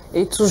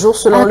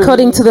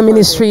 According to the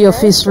Ministry of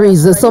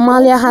Fisheries,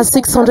 Somalia has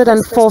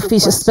 604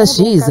 fish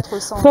species,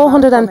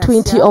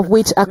 420 of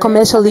which are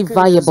commercially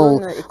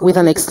viable. With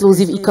an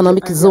exclusive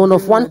economic zone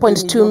of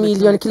 1.2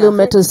 million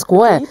kilometers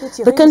square,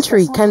 the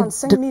country can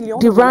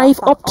derive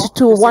up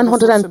to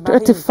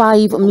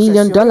 $135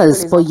 million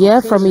per year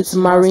from its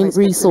marine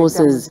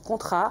resources. Should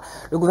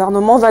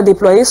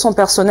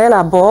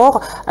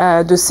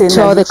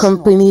the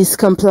companies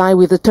comply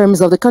with the terms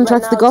of the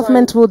contracts, the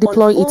government will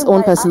deploy its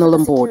own personnel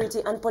on board.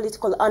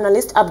 Political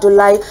analyst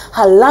Abdullahi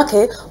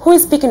Halake, who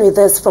is speaking with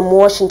us from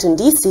Washington,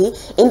 D.C.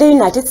 in the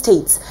United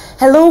States.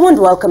 Hello and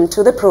welcome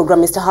to the program,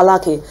 Mr.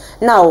 Halake.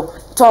 Now,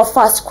 to our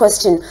first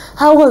question,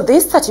 how will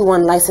these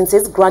 31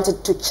 licenses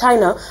granted to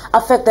China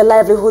affect the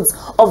livelihoods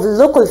of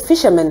local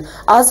fishermen,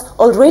 as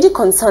already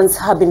concerns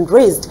have been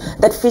raised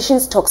that fishing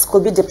stocks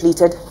could be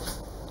depleted?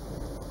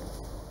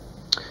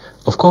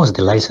 Of course,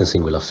 the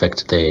licensing will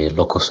affect the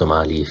local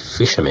Somali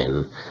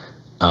fishermen,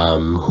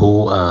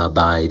 who are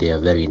by their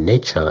very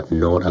nature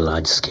not a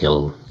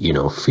large-scale,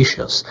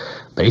 fishers.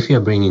 But if you're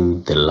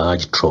bringing the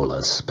large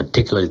trawlers,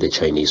 particularly the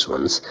Chinese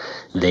ones,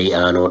 they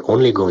are not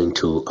only going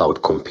to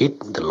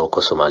outcompete the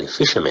local Somali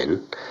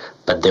fishermen,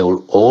 but they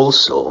will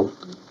also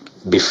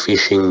be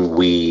fishing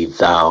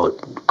without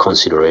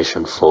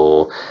consideration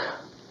for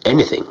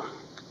anything.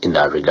 In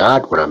that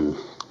regard, what I'm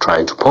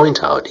trying to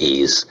point out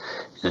is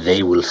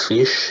they will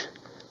fish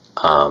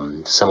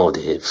some of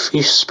the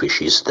fish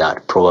species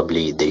that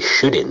probably they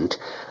shouldn't,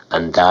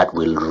 and that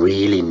will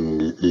really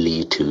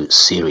lead to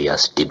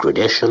serious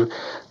degradation,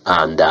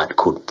 and that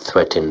could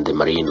threaten the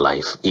marine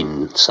life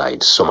inside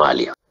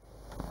Somalia.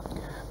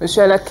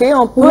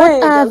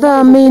 What are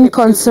the main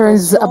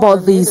concerns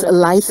about these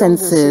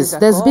licenses?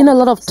 There's been a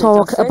lot of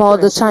talk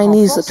about the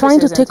Chinese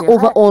trying to take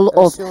over all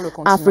of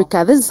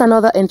Africa. This is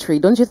another entry,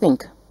 don't you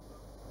think?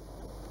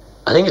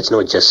 I think it's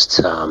not just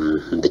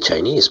the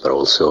Chinese, but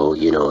also,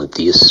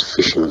 these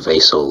fishing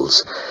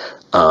vessels,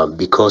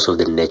 because of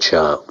the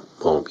nature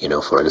of,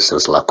 for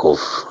instance, lack of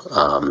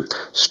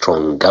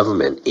strong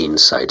government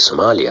inside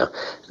Somalia,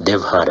 they've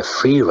had a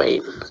free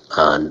rein.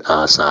 And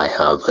as I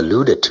have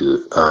alluded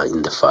to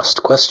in the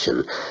first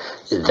question,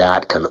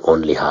 that can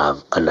only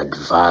have an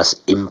adverse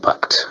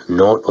impact,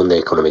 not on the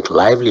economic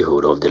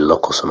livelihood of the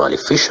local Somali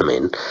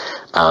fishermen,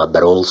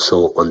 but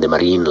also on the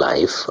marine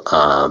life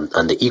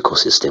and the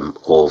ecosystem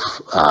of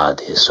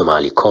the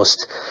Somali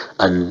coast.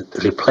 And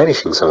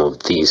replenishing some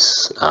of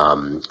these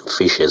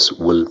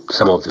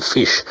some of the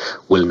fish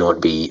will not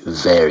be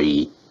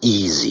very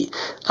easy.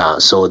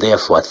 So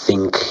therefore, I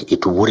think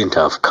it wouldn't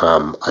have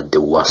come at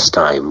the worst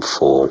time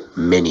for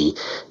many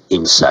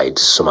inside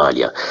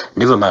Somalia.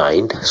 Never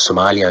mind,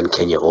 Somalia and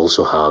Kenya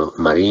also have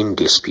marine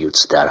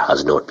disputes that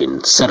has not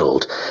been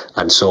settled,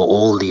 and so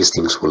all these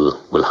things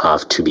will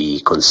have to be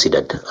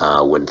considered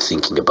when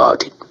thinking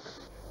about it.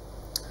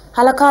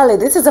 Halakale,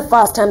 this is the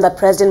first time that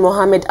President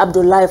Mohamed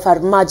Abdullahi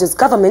Farmajo's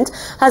government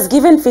has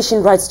given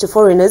fishing rights to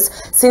foreigners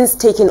since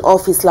taking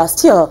office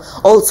last year.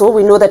 Also,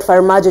 we know that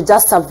Farmajo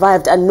just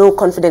survived a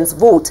no-confidence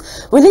vote.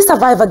 Will he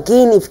survive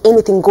again if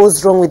anything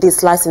goes wrong with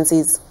these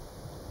licenses?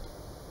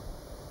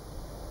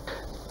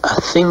 I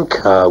think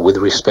with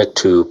respect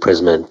to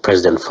President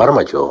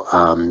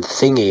Farmajo, the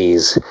thing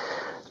is,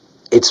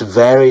 it's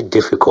very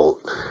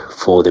difficult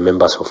for the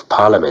members of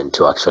parliament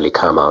to actually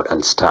come out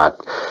and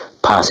start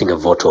passing a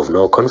vote of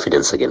no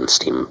confidence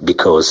against him,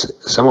 because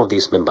some of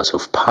these members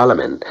of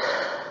parliament,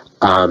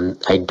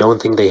 I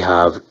don't think they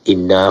have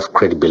enough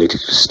credibility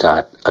to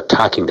start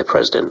attacking the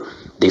president.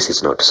 This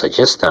is not to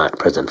suggest that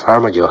President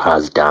Farmajo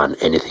has done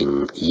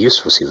anything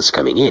useful since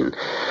coming in,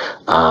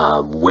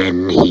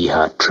 when he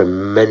had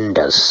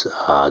tremendous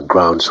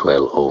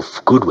groundswell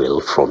of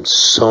goodwill from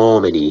so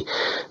many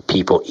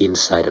people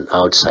inside and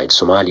outside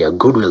Somalia,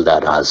 goodwill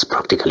that has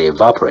practically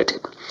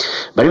evaporated.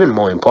 But even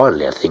more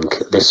importantly, I think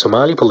the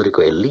Somali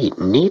political elite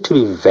need to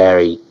be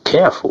very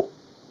careful.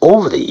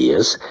 Over the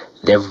years,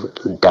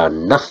 they've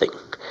done nothing.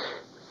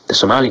 The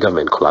Somali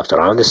government collapsed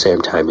around the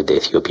same time with the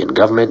Ethiopian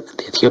government.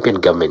 The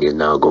Ethiopian government is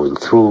now going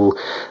through,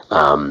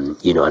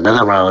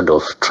 another round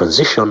of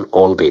transition,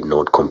 albeit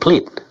not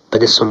complete.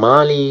 But the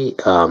Somali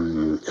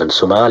and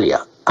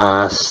Somalia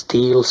are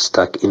still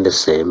stuck in the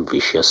same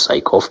vicious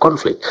cycle of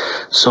conflict.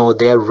 So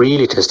they are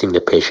really testing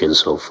the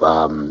patience of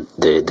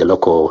the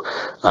local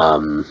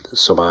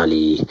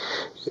Somali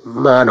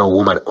man or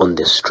woman on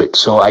the street.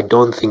 So I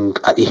don't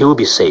think he will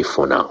be safe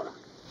for now.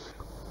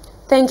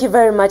 Thank you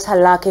very much,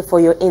 Halake, for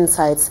your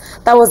insights.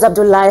 That was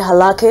Abdullahi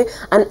Halake,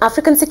 an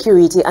African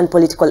security and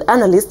political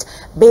analyst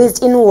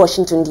based in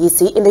Washington,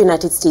 D.C. in the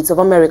United States of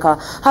America.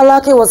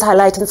 Halake was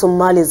highlighting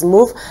Somalia's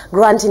move,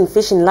 granting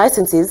fishing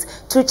licenses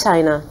to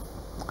China.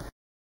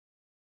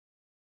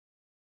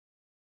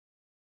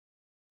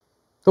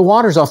 The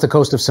waters off the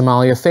coast of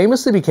Somalia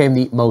famously became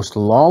the most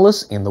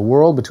lawless in the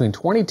world between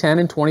 2010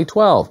 and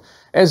 2012,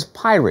 as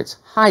pirates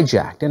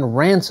hijacked and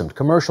ransomed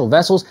commercial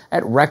vessels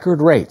at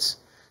record rates.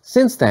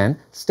 Since then,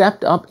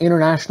 stepped-up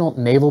international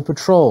naval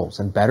patrols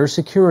and better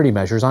security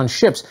measures on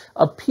ships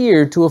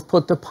appeared to have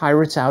put the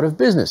pirates out of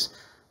business.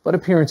 But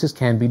appearances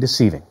can be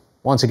deceiving.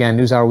 Once again,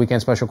 NewsHour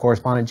Weekend Special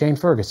Correspondent Jane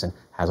Ferguson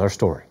has our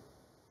story.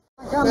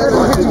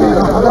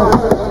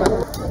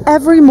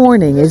 Every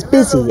morning is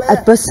busy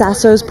at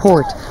Bosasso's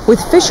port,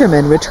 with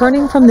fishermen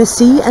returning from the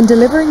sea and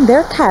delivering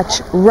their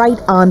catch right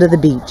onto the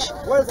beach.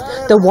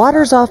 The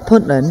waters off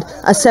Puntland,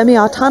 a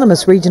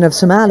semi-autonomous region of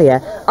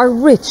Somalia, are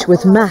rich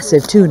with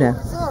massive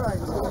tuna.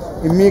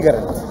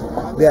 Immigrants,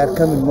 they are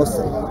coming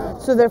mostly.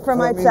 So they're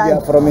from outside?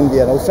 India, from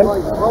Indian Ocean,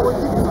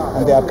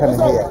 and they are coming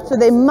here. So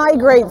they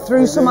migrate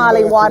through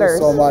Somali waters?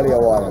 Somalia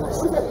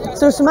waters.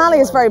 So Somalia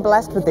is very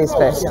blessed with these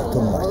fish?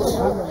 Too much.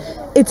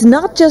 It's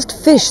not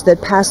just fish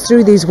that pass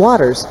through these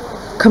waters.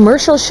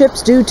 Commercial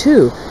ships do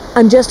too.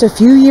 And just a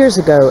few years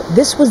ago,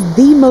 this was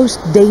the most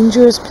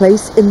dangerous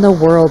place in the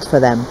world for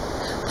them.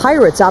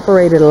 Pirates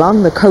operated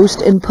along the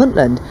coast in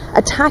Puntland,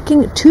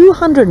 attacking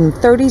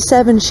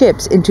 237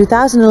 ships in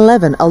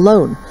 2011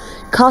 alone,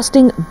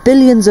 costing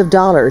billions of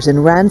dollars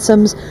in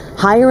ransoms,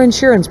 higher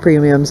insurance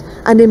premiums,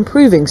 and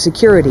improving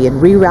security in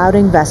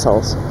rerouting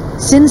vessels.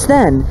 Since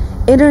then,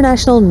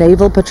 international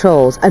naval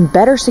patrols and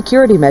better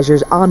security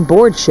measures on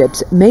board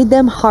ships made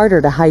them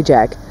harder to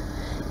hijack.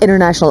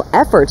 International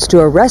efforts to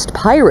arrest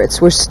pirates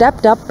were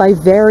stepped up by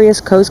various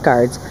coast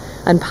guards,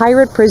 and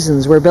pirate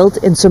prisons were built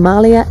in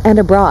Somalia and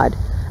abroad,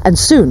 and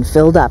soon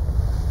filled up.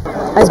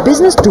 As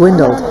business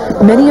dwindled,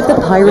 many of the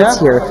pirates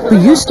here who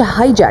used to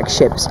hijack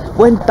ships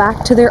went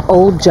back to their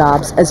old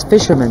jobs as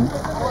fishermen.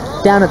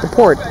 Down at the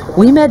port,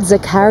 we met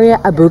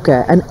Zakaria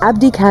Abuka and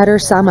Abdikader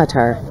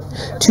Samatar,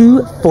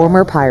 two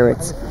former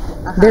pirates.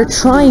 They're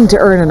trying to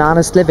earn an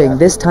honest living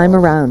this time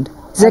around.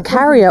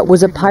 Zakaria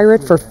was a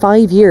pirate for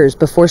 5 years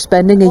before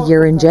spending a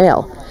year in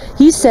jail.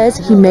 He says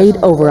he made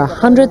over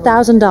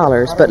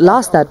 $100,000 but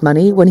lost that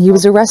money when he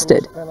was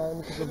arrested.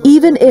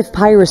 Even if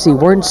piracy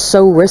weren't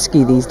so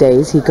risky these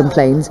days, he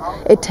complains,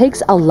 it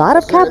takes a lot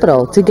of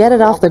capital to get it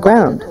off the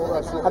ground.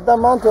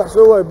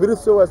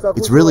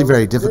 It's really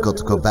very difficult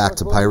to go back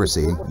to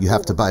piracy. You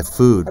have to buy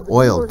food,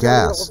 oil,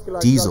 gas,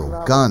 diesel,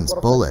 guns,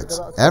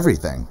 bullets,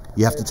 everything.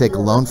 You have to take a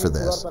loan for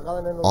this.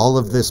 All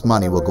of this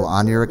money will go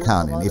on your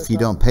account, and if you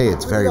don't pay,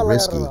 it's very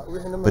risky.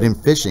 But in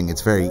fishing,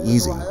 it's very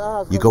easy.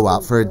 You go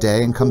out for a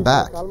day and come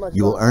back.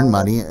 You will earn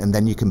money, and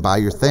then you can buy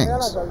your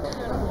things.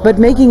 But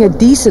making a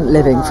decent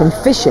living from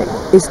fishing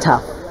is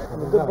tough.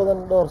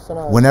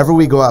 Whenever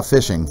we go out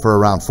fishing for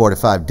around 4 to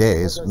 5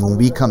 days, when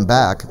we come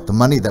back, the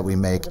money that we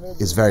make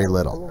is very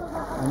little.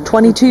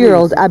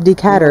 22-year-old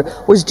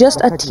Abdikader was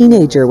just a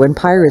teenager when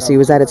piracy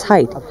was at its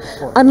height.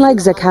 Unlike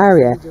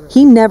Zakaria,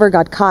 he never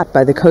got caught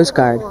by the Coast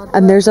Guard,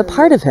 and there's a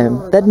part of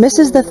him that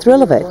misses the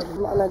thrill of it.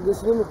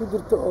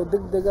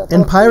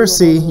 In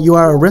piracy, you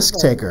are a risk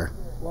taker.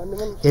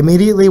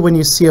 Immediately when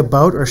you see a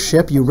boat or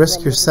ship, you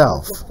risk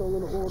yourself.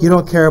 You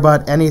don't care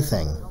about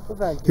anything.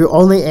 Your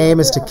only aim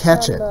is to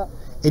catch it,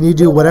 and you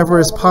do whatever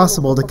is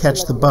possible to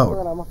catch the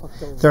boat.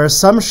 There are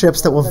some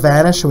ships that will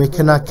vanish and we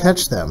cannot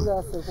catch them,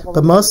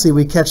 but mostly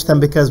we catch them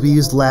because we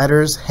use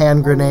ladders,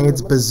 hand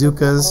grenades,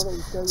 bazookas,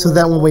 so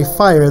that when we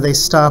fire, they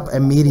stop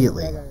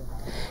immediately.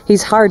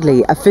 He's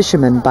hardly a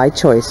fisherman by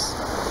choice.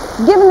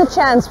 Given the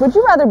chance, would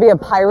you rather be a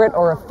pirate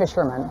or a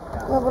fisherman?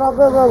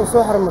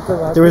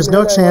 There is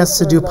no chance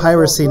to do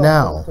piracy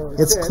now.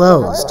 It's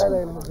closed,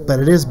 but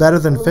it is better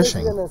than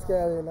fishing.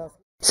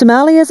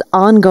 Somalia's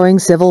ongoing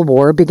civil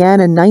war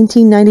began in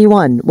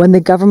 1991 when the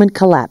government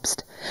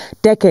collapsed.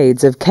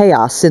 Decades of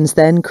chaos since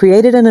then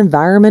created an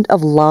environment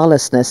of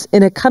lawlessness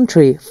in a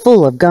country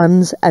full of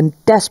guns and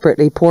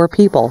desperately poor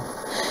people.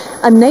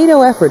 A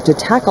NATO effort to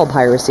tackle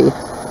piracy,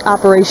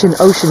 Operation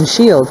Ocean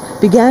Shield,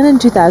 began in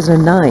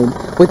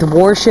 2009 with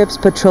warships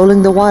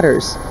patrolling the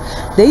waters.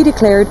 They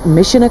declared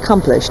mission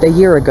accomplished a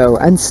year ago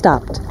and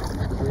stopped.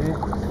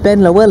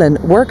 Ben Llewellyn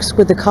works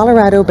with the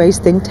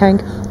Colorado-based think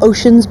tank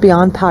Oceans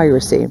Beyond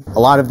Piracy. A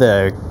lot of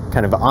the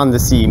kind of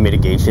on-the-sea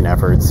mitigation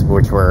efforts,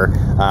 which were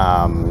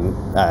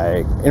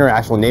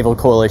international naval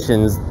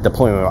coalitions,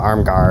 deployment of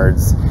armed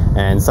guards,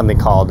 and something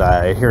called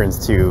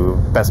adherence to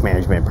best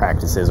management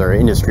practices or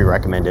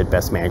industry-recommended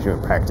best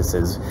management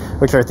practices,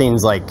 which are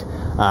things like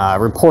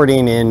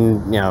reporting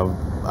in,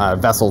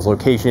 vessels'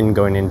 location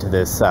going into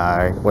this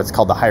what's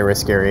called the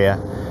high-risk area,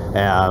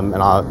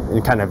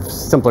 and kind of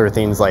simpler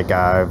things like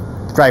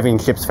driving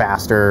ships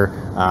faster,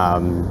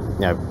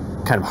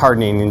 kind of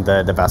hardening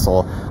the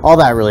vessel. All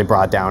that really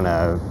brought down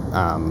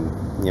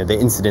the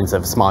incidence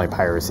of Somali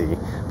piracy,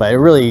 but it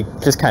really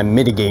just kind of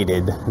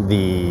mitigated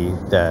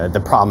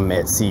the problem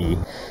at sea.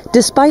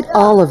 Despite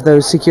all of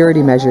those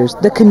security measures,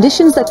 the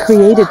conditions that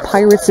created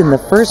pirates in the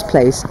first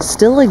place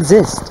still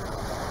exist.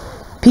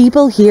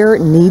 People here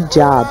need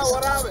jobs.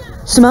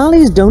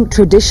 Somalis don't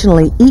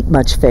traditionally eat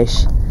much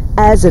fish.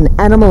 As an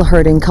animal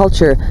herding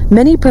culture,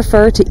 many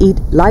prefer to eat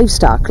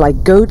livestock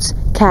like goats,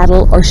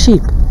 cattle, or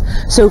sheep.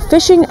 So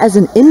fishing as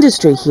an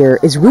industry here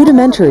is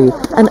rudimentary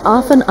and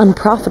often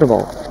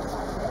unprofitable.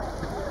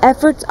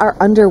 Efforts are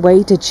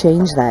underway to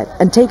change that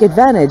and take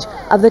advantage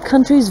of the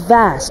country's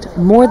vast,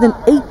 more than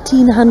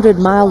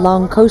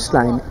 1,800-mile-long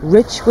coastline,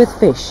 rich with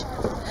fish.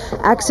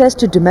 Access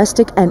to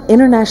domestic and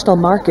international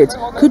markets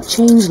could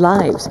change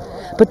lives,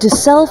 but to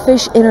sell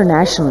fish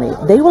internationally,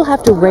 they will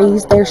have to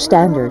raise their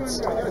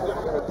standards.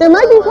 There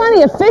might be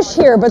plenty of fish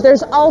here, but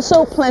there's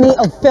also plenty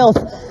of filth.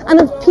 And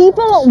if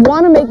people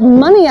want to make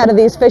money out of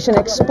these fish and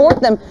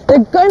export them, they're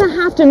going to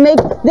have to make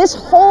this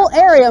whole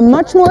area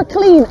much more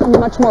clean and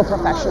much more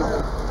professional.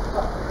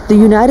 The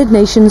United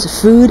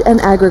Nations Food and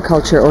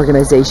Agriculture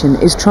Organization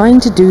is trying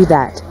to do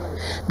that.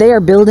 They are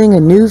building a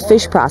new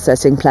fish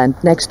processing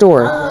plant next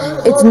door.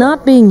 It's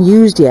not being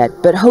used yet,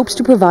 but hopes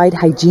to provide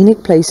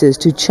hygienic places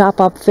to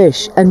chop up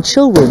fish and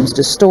chill rooms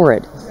to store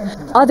it.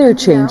 Other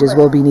changes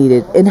will be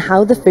needed in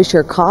how the fish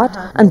are caught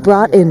and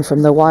brought in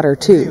from the water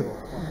too.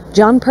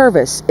 John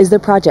Purvis is the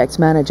project's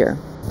manager.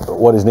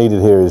 What is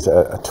needed here is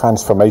a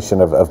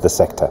transformation of the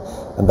sector,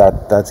 and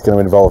that's going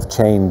to involve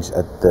change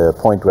at the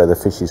point where the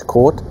fish is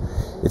caught.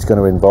 It's going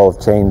to involve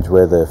change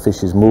where the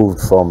fish is moved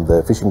from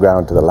the fishing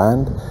ground to the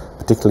land,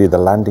 particularly the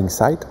landing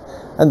site,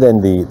 and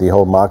then the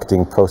whole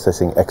marketing,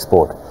 processing,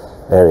 export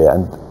area.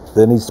 And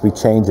there needs to be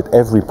change at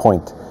every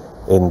point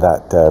in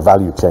that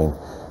value chain,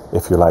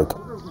 if you like.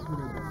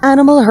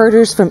 Animal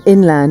herders from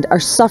inland are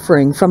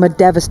suffering from a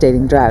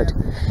devastating drought.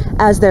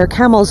 As their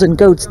camels and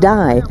goats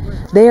die,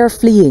 they are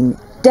fleeing,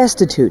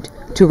 destitute,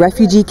 to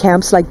refugee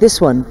camps like this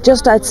one,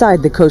 just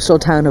outside the coastal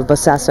town of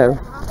Bosaso.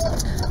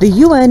 The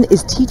UN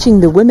is teaching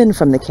the women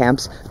from the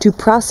camps to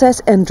process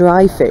and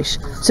dry fish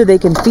so they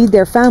can feed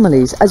their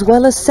families as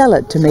well as sell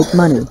it to make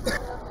money.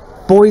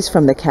 Boys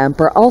from the camp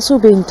are also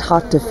being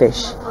taught to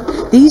fish.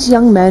 These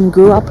young men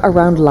grew up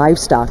around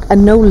livestock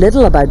and know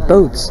little about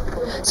boats.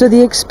 So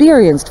the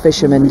experienced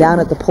fishermen down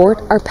at the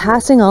port are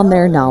passing on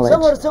their knowledge.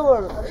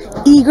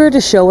 Eager to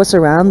show us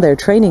around their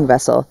training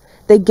vessel,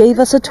 they gave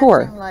us a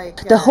tour.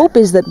 The hope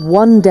is that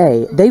one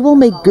day they will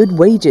make good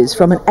wages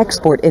from an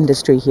export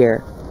industry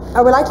here.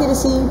 Are we likely to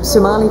see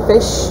Somali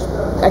fish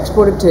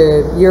exported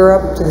to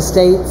Europe, to the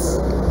States?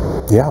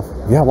 Yeah,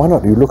 why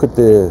not? You look at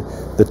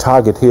the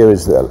target here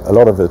is a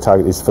lot of the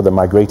target is for the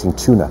migrating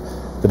tuna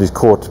that is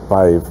caught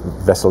by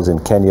vessels in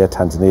Kenya,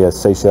 Tanzania,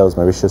 Seychelles,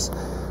 Mauritius.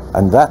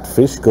 And that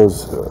fish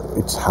goes,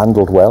 it's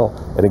handled well,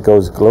 and it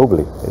goes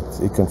globally.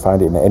 You can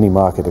find it in any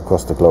market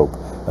across the globe.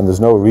 And there's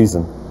no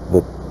reason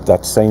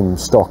that same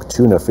stock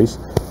tuna fish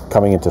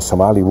coming into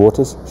Somali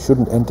waters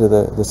shouldn't enter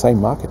the same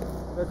market.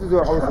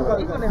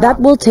 That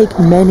will take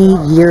many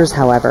years,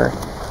 however.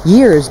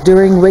 Years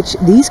during which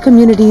these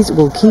communities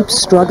will keep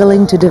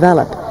struggling to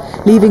develop,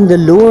 leaving the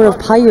lure of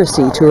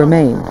piracy to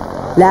remain.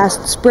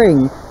 Last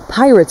spring,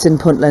 pirates in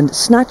Puntland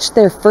snatched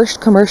their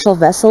first commercial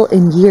vessel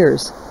in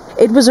years.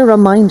 It was a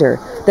reminder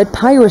that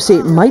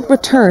piracy might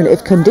return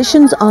if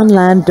conditions on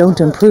land don't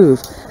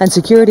improve and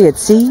security at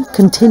sea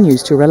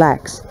continues to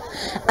relax.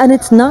 And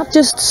it's not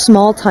just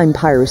small-time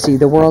piracy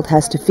the world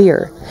has to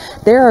fear.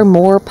 There are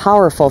more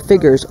powerful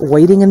figures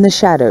waiting in the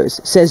shadows,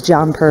 says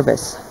John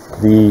Purvis.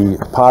 The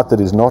part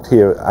that is not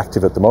here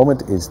active at the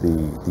moment is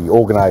the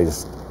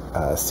organized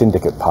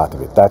syndicate part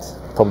of it. That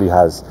probably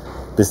has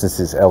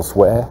businesses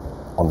elsewhere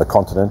on the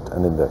continent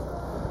and in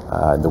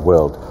the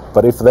world.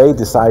 But if they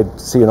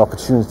see an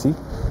opportunity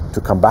to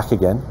come back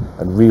again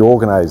and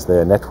reorganize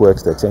their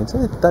networks, their chains,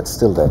 that's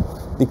still there.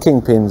 The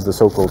kingpins, the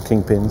so-called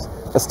kingpins,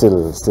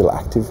 are still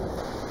active.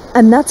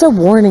 And that's a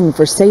warning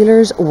for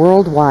sailors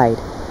worldwide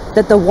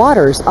that the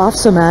waters off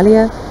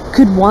Somalia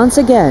could once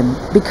again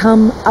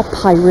become a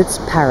pirate's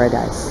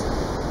paradise.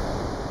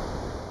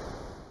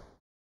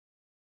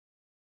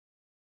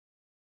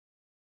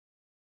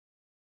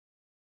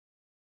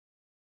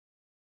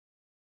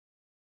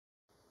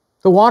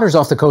 The waters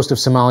off the coast of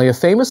Somalia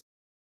famous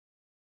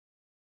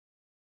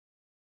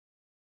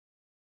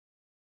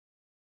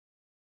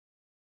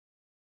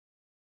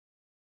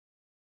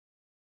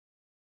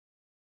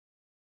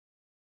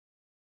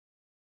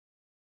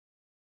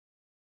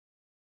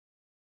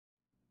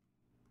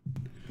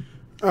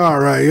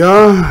All right,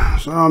 y'all.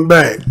 So I'm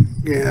back.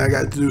 Again, I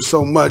got to do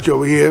so much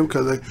over here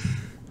because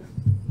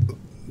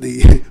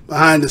the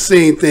behind the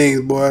scene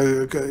things,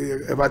 boy.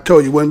 If I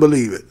told you, you wouldn't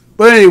believe it.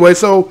 But anyway,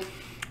 so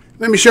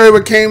let me show you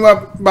what came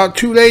up about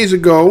 2 days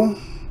ago,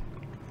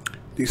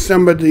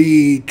 December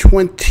the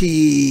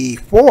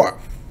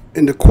 24th,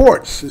 in the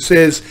courts. It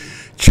says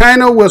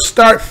China will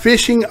start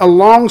fishing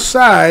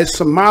alongside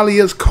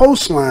Somalia's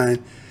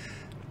coastline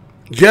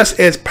just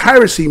as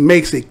piracy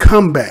makes a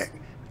comeback.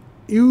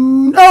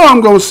 You know I'm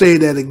going to say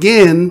that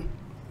again.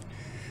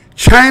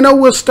 China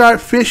will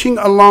start fishing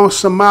along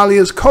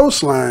Somalia's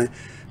coastline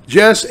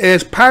just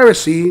as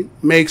piracy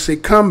makes a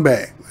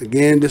comeback.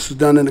 Again, this is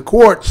done in the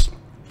courts.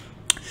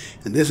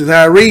 And this is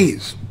how it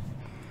reads.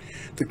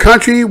 The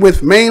country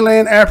with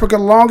mainland Africa's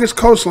longest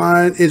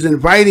coastline is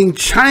inviting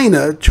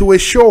China to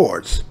its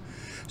shores.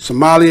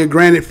 Somalia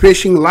granted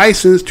fishing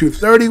license to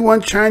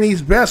 31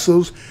 Chinese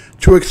vessels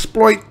to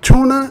exploit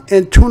tuna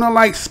and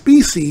tuna-like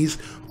species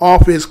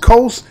off its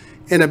coast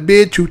in a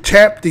bid to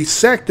tap the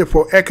sector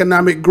for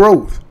economic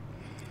growth.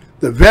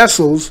 The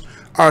vessels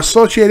are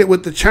associated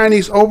with the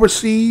Chinese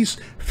Overseas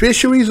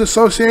Fisheries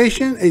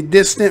Association, a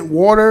distant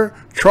water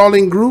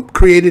trawling group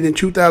created in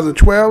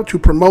 2012 to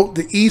promote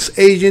the East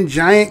Asian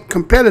giant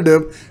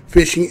competitive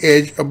fishing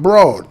edge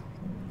abroad.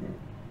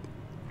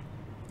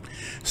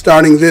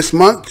 Starting this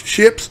month,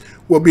 ships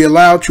will be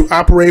allowed to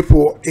operate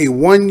for a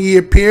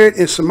 1-year period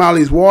in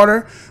Somalia's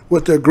water,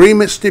 with the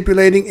agreement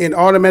stipulating an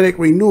automatic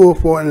renewal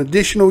for an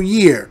additional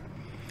year.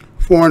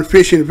 Foreign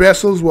fishing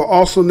vessels will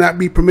also not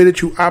be permitted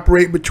to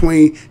operate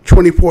between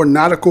 24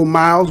 nautical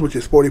miles, which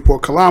is 44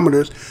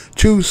 kilometers,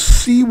 to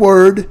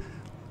seaward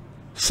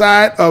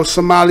side of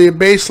Somalia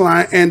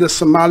baseline and the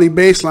Somali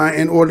baseline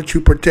in order to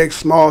protect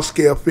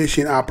small-scale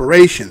fishing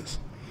operations.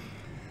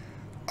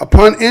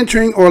 Upon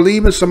entering or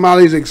leaving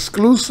Somalia's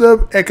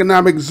exclusive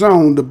economic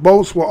zone, the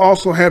boats will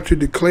also have to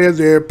declare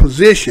their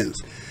positions,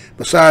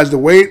 besides the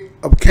weight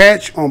of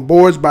catch on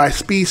boards by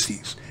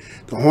species.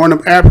 The Horn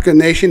of Africa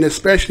nation is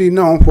especially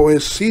known for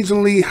its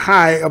seasonally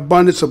high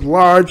abundance of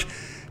large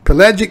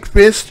pelagic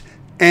fish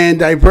and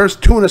diverse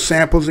tuna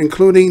samples,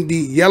 including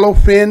the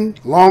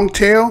yellowfin,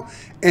 longtail,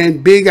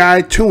 and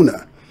big-eyed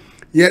tuna.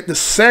 Yet the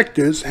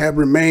sectors have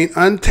remained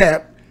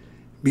untapped,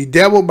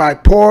 bedeviled by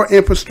poor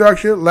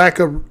infrastructure, lack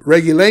of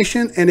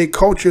regulation, and a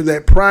culture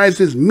that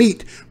prizes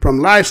meat from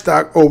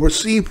livestock over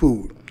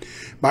seafood.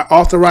 By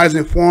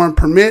authorizing foreign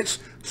permits,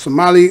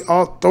 Somali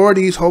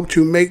authorities hope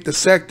to make the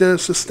sector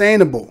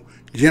sustainable,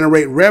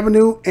 generate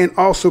revenue, and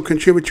also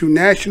contribute to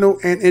national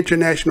and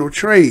international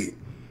trade.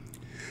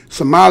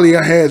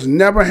 Somalia has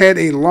never had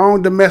a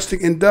long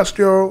domestic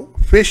industrial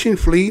fishing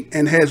fleet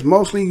and has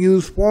mostly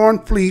used foreign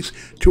fleets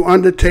to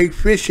undertake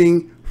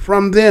fishing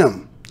from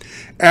them.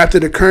 After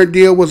the current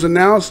deal was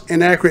announced,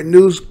 inaccurate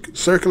news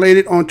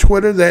circulated on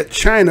Twitter that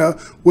China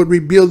would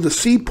rebuild the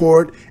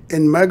seaport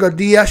in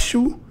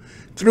Mogadishu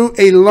through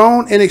a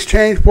loan in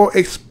exchange for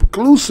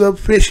exclusive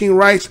fishing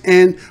rights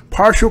and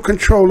partial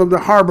control of the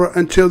harbor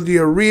until the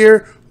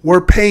arrears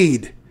were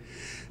paid.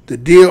 The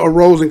deal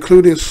arose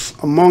including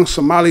among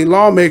Somali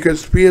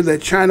lawmakers fear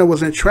that China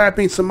was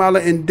entrapping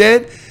Somalia in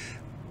debt,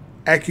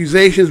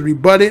 accusations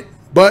rebutted,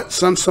 but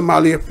some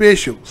Somali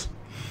officials.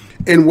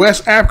 In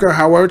West Africa,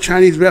 however,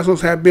 Chinese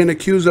vessels have been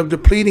accused of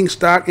depleting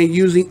stock and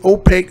using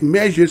opaque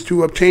measures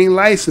to obtain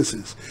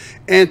licenses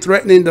and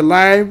threatening the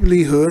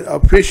livelihood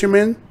of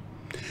fishermen.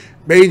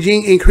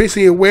 Beijing,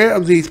 increasingly aware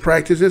of these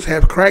practices,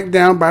 have cracked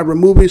down by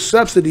removing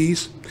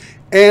subsidies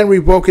and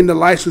revoking the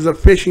license of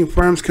fishing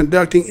firms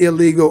conducting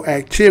illegal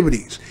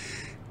activities.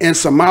 In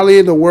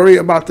Somalia, the worry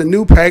about the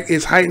new pact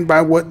is heightened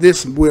by what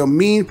this will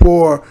mean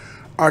for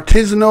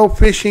artisanal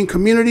fishing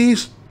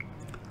communities.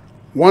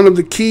 One of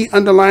the key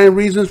underlying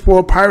reasons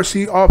for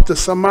piracy off the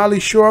Somali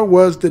shore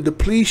was the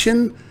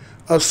depletion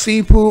of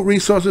seafood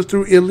resources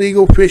through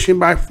illegal fishing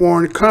by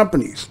foreign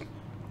companies.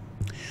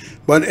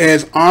 But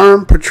as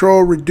armed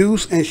patrol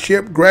reduced and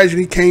ships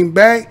gradually came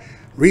back,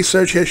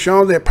 research has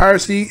shown that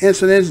piracy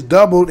incidents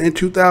doubled in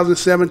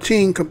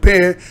 2017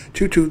 compared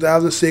to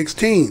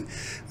 2016.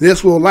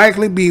 This will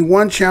likely be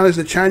one challenge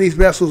the Chinese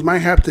vessels might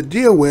have to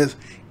deal with,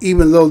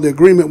 even though the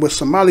agreement with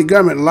Somali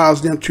government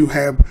allows them to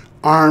have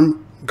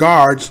armed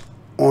guards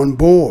on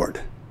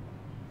board.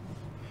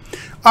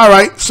 All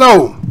right,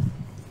 so,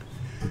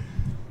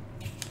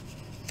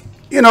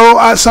 you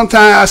know,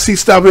 sometimes I see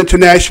stuff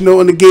international,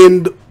 and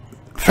again,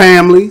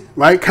 family,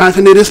 right?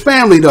 Continent is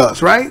family to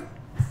us, right?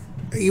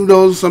 Even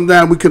though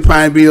sometimes we could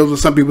find bills, or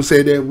some people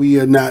say that we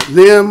are not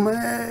them,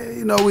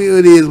 you know,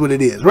 it is what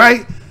it is,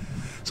 right?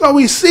 So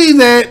we see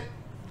that,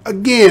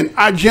 again,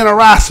 our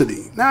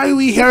generosity. Now,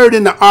 we heard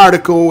in the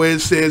article where it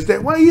says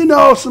that, well, you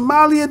know,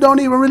 Somalia don't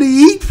even really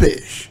eat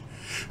fish.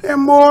 They're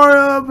more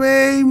of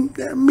a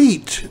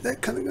meat.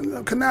 That kind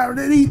of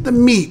they eat the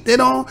meat. They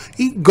don't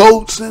eat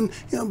goats and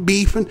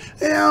beef, and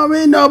they don't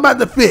really know about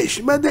the fish.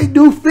 But they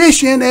do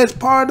fishing as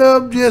part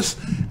of just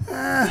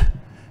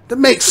to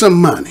make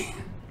some money,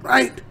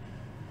 right?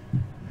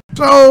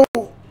 So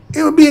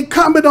it would be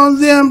incumbent on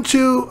them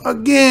to,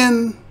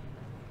 again,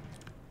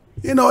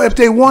 if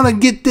they want to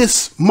get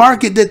this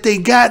market that they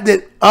got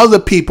that other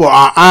people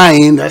are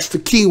eyeing, that's the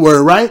key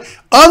word, right?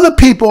 Other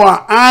people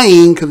are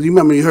eyeing, because you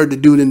remember you heard the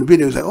dude in the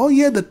video say, oh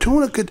yeah, the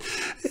tuna could,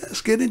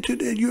 let's get into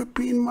the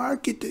European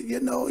market,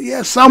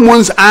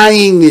 someone's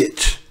eyeing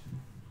it,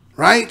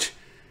 right?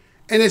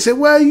 And they said,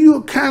 well,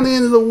 you're kind of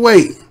in the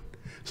way.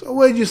 So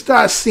what did you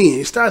start seeing?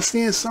 You start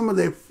seeing some of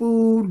their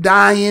food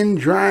dying,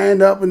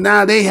 drying up, and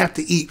now they have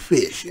to eat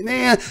fish. And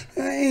that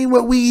ain't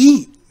what we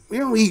eat. We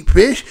don't eat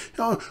fish.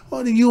 The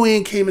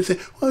UN came and said,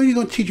 well, we're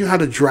going to teach you how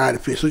to dry the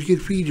fish so you can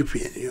feed your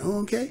fish,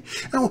 okay?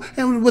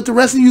 And what the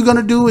rest of you are going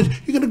to do is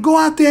you're going to go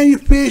out there and you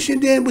fish,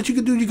 and then what you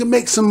can do, you can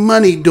make some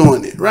money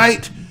doing it,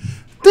 right?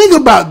 Think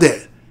about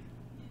that.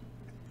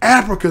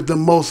 Africa, the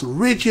most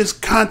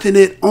richest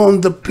continent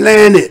on the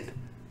planet.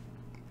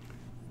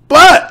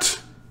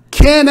 But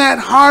can that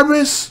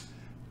harvest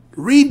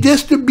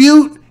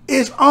redistribute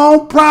its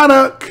own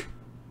product,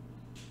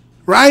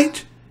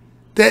 right?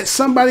 That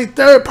somebody,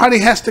 third party,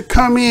 has to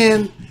come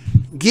in,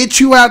 get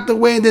you out the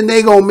way, and then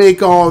they gonna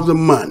make all the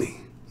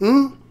money.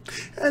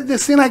 It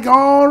just seems like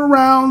all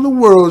around the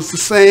world it's the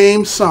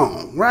same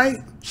song, right?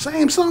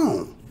 Same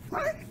song,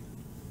 right?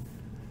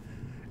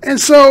 And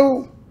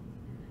so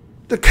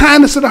the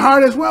kindness of the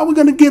heart is, well, we're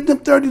gonna give them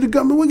 30 to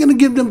government. We're gonna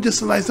give them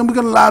just a license. We're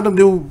gonna allow them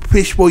to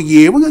fish for a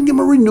year. We're gonna give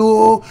them a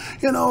renewal,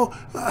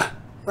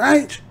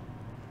 right?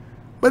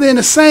 But in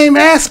the same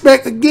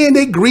aspect, again,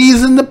 they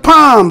greasing the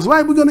palms,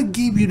 right? We're going to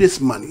give you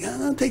this money.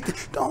 Take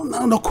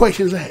the, no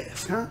questions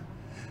asked, huh?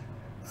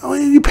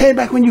 You pay it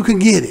back when you can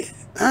get it,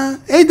 huh?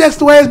 Ain't that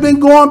the way it's been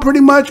going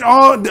pretty much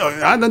all?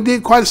 I done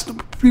did quite a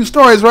few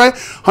stories, right?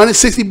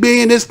 160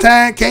 billion this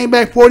time, came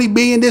back 40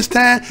 billion this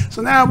time.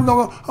 So now we're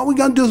going to, all we're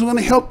going to do is we're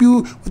going to help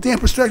you with the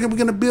infrastructure. We're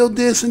going to build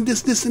this and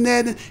this and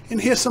that, and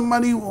here's some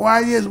money.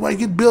 Why you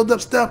can build up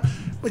stuff,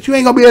 but you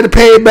ain't going to be able to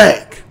pay it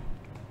back.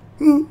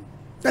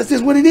 That's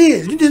just what it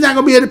is. You're just not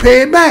going to be able to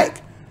pay it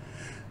back.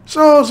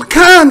 So it's a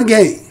con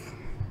game.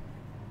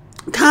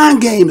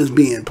 Con game is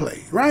being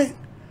played, right?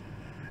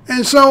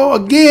 And so,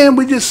 again,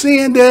 we're just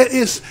seeing that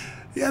it's,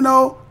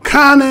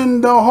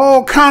 conning the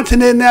whole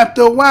continent. And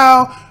after a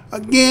while,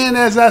 again,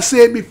 as I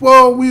said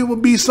before, we will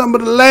be some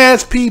of the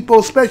last people,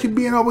 especially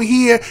being over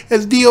here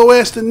as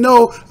DOS, to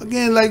know,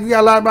 again, like we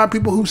got a lot of our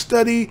people who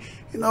study,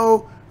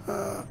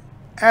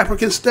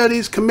 African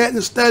studies,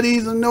 Kemetic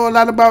studies, and know a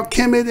lot about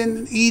Kemet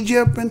and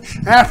Egypt and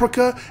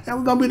Africa, and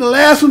we're going to be the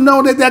last to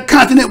know that that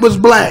continent was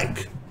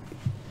black.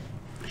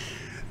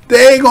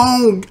 They're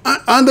going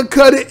to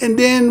undercut it, and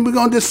then we're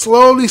going to just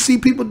slowly see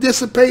people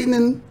dissipating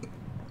and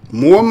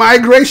more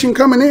migration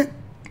coming in.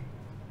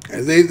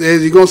 As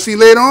you're going to see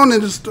later on in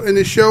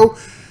the show,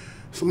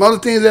 some other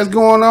things that's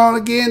going on,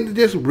 again,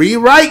 just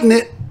rewriting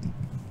it.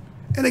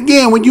 And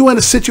again, when you're in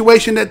a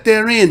situation that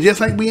they're in, just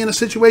like we in a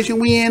situation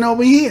we in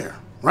over here,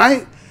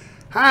 right?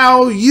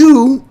 How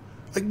you,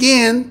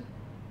 again,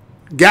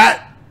 got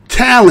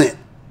talent,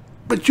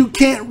 but you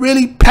can't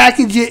really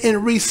package it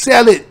and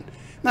resell it.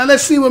 Now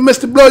let's see what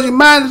Mr. Blows Your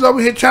Mind is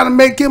over here trying to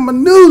make him a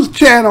news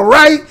channel,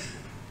 right?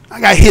 I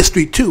got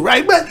history too,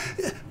 right? But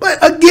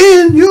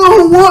again, you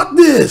don't want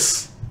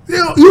this.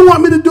 You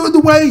want me to do it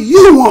the way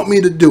you want me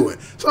to do it.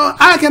 So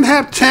I can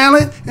have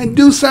talent and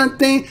do certain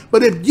things,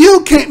 but if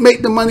you can't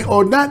make the money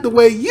or not the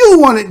way you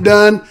want it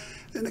done,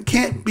 then it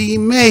can't be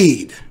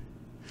made.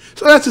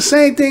 So that's the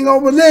same thing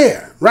over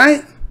there,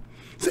 right?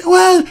 Say,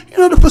 well,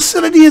 the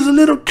facility is a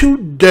little too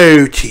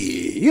dirty.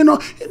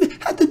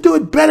 It have to do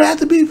it better. It have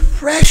to be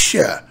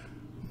fresher.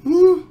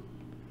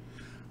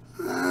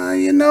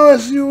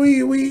 As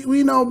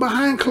we know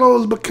behind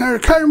closed, but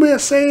curtain we'll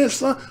say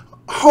it's a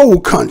whole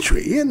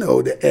country.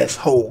 The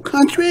S-whole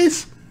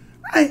countries,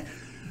 right?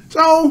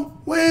 So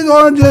we're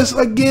going to just,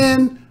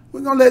 again,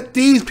 we're going to let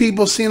these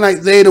people seem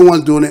like they're the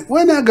ones doing it.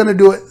 We're not going to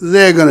do it.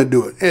 They're going to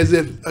do it. As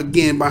if,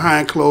 again,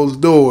 behind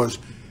closed doors,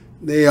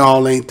 they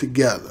all ain't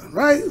together,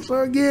 right?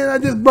 So, again, I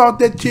just brought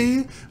that to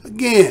you.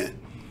 Again,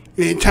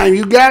 anytime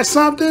you got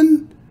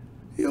something,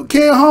 you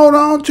can't hold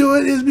on to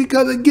it, is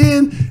because,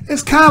 again,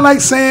 it's kind of like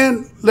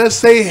saying, let's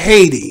say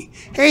Haiti.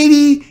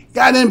 Haiti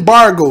got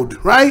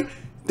embargoed, right?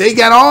 They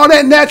got all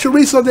that natural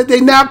resource that they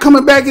now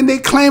coming back and they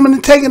claiming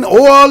and taking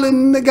oil,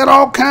 and they got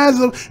all kinds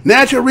of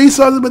natural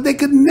resources, but they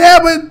could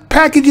never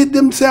package it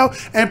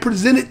themselves and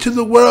present it to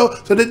the world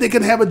so that they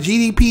could have a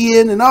GDP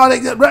in and all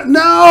that.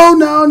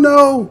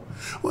 No.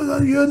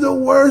 You're the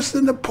worst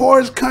and the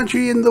poorest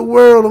country in the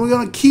world, and we're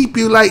going to keep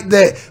you like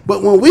that.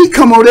 But when we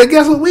come over there,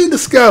 guess what we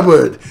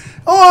discovered?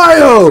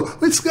 Oil.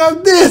 We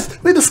discovered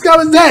this. We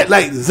discovered that.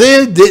 Like,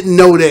 they didn't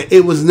know that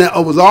it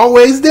was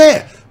always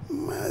there.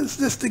 It's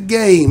just a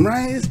game,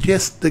 right? It's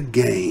just the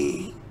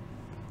game.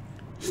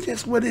 It's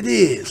just what it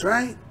is,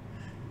 right?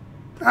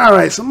 All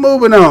right, so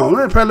moving on.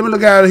 Let me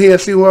look out of here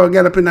and see what I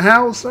got up in the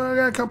house. I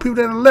got a couple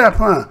people that left,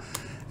 huh?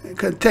 I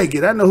couldn't take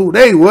it. I know who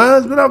they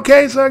was, but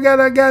okay. So I got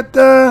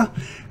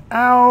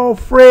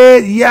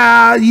Alfred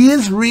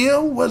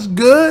Israel. What's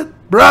good,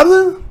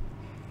 brother?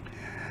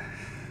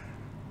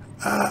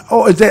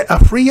 Is that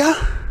Afria?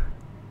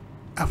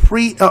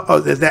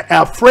 Is that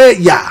Alfred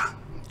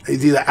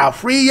Is either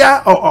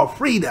Alfreya or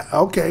Alfreda.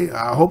 Okay,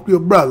 I hope you're a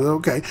brother.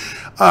 Okay.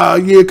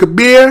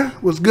 Kabir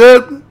was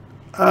good.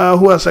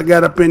 Who else I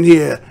got up in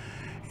here?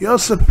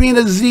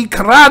 Josefina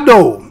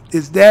Zicrado.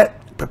 Is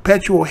that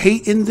perpetual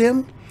hate in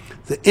them?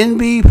 The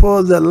envy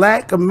for the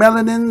lack of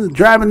melanin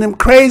driving them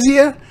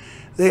crazier?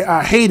 They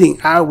are hating.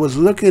 I was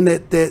looking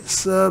at that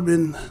sub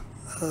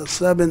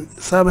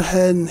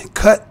had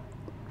cut.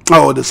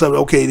 Oh, the sub.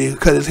 Okay, they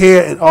cut his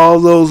hair and all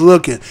those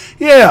looking.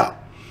 Yeah.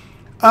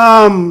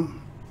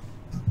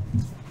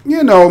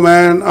 You know,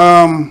 man,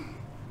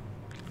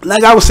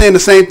 like I was saying the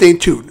same thing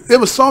too. There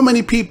were so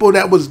many people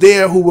that was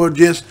there who were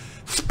just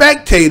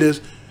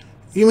spectators.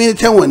 You mean to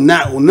tell me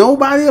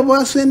nobody of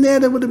us in there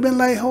that would have been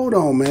like, hold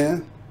on,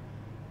 man.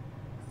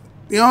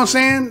 You know what I'm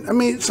saying? I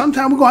mean,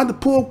 sometimes we're going to have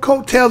to pull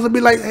coattails and be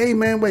like, hey,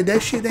 man, wait,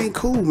 that shit ain't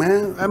cool,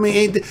 man. I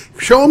mean,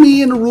 show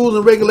me in the rules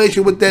and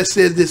regulation what that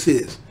says this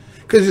is.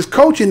 Because just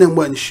coaching them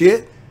wasn't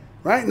shit,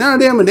 right? None of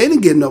them, and they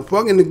didn't get no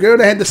fuck. And the girl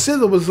that had the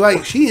scissor was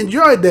like, she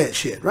enjoyed that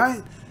shit,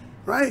 right?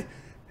 Right?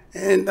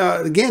 And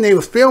again, they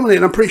was filming it,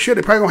 and I'm pretty sure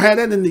they probably gonna have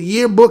that in the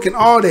yearbook and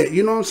all that.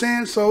 You know what I'm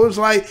saying? So it's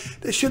like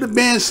there should have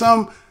been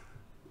some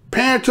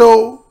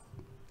parental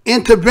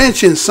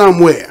intervention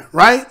somewhere,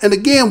 right? And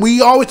again,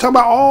 we always talk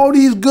about all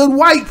these good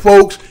white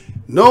folks.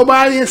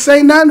 Nobody didn't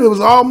say nothing. It was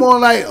all more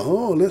like,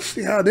 oh, let's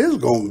see how this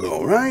gonna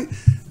go, right?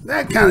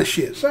 That kind of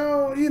shit.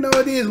 So, you know,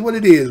 it is what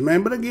it is,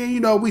 man. But again, you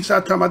know, we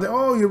start talking about that.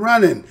 Oh, you're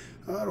running.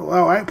 Oh,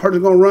 well, that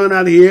person's gonna run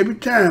out of here every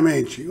time,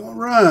 ain't you? Gonna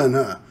run,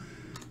 huh?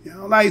 You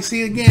know, like,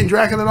 see, again,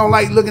 Dracula don't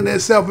like looking at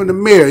himself in the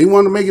mirror. He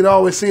want to make it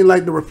always seem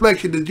like the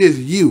reflection is just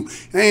you.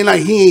 It ain't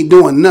like he ain't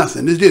doing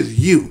nothing. It's just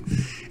you.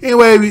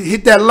 Anyway,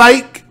 hit that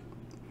like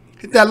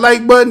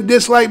button,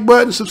 dislike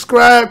button,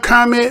 subscribe,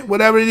 comment,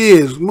 whatever it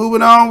is.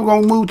 Moving on, we're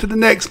going to move to the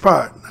next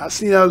part. I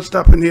see other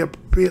stuff in here.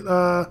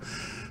 So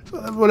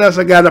what else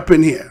I got up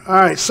in here? All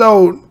right,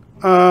 so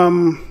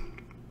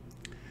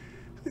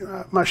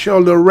my show a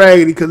little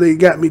raggedy because they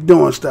got me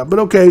doing stuff. But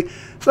okay,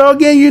 so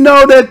again, you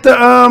know that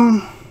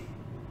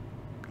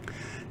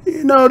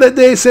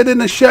they said in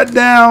the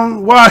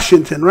shutdown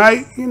Washington,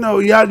 right? You know,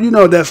 y'all, you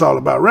know what that's all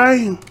about,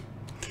 right?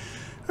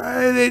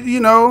 You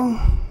know,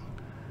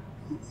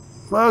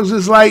 Mugs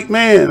is like,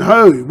 man,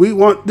 hey, we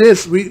want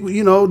this.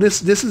 You know,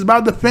 this is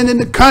about defending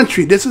the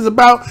country. This is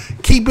about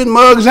keeping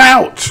Mugs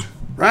out,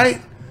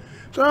 right?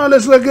 So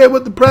let's look at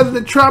what the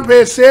President Trump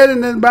had said,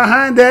 and then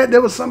behind that, there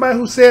was somebody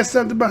who said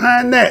something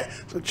behind that.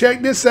 So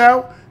check this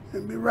out,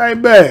 and be right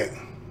back.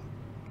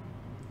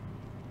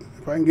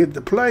 If I can get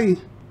the play.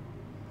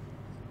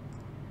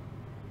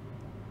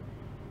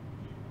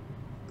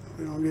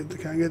 We don't get the,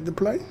 can I get the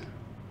play?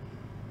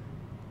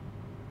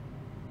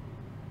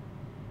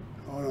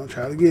 Hold on,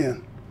 try it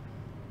again.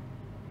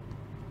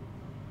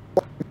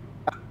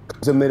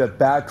 Amid a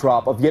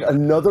backdrop of yet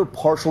another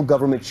partial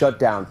government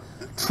shutdown,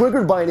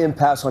 triggered by an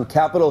impasse on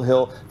Capitol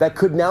Hill that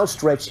could now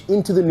stretch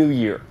into the new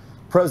year.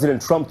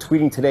 President Trump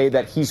tweeting today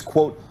that he's,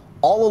 quote,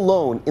 all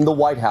alone in the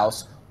White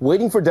House,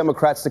 waiting for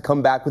Democrats to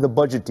come back with a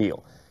budget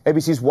deal.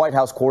 ABC's White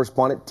House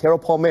correspondent Tara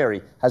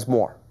Palmieri has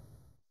more.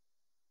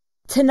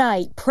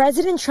 Tonight,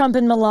 President Trump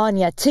and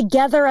Melania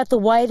together at the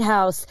White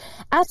House,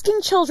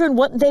 asking children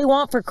what they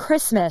want for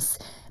Christmas.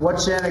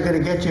 What's Santa going to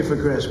get you for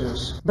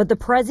Christmas? But the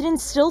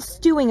president's still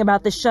stewing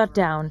about the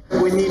shutdown.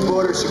 We need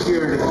border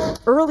security.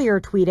 Earlier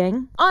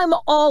tweeting, I'm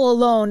all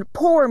alone,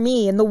 poor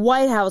me, in the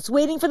White House,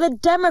 waiting for the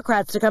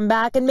Democrats to come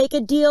back and make a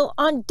deal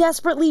on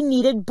desperately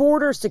needed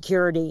border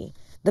security.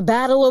 The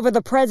battle over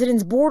the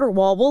president's border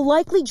wall will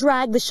likely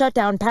drag the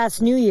shutdown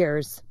past New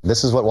Year's.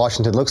 This is what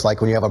Washington looks like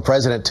when you have a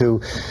president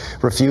who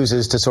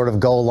refuses to sort of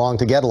go along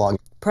to get along.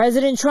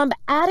 President Trump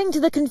adding to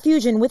the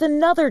confusion with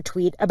another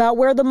tweet about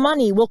where the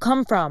money will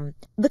come from.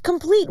 The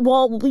complete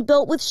wall will be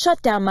built with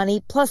shutdown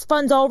money plus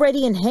funds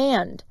already in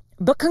hand.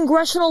 But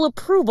congressional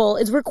approval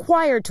is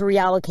required to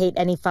reallocate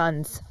any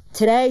funds.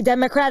 Today,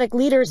 Democratic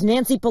leaders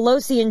Nancy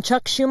Pelosi and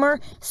Chuck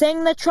Schumer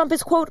saying that Trump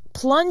is, quote,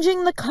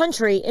 plunging the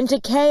country into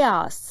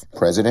chaos.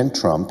 President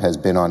Trump has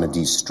been on a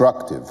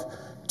destructive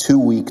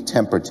 2-week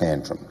temper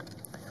tantrum,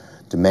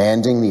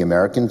 demanding the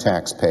American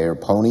taxpayer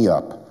pony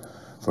up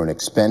for an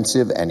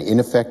expensive and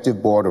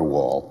ineffective border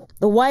wall.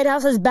 The White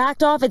House has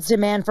backed off its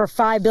demand for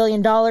 $5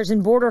 billion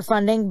in border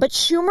funding, but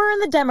Schumer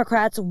and the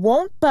Democrats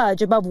won't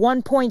budge above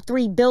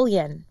 $1.3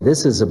 billion.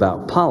 This is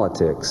about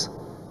politics.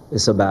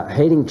 It's about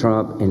hating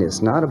Trump, and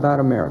it's not about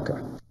America.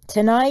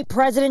 Tonight,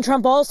 President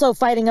Trump also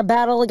fighting a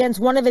battle against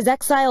one of his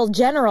exiled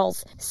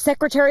generals,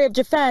 Secretary of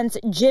Defense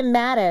Jim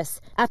Mattis,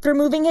 after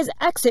moving his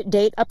exit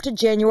date up to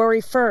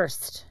January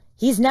 1st.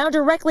 He's now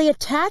directly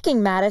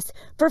attacking Mattis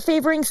for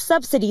favoring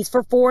subsidies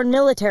for foreign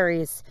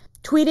militaries.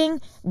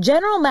 tweeting,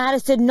 "General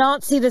Mattis did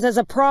not see this as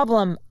a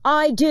problem.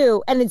 I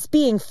do, and it's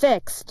being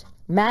fixed."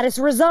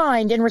 Mattis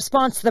resigned in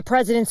response to the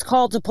president's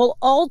call to pull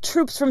all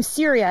troops from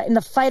Syria in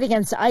the fight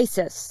against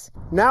ISIS.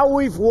 Now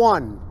we've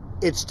won.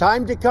 It's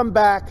time to come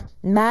back.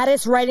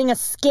 Mattis writing a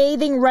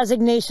scathing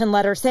resignation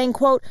letter saying,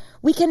 quote,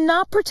 "We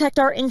cannot protect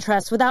our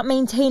interests without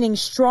maintaining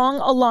strong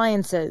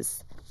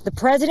alliances." The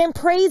president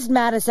praised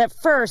Mattis at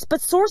first,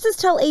 but sources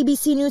tell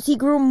ABC News he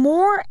grew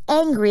more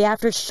angry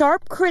after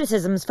sharp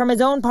criticisms from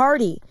his own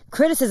party,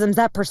 criticisms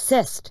that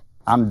persist.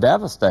 I'm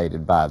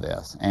devastated by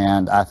this,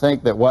 and I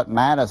think that what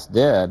Mattis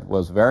did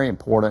was very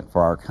important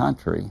for our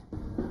country.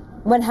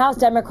 When House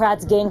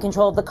Democrats gain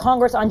control of the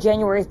Congress on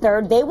January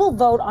 3rd, they will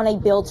vote on a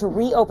bill to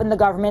reopen the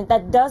government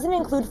that doesn't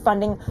include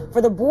funding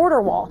for the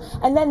border wall.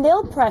 And then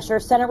they'll pressure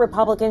Senate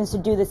Republicans to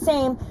do the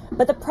same,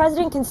 but the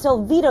president can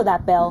still veto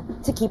that bill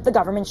to keep the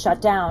government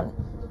shut down.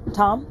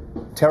 Tom?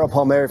 Tara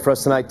Palmieri for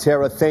us tonight.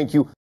 Tara, thank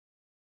you.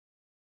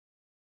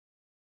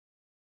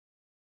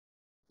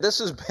 This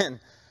has been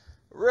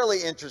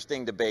really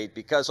interesting debate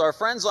because our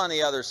friends on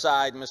the other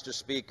side, Mr.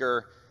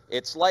 Speaker,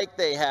 it's like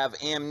they have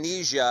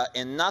amnesia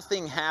and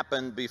nothing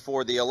happened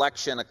before the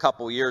election a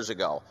couple years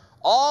ago.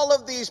 All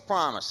of these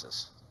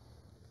promises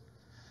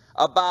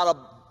about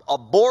a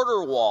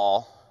border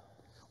wall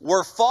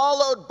were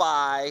followed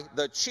by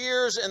the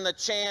cheers and the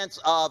chants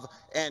of,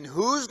 and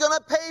who's going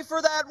to pay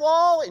for that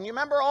wall? And you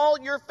remember all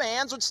your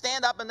fans would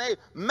stand up and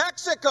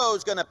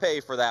Mexico's going to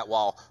pay for that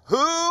wall.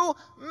 Who?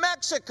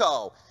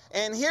 Mexico.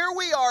 And here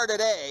we are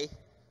today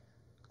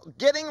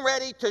getting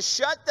ready to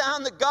shut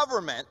down the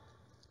government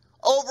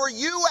over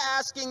you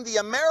asking the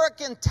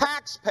American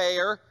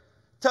taxpayer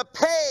to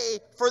pay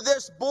for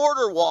this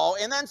border wall.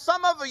 And then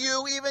some of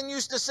you even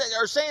used to say,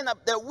 are saying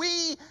that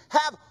we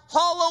have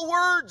hollow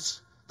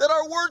words, that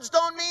our words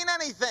don't mean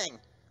anything.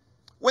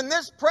 When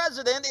this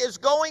president is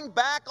going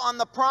back on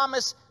the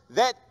promise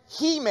that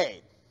he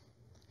made.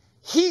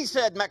 He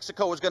said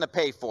Mexico was going to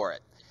pay for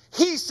it.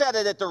 He said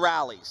it at the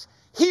rallies.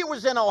 He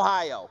was in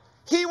Ohio.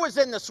 He was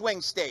in the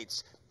swing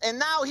states. And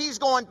now he's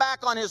going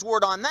back on his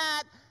word on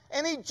that.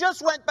 And he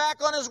just went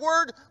back on his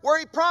word where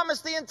he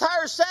promised the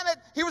entire Senate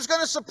he was going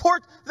to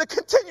support the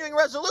continuing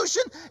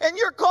resolution. And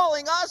you're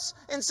calling us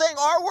and saying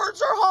our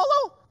words are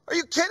hollow? Are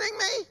you kidding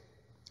me?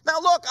 Now,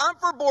 look, I'm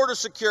for border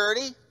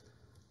security.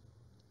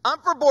 I'm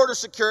for border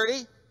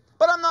security,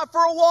 but I'm not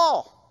for a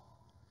wall.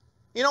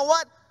 You know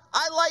what?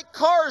 I like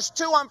cars,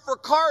 too. I'm for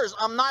cars.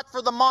 I'm not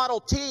for the Model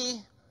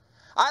T.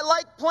 I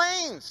like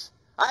planes.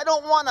 I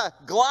don't want a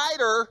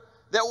glider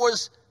that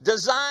was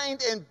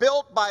designed and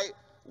built by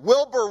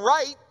Wilbur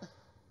Wright.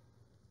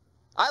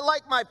 I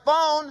like my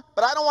phone,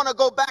 but I don't want to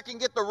go back and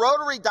get the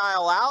rotary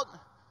dial out.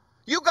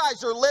 You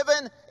guys are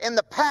living in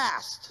the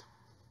past.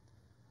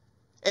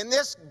 And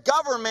this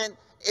government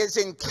is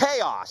in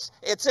chaos.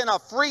 It's in a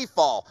free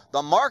fall.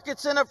 The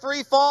market's in a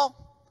free fall.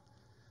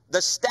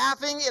 The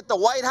staffing at the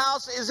White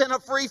House is in a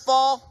free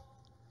fall.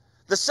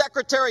 The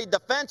Secretary of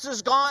Defense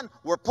is gone.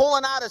 We're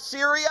pulling out of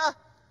Syria.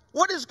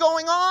 What is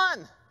going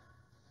on?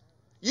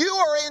 You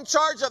are in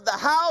charge of the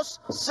House,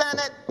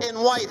 Senate, and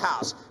White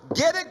House.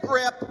 Get a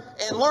grip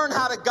and learn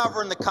how to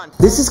govern the country.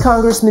 This is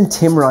Congressman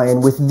Tim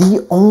Ryan with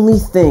the only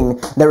thing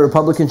that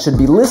Republicans should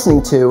be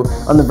listening to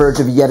on the verge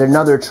of yet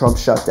another Trump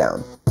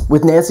shutdown.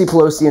 With Nancy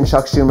Pelosi and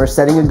Chuck Schumer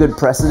setting a good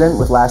precedent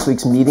with last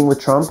week's meeting with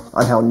Trump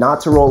on how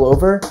not to roll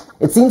over,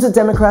 it seems that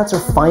Democrats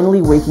are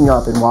finally waking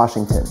up in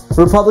Washington.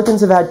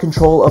 Republicans have had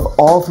control of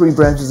all three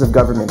branches of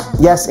government,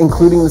 yes,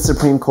 including the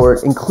Supreme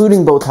Court,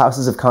 including both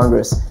houses of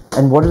Congress.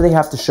 And what do they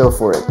have to show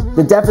for it?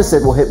 The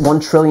deficit will hit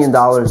 $1 trillion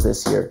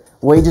this year.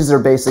 Wages are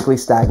basically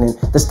stagnant.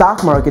 The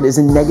stock market is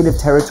in negative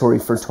territory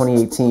for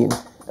 2018.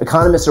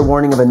 Economists are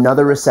warning of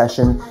another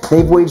recession.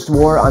 They've waged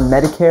war on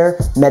Medicare,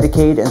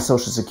 Medicaid, and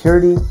Social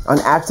Security, on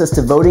access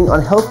to voting,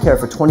 on healthcare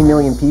for 20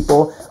 million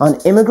people,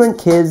 on immigrant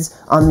kids,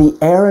 on the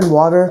air and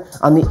water,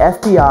 on the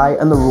FBI,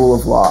 and the rule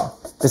of law.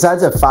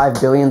 Besides a $5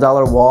 billion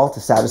wall to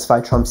satisfy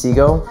Trump's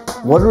ego,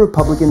 what do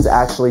Republicans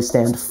actually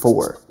stand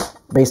for?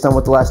 Based on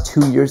what the last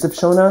 2 years have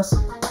shown us,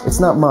 it's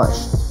not much,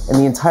 and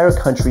the entire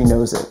country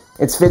knows it.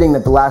 It's fitting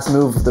that the last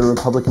move of the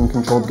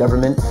Republican-controlled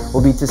government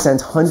will be to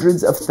send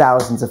hundreds of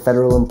thousands of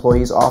federal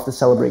employees off to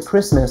celebrate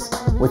Christmas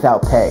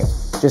without pay.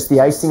 Just the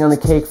icing on the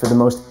cake for the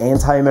most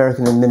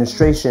anti-American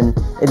administration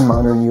in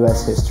modern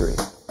U.S. history.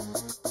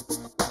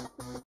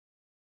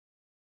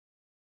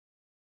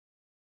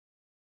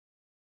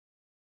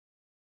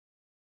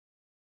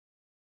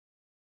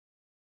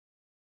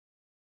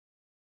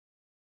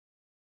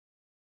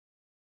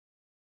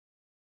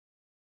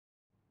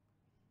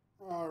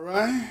 All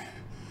right.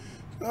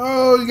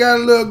 Oh, you got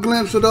a little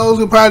glimpse of those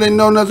who probably didn't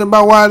know nothing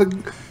about why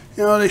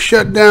they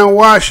shut down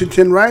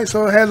Washington, right?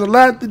 So it has a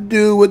lot to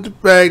do with the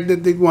fact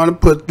that they want to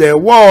put their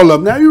wall up.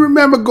 Now, you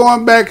remember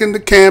going back in the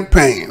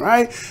campaign,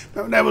 right?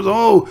 That was,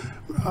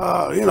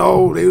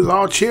 they was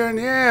all cheering,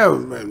 yeah,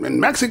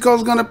 and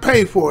Mexico's going to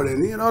pay for it.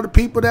 And, the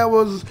people that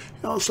was,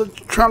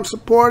 Trump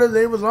supporters,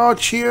 they was all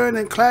cheering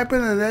and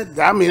clapping. And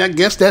I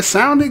guess that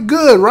sounded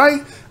good,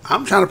 right?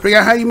 I'm trying to figure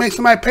out how you make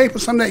somebody pay for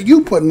something that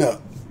you putting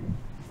up.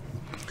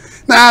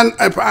 Now,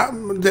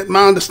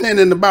 my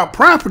understanding about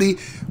property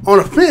on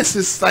a fence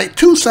is like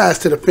two sides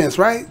to the fence,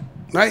 right?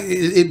 Right?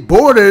 It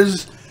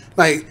borders,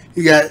 like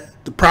you got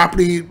the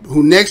property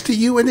who next to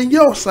you and then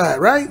your side,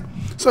 right?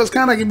 So it's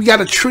kind of like if you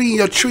got a tree,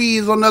 your tree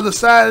is on the other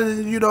side,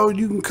 and you know,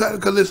 you can cut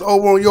it because it's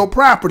over on your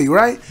property,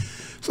 right?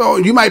 So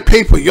you might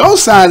pay for your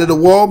side of the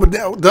wall, but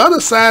the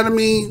other side, I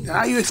mean,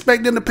 how you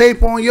expect them to pay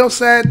for on your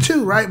side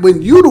too, right?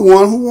 When you the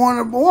one who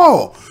wanted the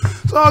wall.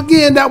 So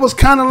again, that was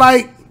kind of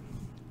like,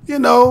 you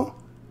know,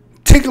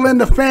 tickling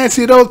the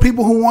fancy of those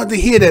people who want to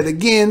hear that.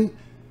 Again,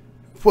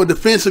 for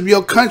defense of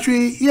your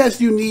country, yes,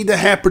 you need to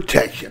have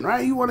protection,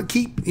 right? You want to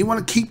keep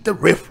the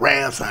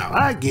riffraffs out.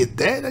 I get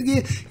that.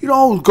 Again, you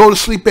don't go to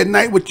sleep at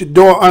night with your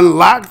door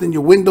unlocked and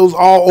your windows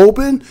all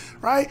open,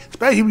 right?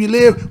 Especially if you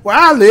live where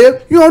I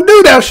live, you don't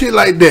do that shit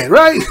like that,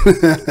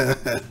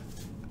 right?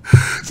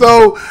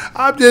 So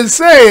I'm just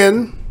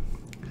saying,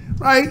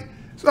 right?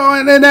 So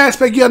in that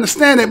aspect, you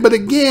understand it, but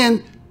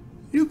again,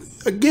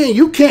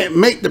 you can't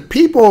make the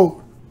people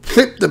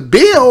flip the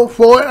bill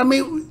for it. I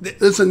mean,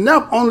 there's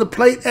enough on the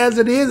plate as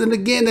it is. And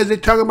again, as they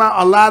talk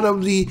about, a lot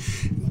of the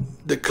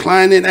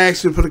declining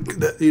action for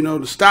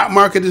the stock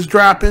market is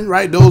dropping,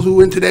 right? Those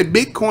who into that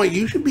Bitcoin,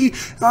 you should be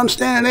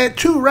understanding that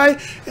too, right?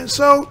 And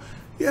so,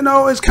 you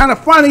know, it's kind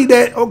of funny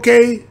that,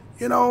 okay,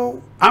 you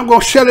know, I'm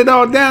going to shut it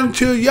all down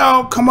until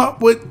y'all come up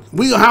with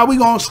how we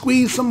going to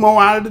squeeze some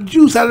more out of the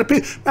juice, out of the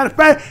pig. Matter of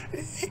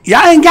fact,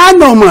 y'all ain't got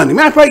no money.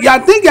 Matter of fact,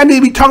 y'all think y'all need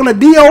to be talking to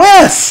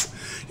DOS.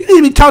 You need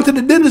to be talking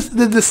to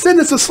the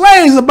descendants of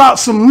slaves about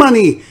some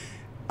money.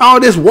 All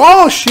this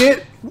wall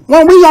shit.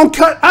 When we gonna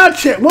cut our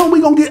check? When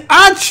we gonna get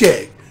our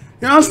check? You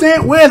know what I'm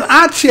saying? Where's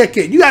our check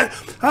at? You got,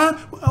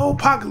 old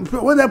Pac,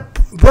 what that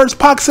verse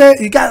Pac said?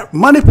 You got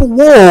money for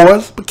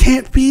wars, but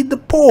can't feed the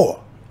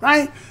poor,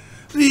 right?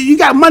 You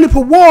got money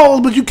for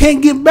wars, but you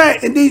can't give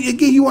back. And then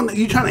again,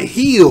 you're trying to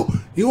heal.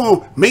 You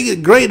want to make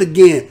it great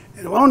again.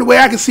 And the only way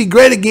I can see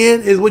great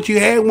again is what you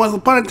had once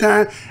upon a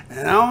time.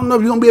 And I don't know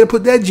if you're going to be able to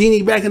put that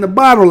genie back in the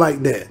bottle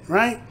like that,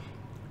 right?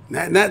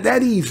 Not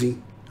that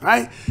easy,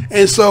 right?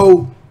 And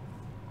so,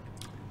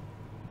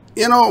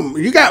 you know,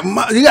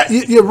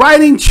 you're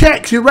writing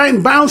checks. You're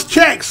writing bounce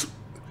checks.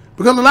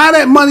 Because a lot of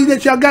that money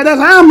that y'all got,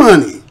 that's our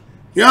money.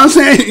 You know what I'm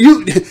saying?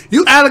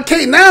 You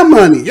allocating our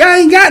money. Y'all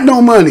ain't got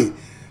no money.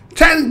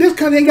 This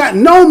country ain't got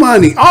no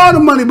money. All the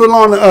money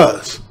belong to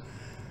us.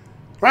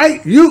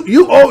 Right? You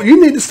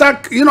need to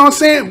start, you know what I'm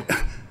saying?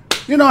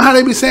 You know how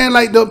they be saying,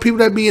 like, the people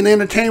that be in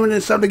entertainment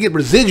and stuff, they get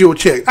residual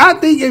checks. I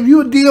think if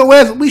you're a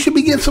DOS, we should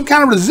be getting some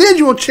kind of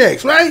residual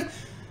checks, right?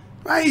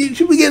 Right? You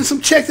should be getting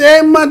some checks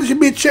every month. There should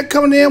be a check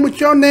coming in with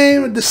your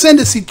name, a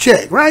descendancy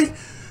check, right?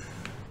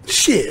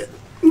 Shit.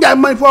 You got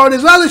money for all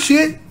this other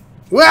shit.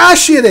 Where our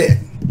shit at?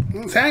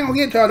 So I ain't gonna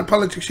get into all the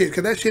politics shit,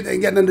 because that shit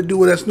ain't got nothing to do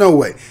with us no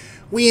way.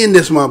 We in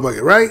this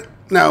motherfucker, right?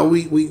 Now,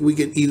 we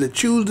can either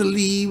choose to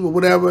leave or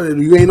whatever. If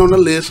you ain't on the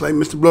list, like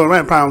Mr. Blow,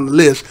 I'm probably on the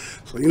list.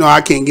 So, you know,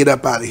 I can't get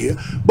up out of here.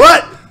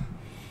 But,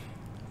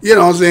 you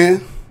know what I'm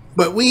saying?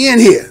 But we in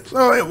here.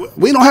 So,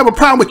 we don't have a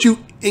problem with you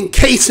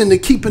encasing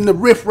and keeping the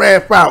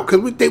riffraff out. Because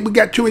we think we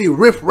got too many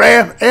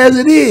riffraff as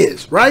it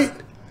is, right?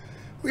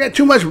 We got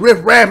too much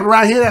riffraff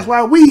around here. That's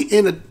why we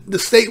in the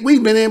state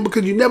we've been in,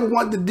 because you never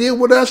wanted to deal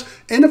with us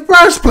in the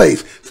first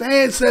place. So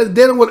it says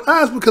dealing with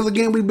us because,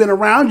 again, we've been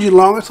around you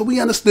longer, so we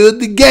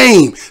understood the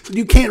game. So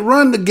you can't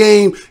run the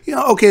game. You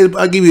know, okay,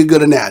 I'll give you a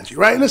good analogy,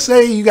 right? Let's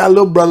say you got a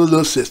little brother,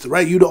 little sister,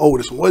 right? You the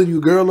oldest one, whether you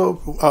a girl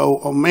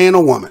or a man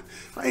or woman.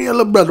 Right? You're a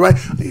little brother, right?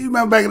 You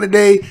remember back in the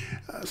day,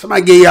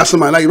 somebody gave y'all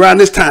somebody, like around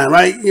this time,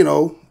 right? You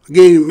know,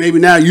 again, maybe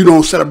now you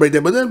don't celebrate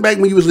that, but then back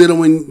when you was little,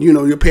 when, you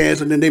know, your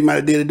parents, and then they might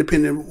have did it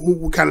depending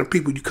on what kind of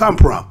people you come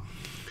from.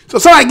 So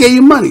somebody gave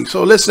you money.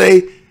 So let's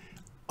say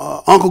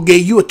uncle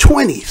gave you a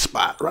 20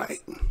 spot, right?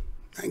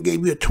 I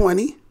gave you a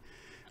 20,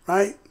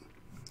 right?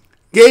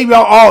 Gave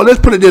y'all all, let's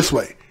put it this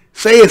way.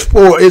 Say it's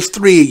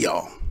three of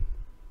y'all,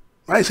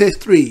 right? Say it's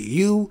three,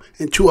 you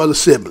and two other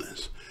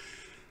siblings.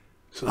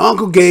 So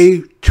uncle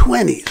gave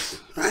 20s,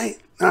 right?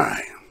 All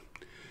right.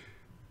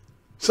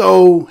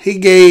 So he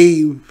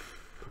gave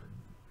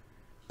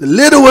the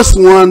littlest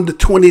one the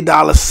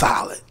 $20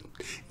 solid.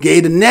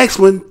 Gave the next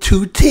one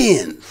 2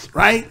 10s,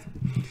 right?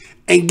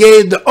 And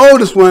gave the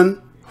oldest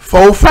one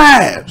 4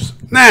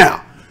 5s.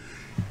 Now,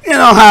 you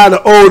know how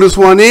the oldest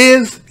one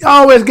is. You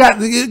always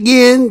got,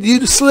 again, you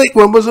the slick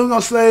one, but I'm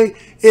going to say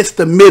it's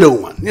the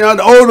middle one. You know,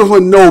 the oldest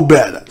one know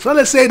better. So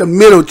let's say the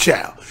middle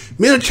child.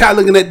 Middle child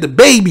looking at the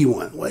baby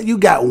one. Well, you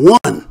got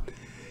 1.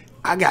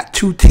 I got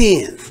 2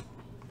 10s,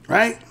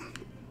 right?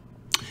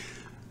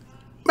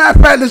 Matter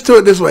of fact, let's do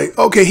it this way.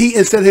 Okay, he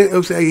got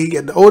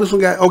the oldest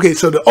one got, okay,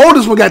 so the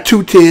oldest one got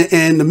 2 10s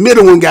and the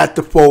middle one got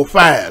the 4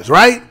 5s,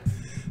 right?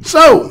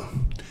 So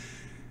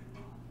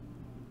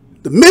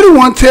the middle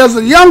one tells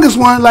the youngest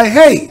one, like,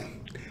 hey,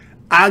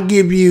 I'll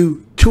give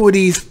you 2 of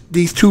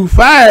these 2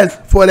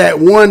 5s for that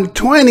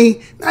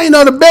 120. Now, you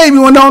know, the baby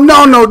one don't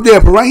know no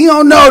different, right? He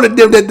don't know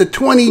that the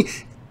 20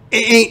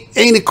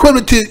 ain't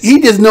equivalent to,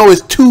 he just know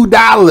it's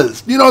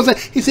 $2. You know what I'm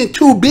saying? He said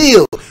 2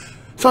 bills.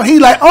 So he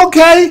like,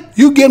 okay,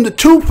 you give him the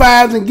 2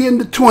 5s and give him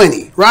the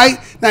 20, right?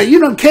 Now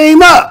you done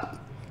came up,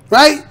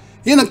 right?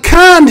 You done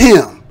conned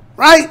him,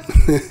 right?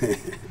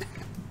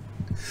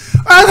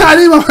 That's how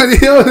these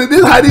motherfuckers,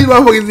 this is how these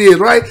motherfuckers is,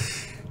 right?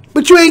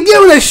 But you ain't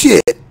giving us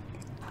shit.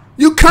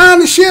 You con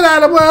the shit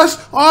out of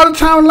us all the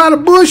time, a lot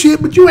of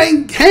bullshit, but you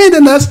ain't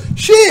handing us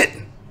shit,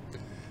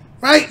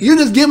 right? You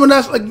just giving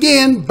us,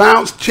 again,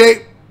 bounce,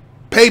 check,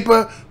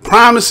 paper,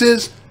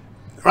 promises,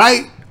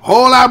 right?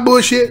 Whole lot of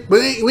bullshit, but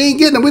we ain't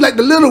getting them. We like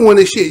the little one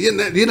and shit.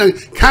 You know,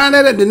 kind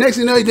of that. The next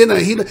thing you know,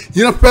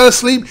 you done fell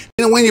asleep.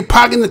 You know, when your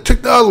pocket and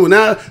took the other one.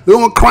 Now the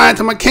one crying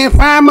to me, I can't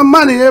find my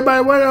money.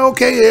 Everybody, well,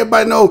 okay,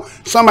 everybody know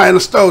somebody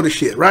done stole the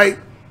shit, right?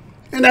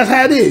 And that's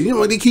how it is. You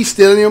know, they keep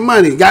stealing your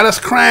money. Got us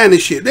crying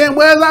and shit. Then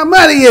where's our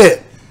money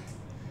at?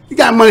 You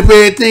got money for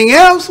everything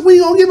else. We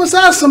gonna give us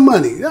out some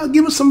money. You know,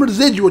 give us some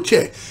residual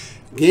check.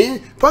 Again,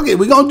 fuck it.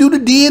 We're going to do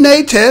the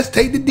DNA test.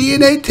 Take the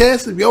DNA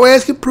test. If your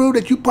ass can prove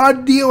that you part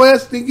of the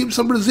DOS, then give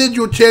some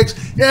residual checks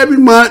every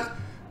month,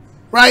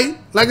 right?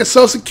 Like a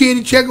Social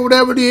Security check or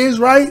whatever it is,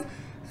 right?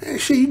 And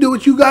shit, you do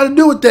what you got to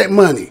do with that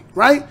money,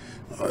 right?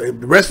 If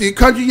the rest of your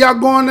country, y'all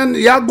going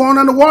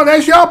underwater,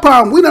 that's your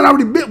problem. We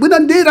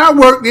done did our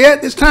work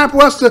yet. It's time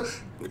for us to,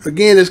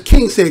 again, as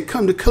King said,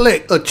 come to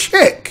collect a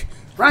check,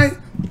 right?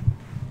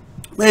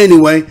 But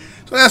anyway,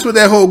 so that's what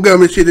that whole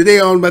government shit,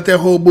 they on about that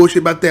whole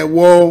bullshit about that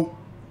wall.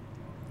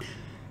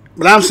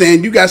 But I'm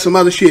saying you got some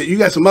other shit. You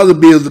got some other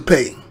bills to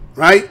pay,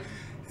 right?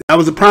 That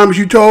was a promise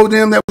you told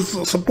them that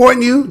was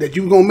supporting you, that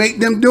you were going to make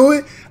them do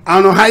it. I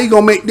don't know how you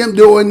going to make them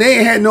do it, and they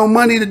ain't had no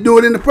money to do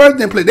it in the first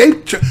place.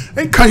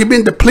 They country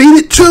been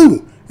depleted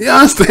too. You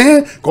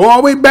understand? Go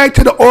all the way back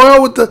to the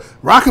oil with the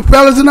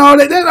Rockefellers and all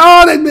that. That's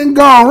all they've been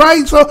gone,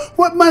 right? So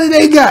what money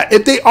they got?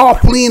 If they all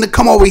fleeing to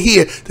come over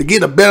here to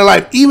get a better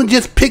life, even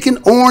just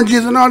picking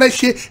oranges and all that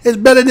shit is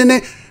better than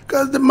that.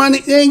 Because the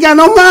money, they ain't got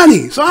no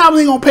money. So how are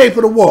they going to pay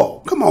for the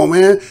wall? Come on,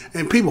 man.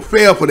 And people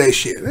fail for that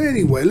shit.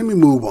 Anyway, let me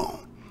move on.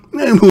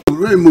 Let me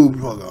move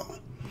the fuck on.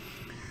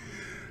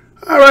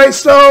 All right,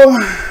 so,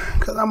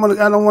 because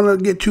I don't want to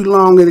get too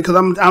long in it, because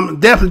I'm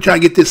definitely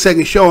trying to get this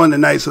second show in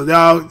tonight. So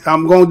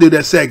I'm going to do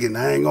that second.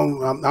 I'm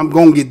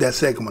going to get that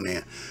second one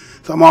in.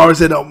 So I'm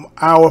already at an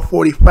hour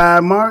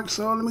 45 mark.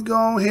 So let me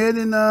go ahead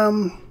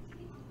and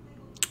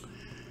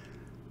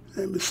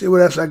let me see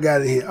what else I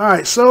got in here. All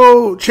right,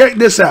 so check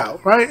this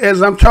out, right?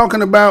 As I'm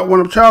talking about what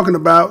I'm talking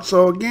about.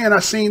 So again, I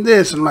seen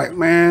this and like,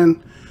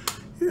 man,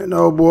 you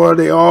know, boy,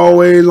 they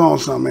always on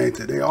something, ain't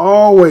they? They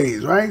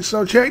always, right?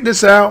 So check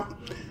this out.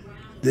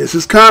 This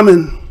is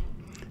coming.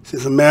 It's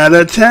just a matter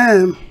of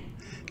time.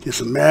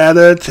 Just a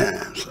matter of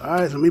time. So, all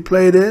right, so let me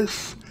play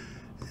this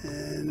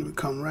and we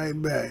come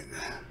right back.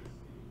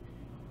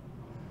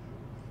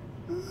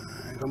 All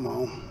right, come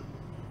on.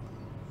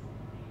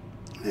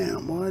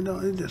 Damn, boy,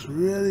 it just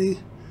really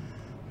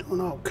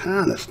doing all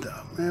kind of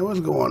stuff, man.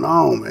 What's going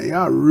on, man?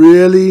 Y'all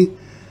really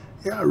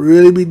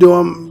be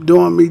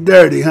doing me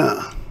dirty,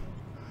 huh?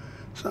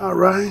 It's all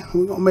right.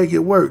 We're gonna make it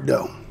work,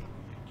 though.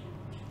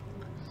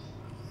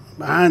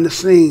 Behind the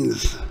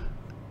scenes.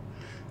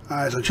 All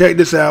right, so check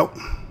this out.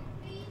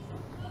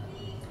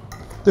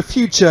 The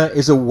future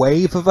is a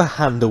wave of a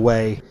hand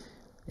away.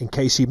 In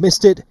case you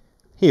missed it,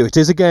 here it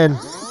is again.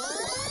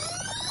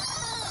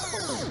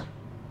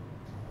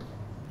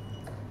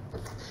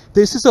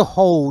 This is a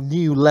whole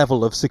new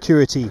level of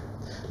security.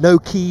 No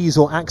keys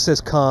or access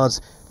cards,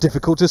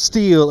 difficult to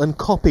steal and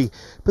copy,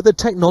 but the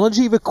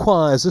technology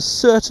requires a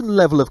certain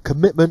level of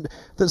commitment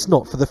that's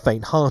not for the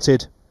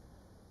faint-hearted.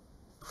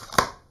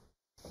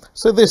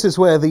 So this is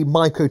where the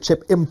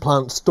microchip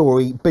implant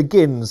story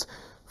begins,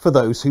 for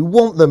those who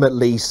want them at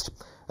least.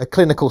 A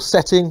clinical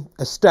setting,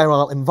 a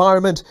sterile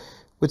environment,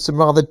 with some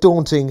rather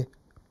daunting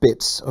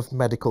bits of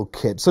medical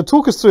kit. So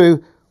talk us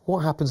through what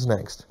happens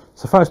next.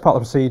 So first part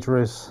of the procedure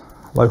is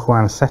local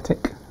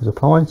anaesthetic is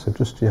applied, so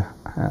just your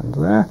hand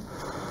there.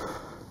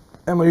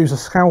 And we'll use a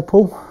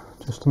scalpel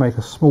just to make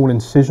a small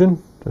incision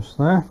just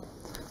there.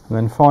 And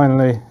then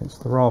finally, it's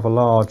the rather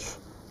large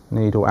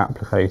needle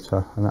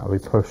applicator, and that will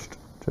be pushed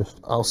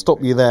just. I'll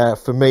stop you there.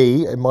 For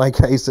me, in my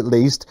case at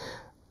least,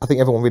 I think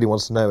everyone really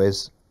wants to know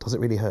is, does it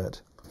really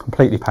hurt?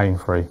 Completely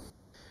pain-free.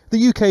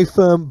 The UK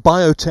firm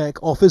Biotech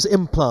offers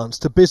implants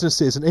to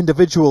businesses and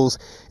individuals.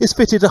 It's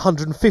fitted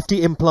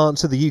 150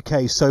 implants to the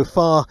UK so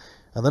far,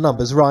 and the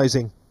number's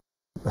rising.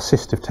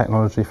 Assistive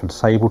technology for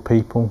disabled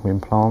people, we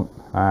implant.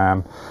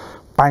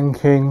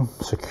 Banking,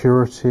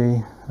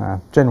 security,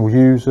 general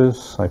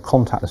users, so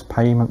contactless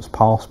payments,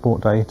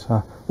 passport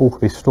data, all can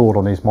be stored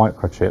on these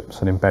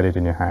microchips and embedded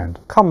in your hand.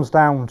 Comes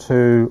down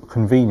to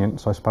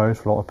convenience, I suppose,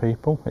 for a lot of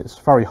people. It's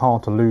very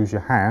hard to lose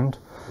your hand.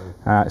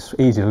 It's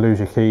easy to lose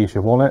your keys,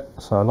 your wallet,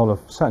 so a lot of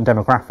certain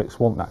demographics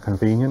want that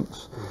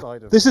convenience.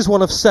 This is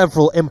one of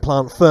several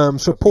implant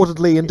firms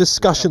reportedly in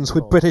discussions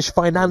with British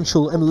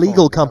financial and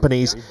legal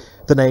companies.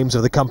 The names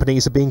of the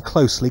companies are being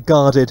closely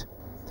guarded.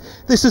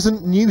 This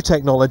isn't new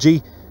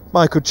technology.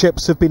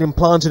 Microchips have been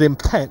implanted in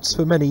pets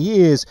for many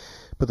years,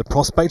 but the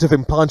prospect of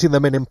implanting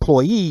them in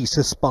employees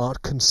has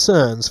sparked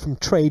concerns from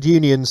trade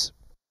unions.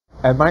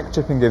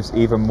 Microchipping gives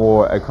even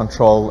more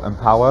control and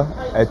power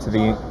to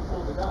the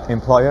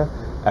employer,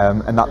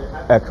 and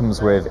that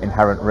comes with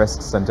inherent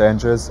risks and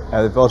dangers.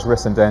 Those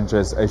risks and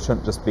dangers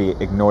shouldn't just be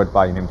ignored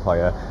by an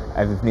employer.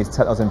 They need to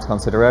take those into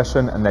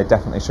consideration, and they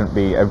definitely shouldn't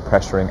be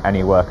pressuring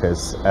any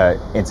workers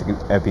into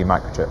being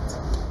microchipped.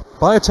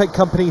 Biotech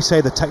companies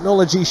say the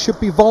technology should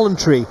be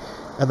voluntary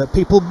and that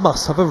people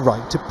must have a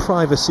right to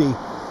privacy.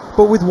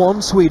 But with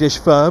one Swedish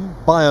firm,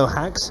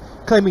 Biohacks,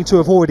 claiming to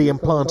have already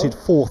implanted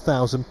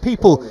 4,000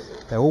 people,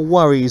 there are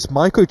worries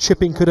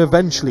microchipping could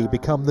eventually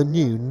become the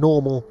new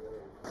normal.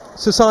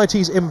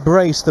 Societies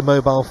embrace the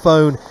mobile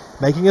phone,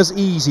 making us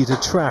easy to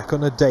track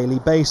on a daily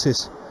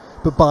basis.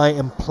 But by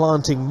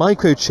implanting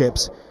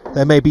microchips,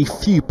 there may be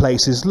few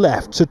places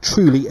left to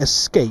truly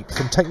escape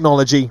from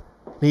technology.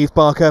 Neve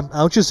Barker,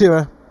 Al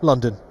Jazeera,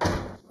 London.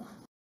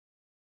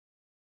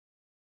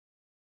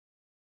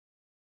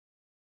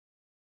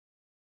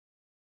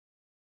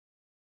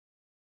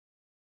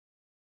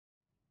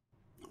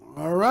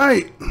 All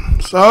right,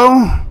 so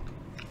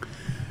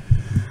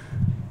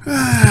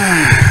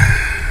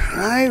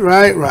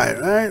right.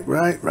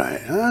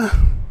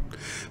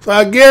 So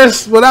I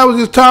guess what I was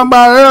just talking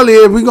about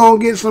earlier, if we're gonna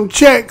get some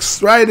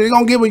checks, right? If we're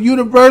gonna give a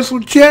universal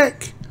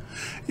check,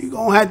 you're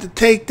gonna have to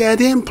take that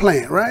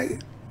implant,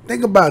 right?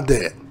 Think about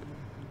that.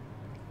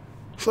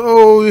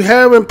 So you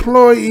have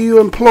employee.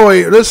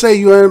 Let's say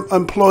you're an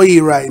employee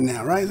right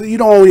now, right? So you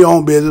don't own your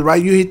own business,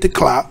 right? You hit the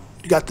clock.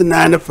 You got the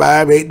 9 to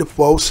 5, 8 to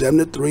 4, 7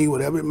 to 3,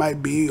 whatever it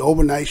might be,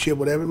 overnight shift,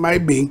 whatever it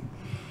might be.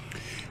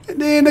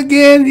 And then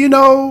again, you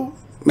know,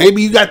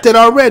 maybe you got that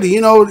already.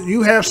 You know,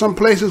 you have some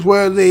places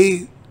where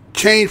they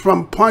change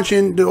from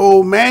punching the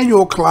old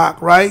manual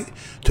clock, right,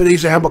 to they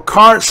used to have a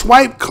card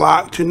swipe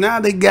clock, to now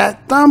they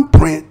got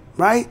thumbprint,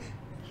 right,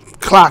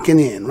 clocking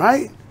in,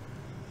 right?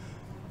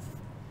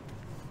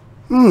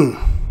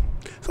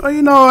 So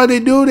you know what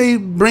they do? They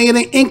bring it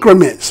in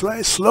increments,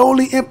 right?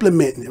 Slowly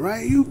implementing it,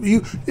 right?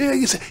 You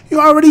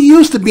already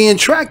used to being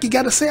tracked. You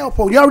got a cell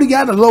phone. You already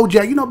got a low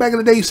jack. You know, back in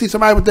the day, you see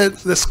somebody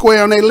with the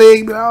square on their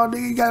leg, but oh,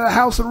 they got a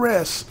house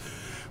arrest.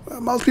 Well,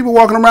 most people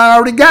walking around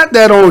already got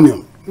that on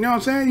them. You know what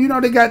I'm saying? You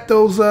know, they got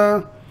those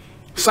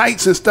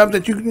sites and stuff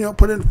that you can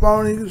put in the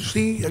phone and you can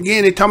see.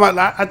 Again, they talking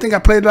about. I think I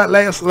played that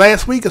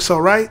last week or so,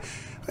 right?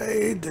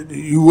 Hey,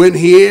 you went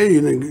here.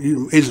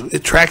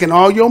 It's tracking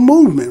all your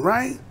movement,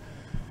 right?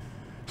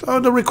 So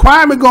the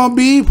requirement going to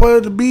be for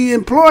to be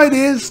employed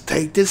is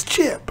take this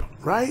chip,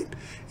 right?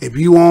 If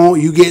you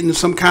want, you getting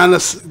some kind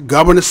of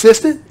government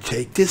assistant,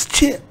 take this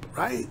chip,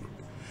 right?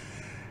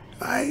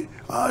 Right?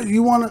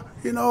 You want to,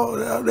 you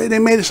know, they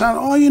made it sound,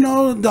 oh, you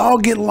know,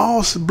 dog get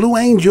lost, Blue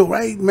Angel,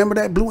 right? Remember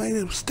that Blue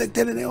Angel? Stick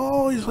that in there,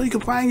 oh, so you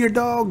can find your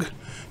dog.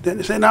 Then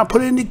they say, now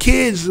put it in the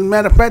kids. As a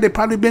matter of fact, they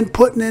probably been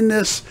putting in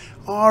this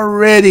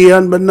already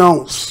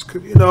unbeknownst.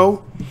 Cause, you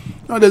know,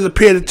 there's a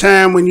period of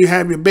time when you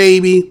have your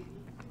baby,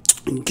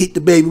 and you keep the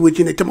baby with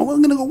you, and they tell me, we're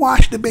going to go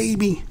wash the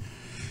baby.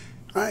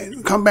 Right?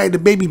 Come back, the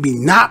baby be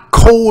knocked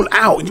cold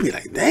out. And you be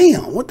like,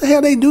 damn, what the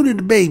hell they do to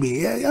the baby?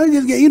 Yeah,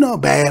 just get, you know, a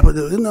bath,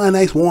 you know, a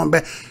nice warm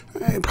bath.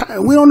 Right?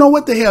 We don't know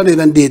what the hell they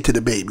done did to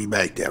the baby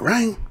back there,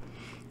 right?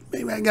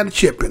 Maybe I got a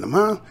chip in them,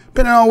 huh?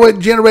 Depending on what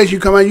generation you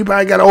come out, you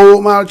probably got an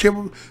old model chip,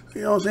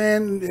 you know what I'm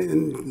saying?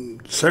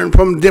 And certain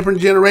from different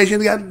generations,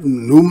 they got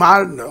new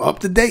model,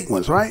 up-to-date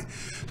ones, right?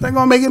 So they're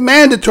going to make it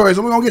mandatory.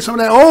 So we're going to get some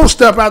of that old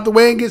stuff out the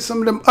way and get some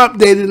of them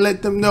updated and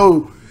let them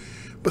know.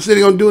 But so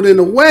they're going to do it in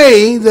a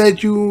way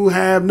that you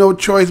have no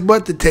choice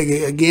but to take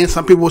it. Again,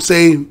 some people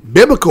say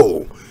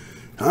biblical.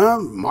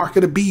 Mark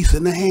of the beast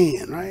in the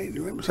hand, right?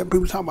 Remember some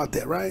people talk about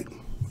that, right?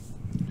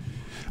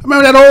 I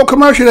remember that old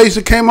commercial that used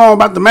to came on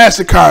about the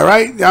MasterCard,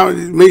 right?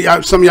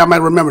 Some of y'all might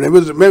remember. There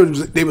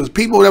was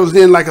people that was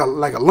in like a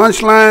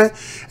lunch line,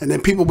 and then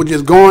people were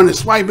just going and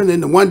swiping,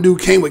 and the one dude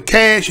came with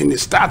cash, and it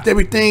stopped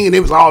everything, and they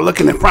was all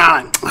looking and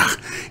frowning.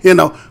 You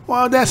know,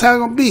 well, that's how it's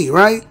going to be,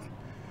 right?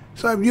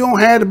 So if you don't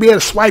have to be able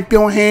to swipe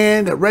your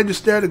hand, to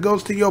register, that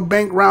goes to your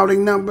bank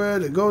routing number,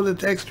 that goes to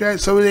the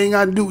extract, so it ain't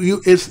got to do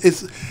you.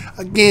 It's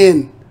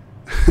again,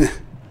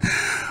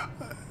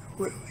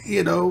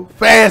 you know,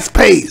 fast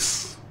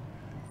pace.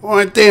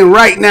 One thing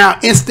right now,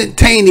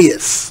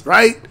 instantaneous,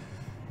 right?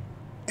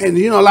 And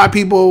you know, a lot of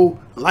people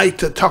like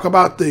to talk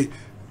about the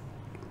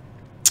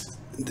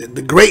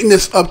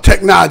greatness of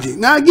technology.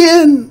 Now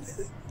again,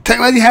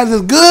 technology has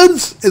its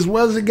goods as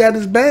well as it got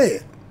its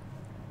bad.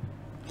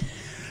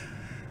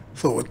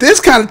 So with this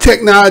kind of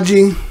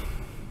technology,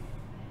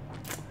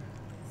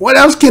 what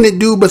else can it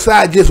do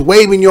besides just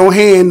waving your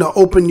hand to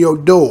open your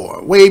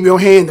door, wave your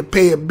hand to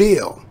pay a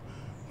bill?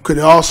 Could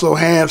it also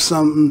have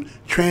something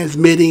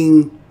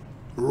transmitting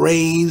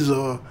rays,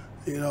 or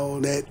you know,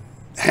 that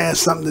has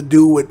something to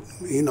do with,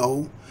 you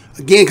know,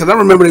 again, because I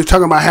remember they were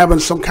talking about having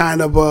some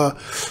kind of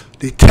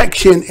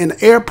detection in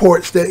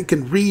airports that it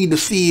can read to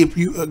see if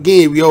you,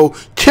 again, your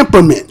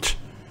temperament.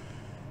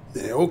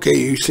 Okay,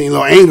 you seem a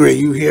little angry,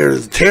 you hear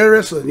as a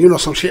terrorist, or you know,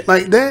 some shit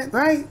like that,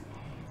 right?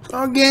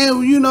 So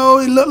again, you know,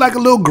 it looked like a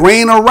little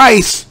grain of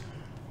rice,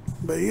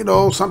 but you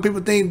know, some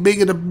people think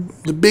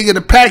the bigger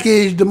the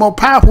package, the more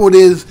powerful it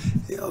is.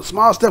 You know,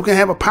 small stuff can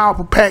have a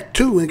powerful pack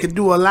too, and can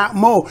do a lot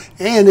more.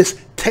 And it's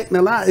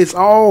technological. It's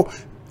all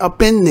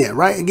up in there,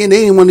 right? Again,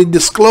 they didn't want to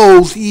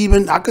disclose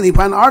even. I couldn't even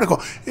find an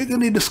article. They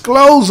couldn't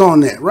disclose on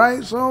that,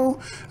 right? So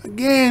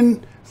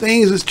again,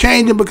 things is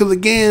changing because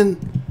again,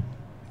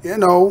 you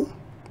know,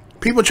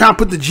 people trying to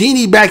put the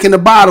genie back in the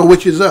bottle,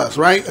 which is us,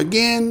 right?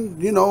 Again,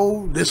 you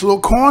know, this little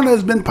corner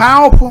has been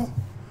powerful.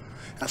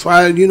 That's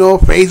why, you know,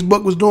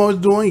 Facebook was doing what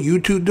it's doing,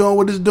 YouTube doing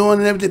what it's doing,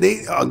 and everything.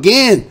 They,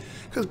 again,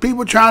 because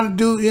people trying to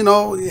do, you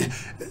know,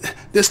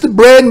 this the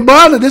bread and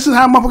butter. This is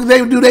how motherfuckers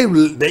they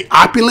do they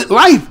opulent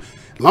life.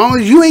 As long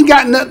as you ain't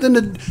got nothing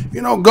to,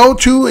 you know, go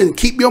to and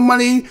keep your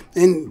money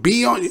and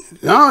be on,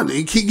 no,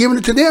 they keep giving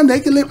it to them. They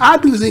can live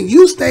opulence and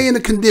you stay in the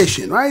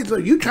condition, right? So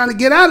you trying to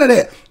get out of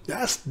that.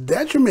 That's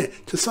detriment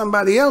to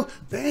somebody else.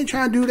 They ain't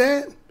trying to do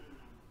that.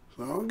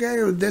 So,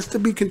 okay, that's to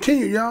be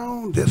continued,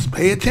 y'all. Just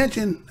pay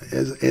attention.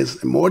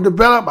 As more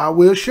developed, I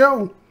will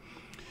show.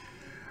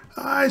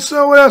 All right,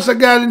 so what else I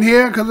got in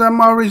here? Because I'm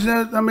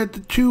at the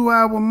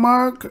 2-hour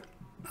mark.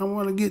 I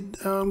want to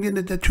get, I'm getting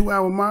at the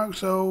 2-hour mark,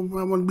 so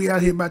I want to be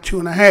out here by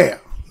 2.5.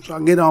 So I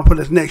can get on for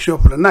this next show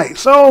for the night.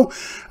 So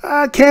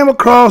I came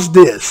across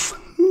this.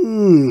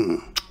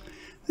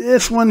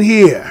 This one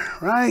here,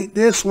 right?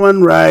 This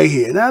one right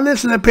here. Now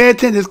listen and pay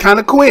attention. It's kind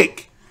of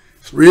quick.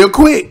 It's real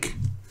quick,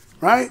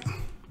 right?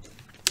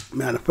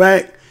 Matter of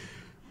fact,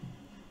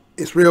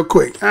 it's real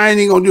quick. I ain't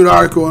even going to do the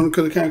article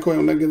because it's kind of quick.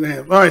 I'm not going to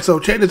have. All right, so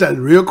check this out. It's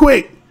real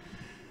quick.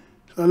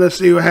 So let's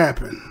see what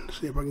happened.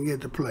 See if I can get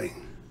it to play.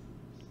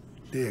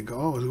 There you go.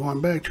 Oh, it's going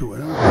back to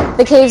it. Huh?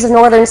 The caves of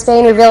northern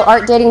Spain reveal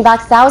art dating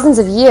back thousands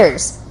of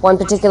years. One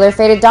particular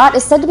faded dot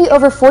is said to be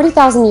over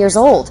 40,000 years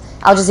old.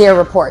 Al Jazeera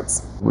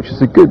reports. Which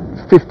is a good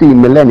 15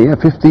 millennia,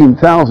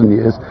 15,000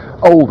 years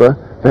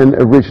older than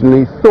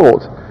originally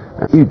thought.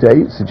 A new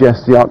date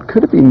suggests the art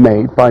could have been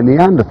made by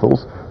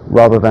Neanderthals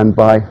rather than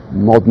by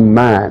modern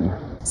man.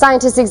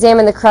 Scientists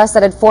examined the crust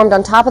that had formed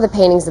on top of the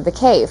paintings of the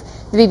cave.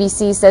 The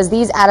BBC says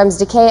these atoms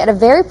decay at a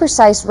very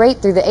precise rate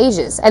through the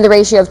ages, and the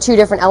ratio of two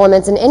different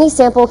elements in any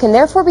sample can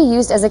therefore be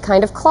used as a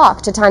kind of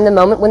clock to time the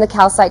moment when the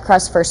calcite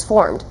crust first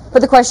formed.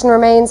 But the question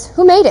remains,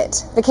 who made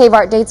it? The cave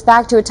art dates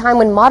back to a time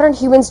when modern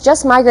humans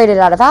just migrated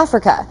out of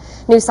Africa.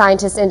 New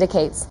Scientist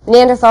indicates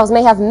Neanderthals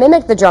may have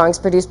mimicked the drawings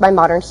produced by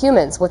modern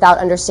humans without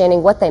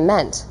understanding what they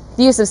meant.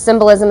 The use of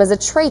symbolism is a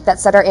trait that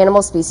set our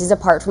animal species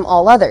apart from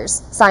all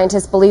others.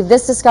 Scientists believe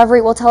this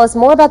discovery will tell us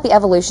more about the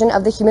evolution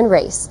of the human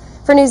race.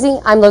 For Newsy,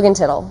 I'm Logan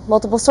Tittle.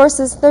 Multiple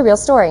sources, the real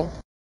story.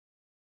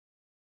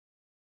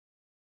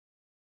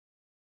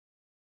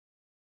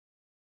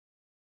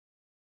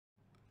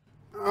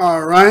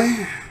 All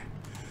right.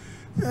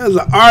 There's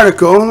an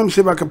article. Let me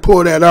see if I can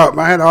pull that up.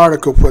 I had an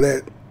article for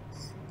that.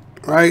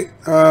 Right?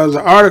 There's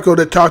an article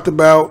that talked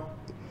about.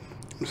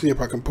 Let's see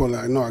if I can pull it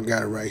out. I know I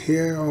got it right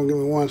here. Oh, give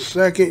me 1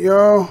 second,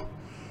 y'all.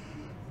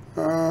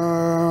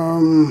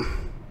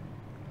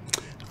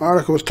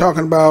 Article was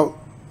talking about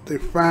they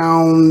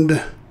found.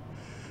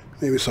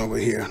 Maybe it's over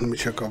here. Let me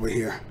check over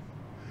here.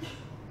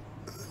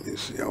 Let me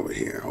see over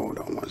here. Hold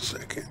on 1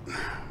 second.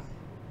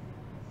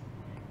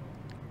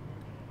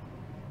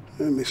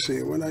 Let me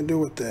see. What did I do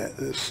with that?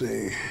 Let's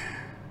see.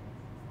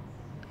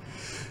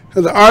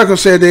 Because the article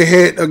said they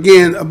had,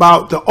 again,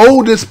 about the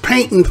oldest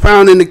painting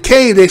found in the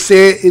cave. They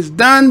said it's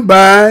done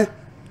by,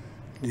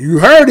 you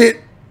heard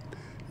it,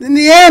 the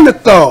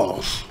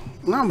Neanderthals.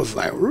 And I was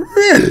like,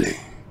 really?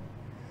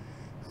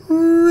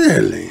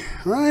 Really?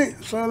 Right?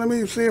 So let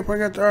me see if I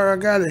got the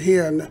article. I got it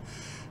here. You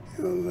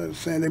know, they're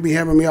saying they be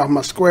having me off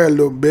my square a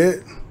little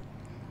bit.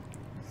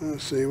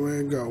 Let's see,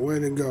 where'd it go?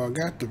 Where'd it go? I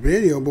got the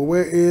video, but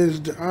where is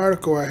the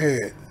article I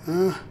had?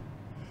 Huh?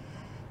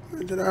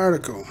 Where's the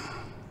article?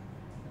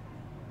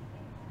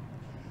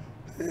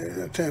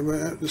 Yeah, I tell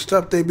you, the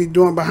stuff they be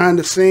doing behind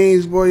the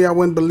scenes, boy, y'all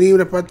wouldn't believe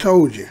it if I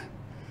told you.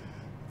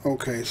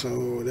 Okay,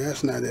 so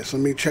that's not it. So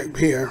let me check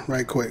here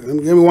right quick. Give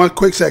me 1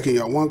 quick second,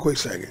 y'all. 1 quick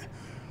second.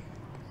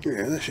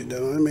 Yeah, that shit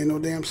doesn't make no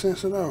damn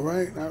sense at all,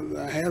 right?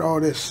 I had all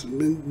this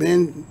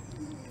been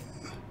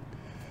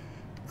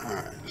all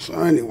right, so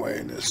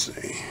anyway, let's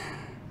see.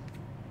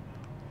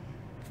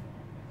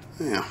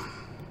 Yeah.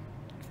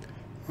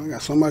 I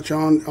got so much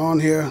on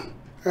here.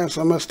 I got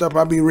so much stuff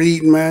I be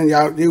reading, man.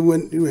 Y'all,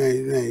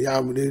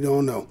 y'all really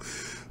don't know.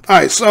 All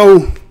right,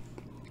 so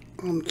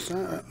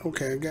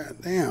okay, I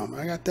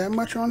got that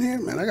much on here,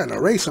 man. I got to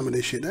erase some of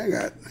this shit.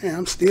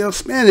 I'm still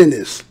spinning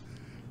this.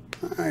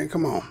 All right,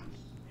 come on.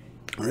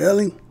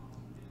 Really?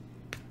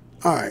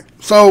 All right.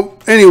 So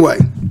anyway,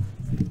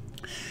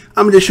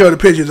 I'm gonna just show the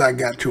pictures I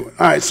got to it.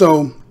 All right,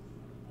 so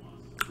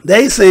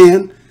they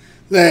saying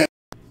that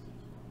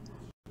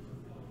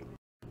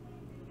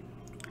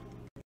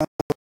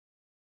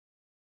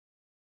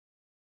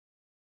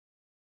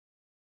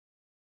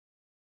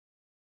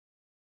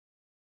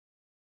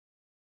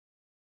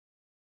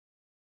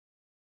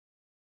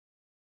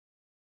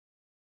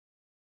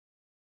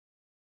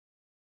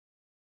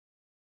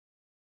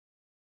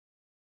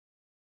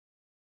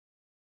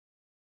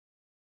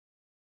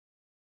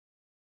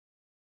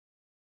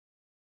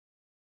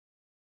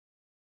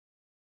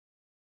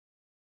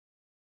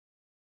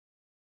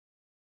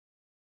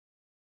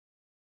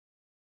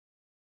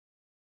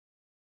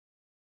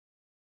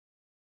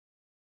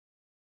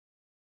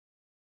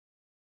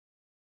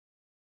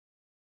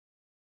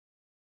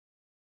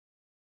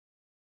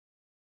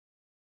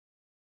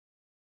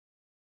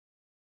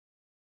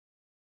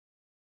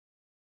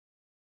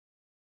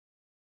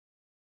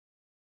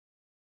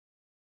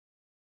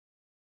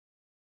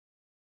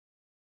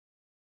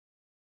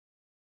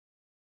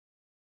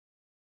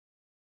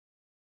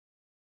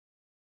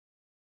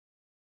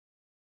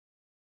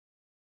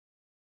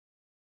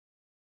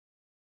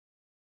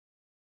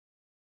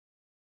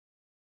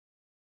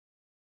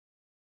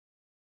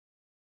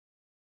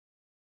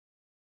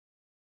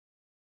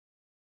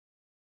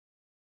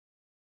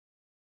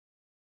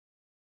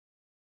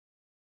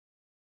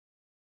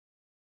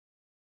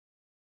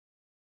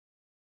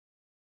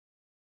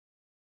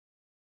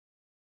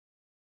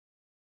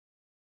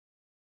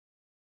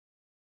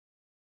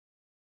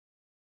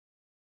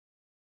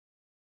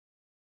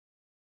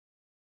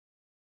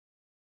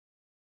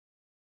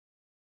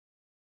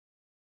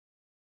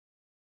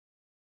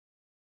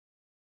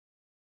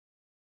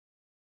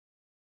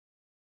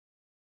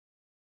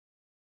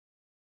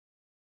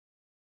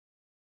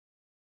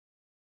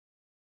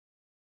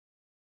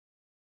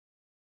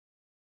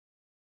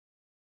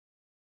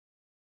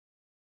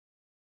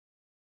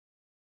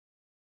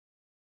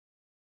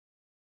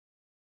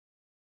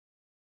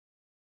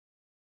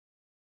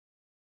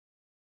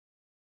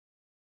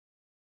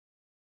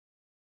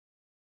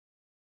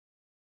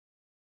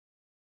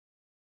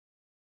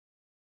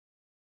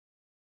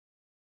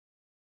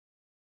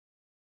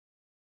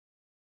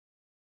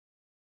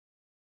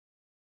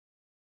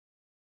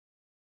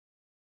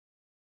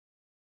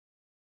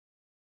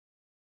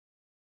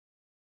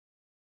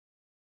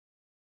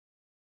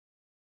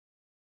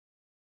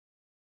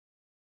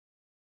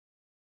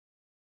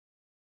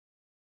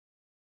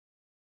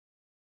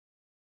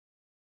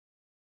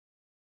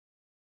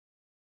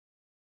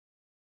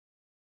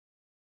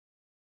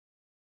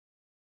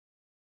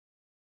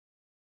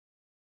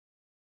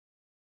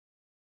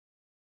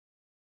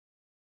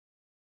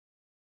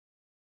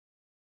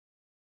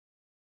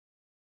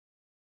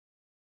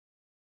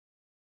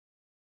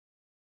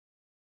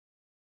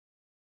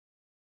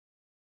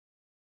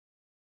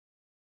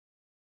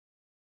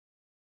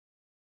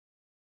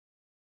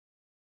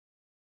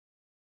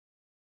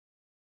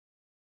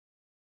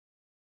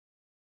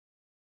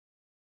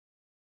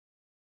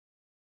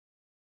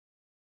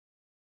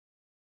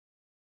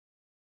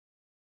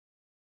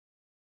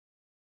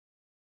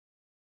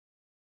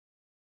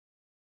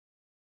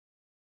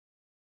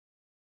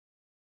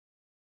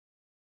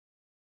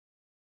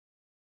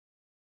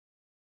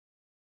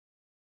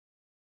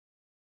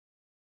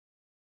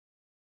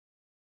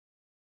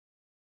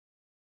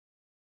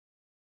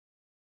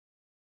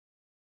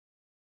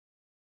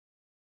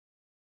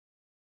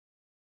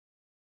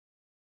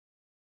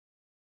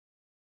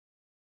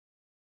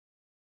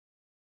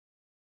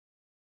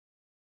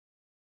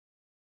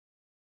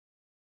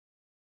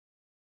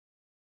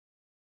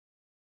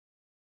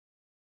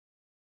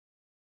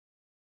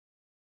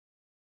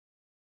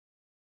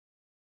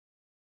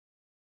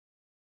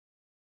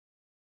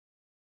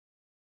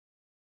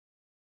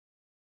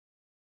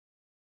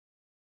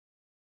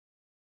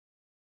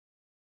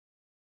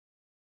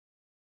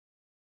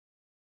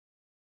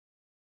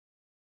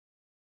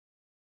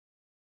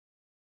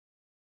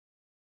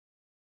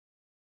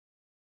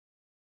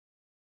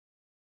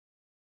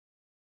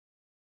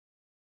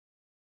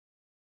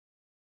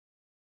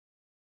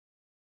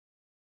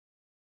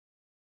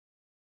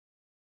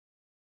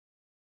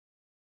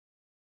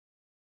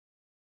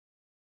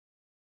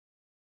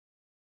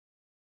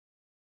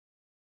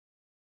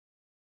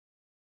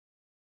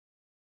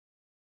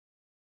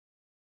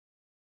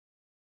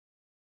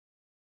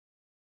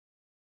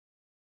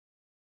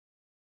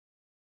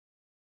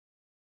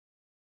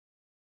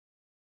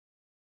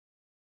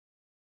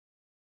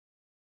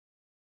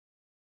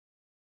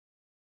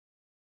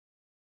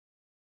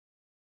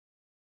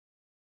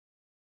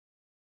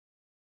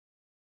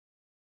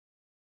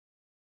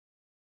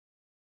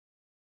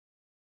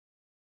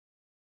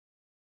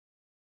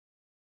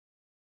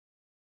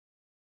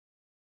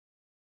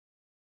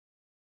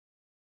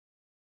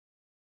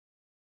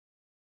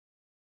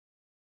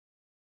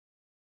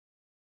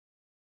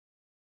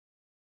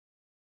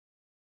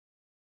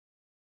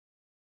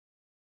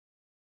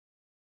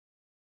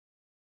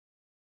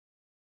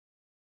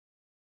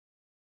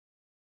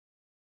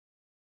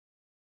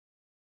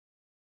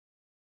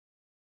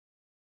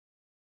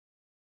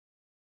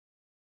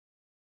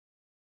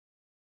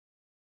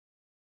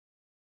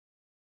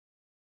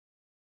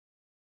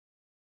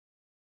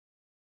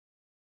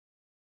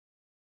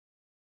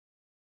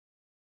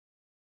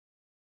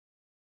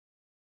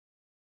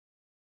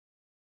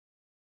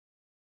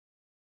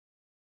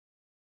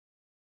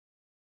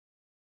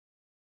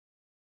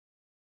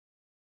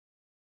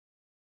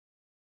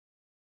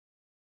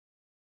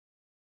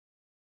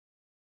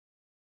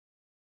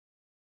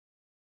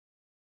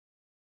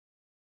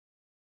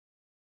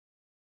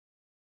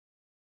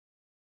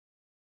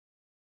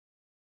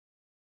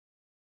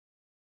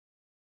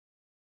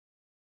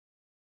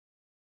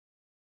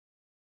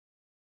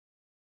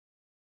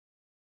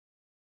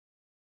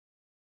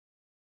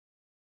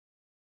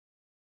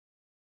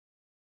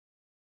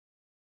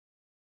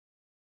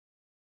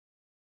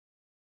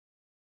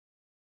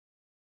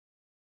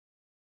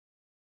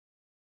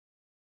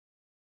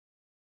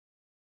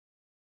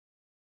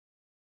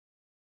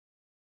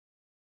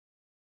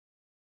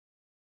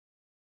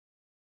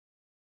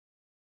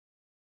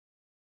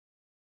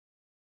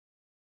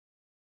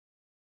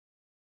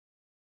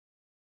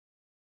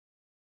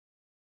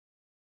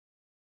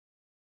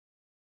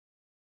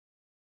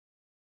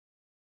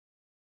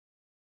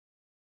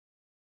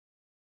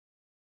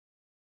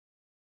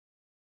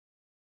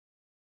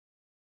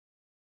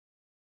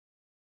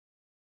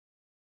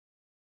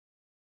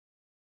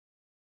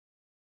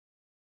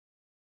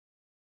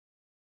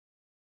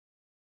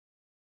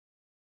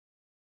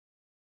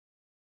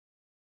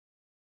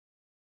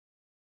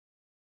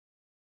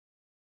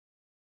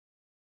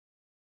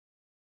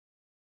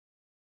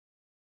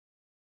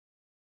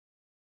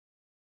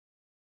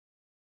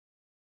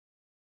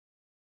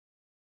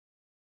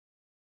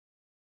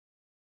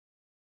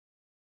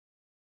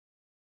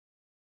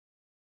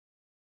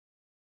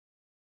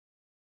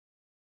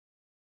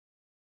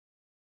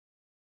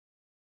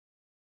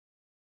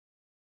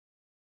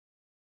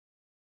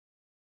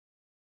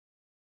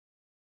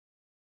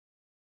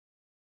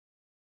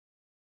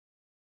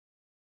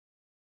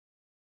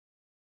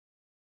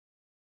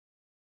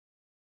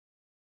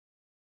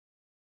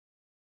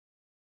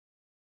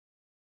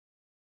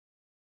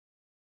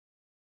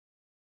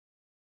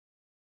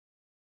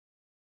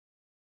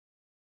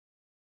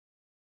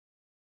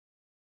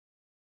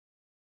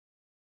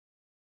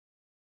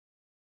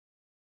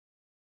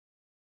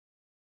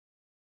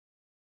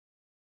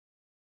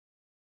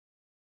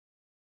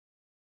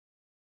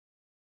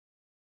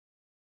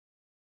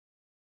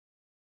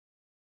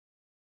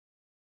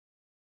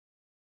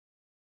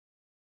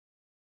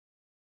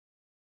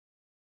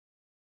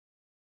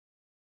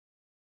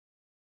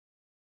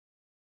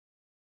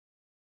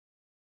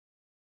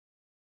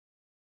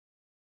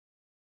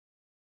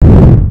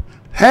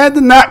Had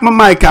to knock my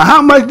mic out.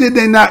 How much did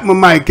they knock my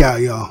mic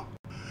out, y'all?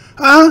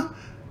 Huh?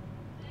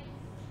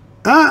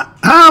 Huh?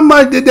 How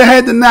much did they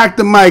have to knock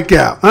the mic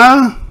out?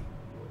 Huh?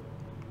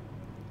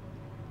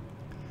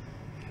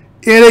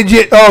 Yeah, they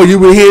just, oh, you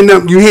hearing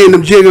them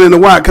jiggling the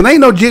wire. Because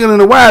ain't no jiggling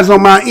the wires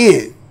on my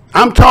end.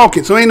 I'm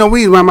talking, so ain't no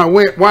reason why my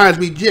wires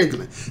be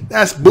jiggling.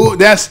 That's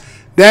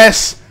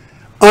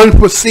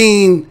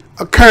unforeseen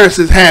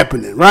occurrences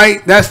happening,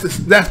 right?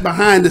 That's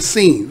behind the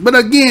scenes. But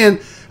again,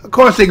 of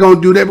course they're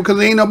gonna do that because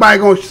ain't nobody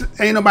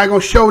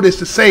gonna show this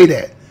to say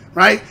that,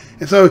 right?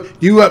 And so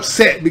you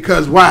upset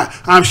because why?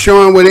 I'm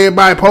showing what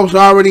everybody supposed to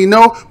already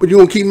know, but you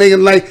gonna keep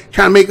making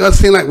trying to make us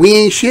seem like we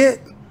ain't shit.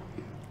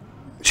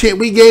 Shit,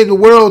 we gave the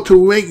world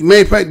to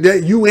make fact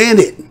that you in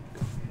it.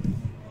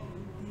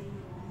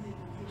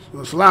 So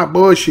it's a lot of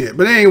bullshit.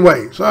 But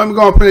anyway, so I'm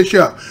gonna finish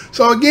up.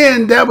 So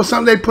again, that was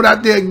something they put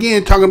out there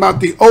again, talking about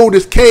the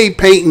oldest cave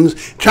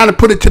paintings, trying to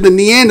put it to the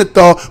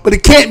Neanderthal, but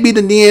it can't be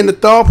the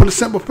Neanderthal for the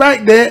simple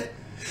fact that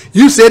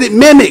you said it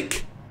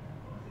mimicked.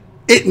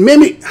 It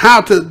mimicked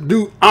how to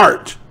do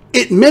art.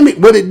 It mimicked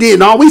what it did.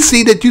 And all we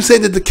see that you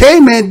said that the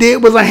caveman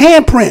did was a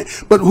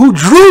handprint, but who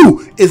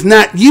drew is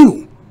not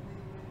you.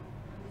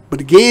 But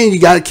again, you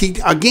gotta keep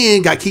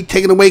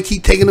taking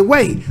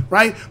away,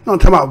 right? I'm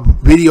talking about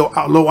video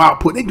low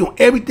output. They doing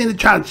everything to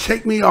try to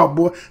check me off,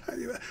 boy.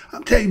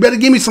 I'm telling you, better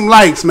give me some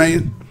likes,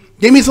 man.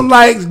 Give me some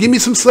likes, give me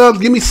some subs,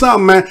 give me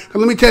something, man. Cause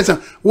let me tell you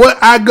something. What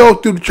I go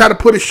through to try to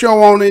put a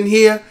show on in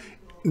here,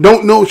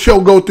 don't no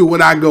show go through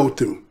what I go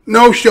through.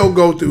 No show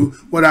go through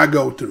what I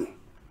go through,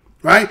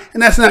 right?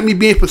 And that's not me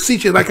being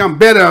facetious like I'm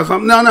better or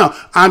something. No,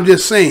 I'm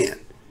just saying.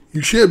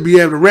 You should be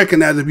able to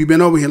recognize if you've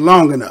been over here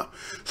long enough.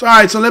 So, all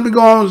right, so let me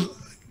go on,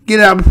 get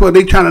it out before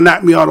they trying to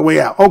knock me all the way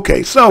out.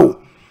 Okay,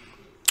 so,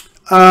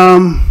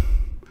 now,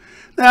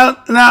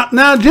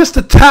 just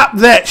to top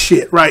that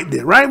shit right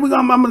there, right? I'm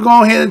going to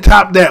go ahead and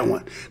top that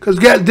one. Because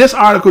this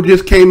article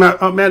just came out.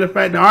 Matter of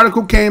fact, the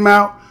article came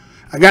out.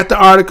 I got the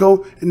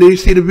article, and then you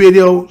see the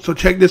video. So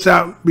check this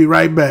out. Be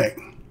right back.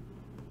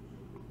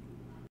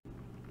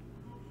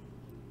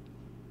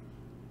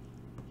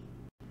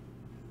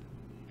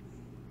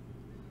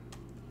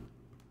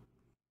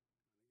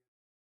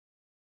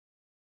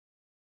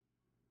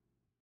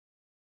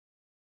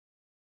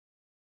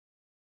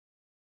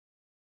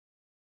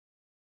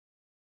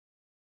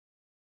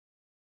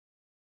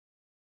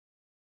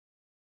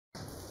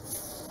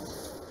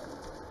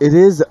 It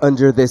is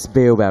under this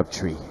baobab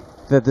tree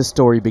that the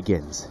story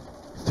begins,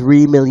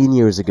 3 million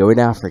years ago in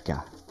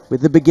Africa,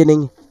 with the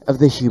beginning of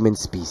the human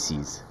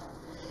species.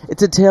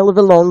 It's a tale of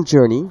a long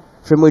journey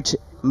from which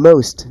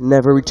most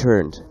never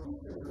returned.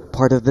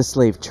 Part of the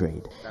slave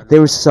trade.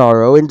 There was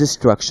sorrow and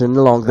destruction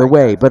along the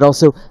way, but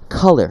also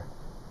color,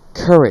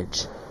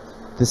 courage,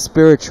 the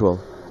spiritual,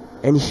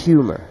 and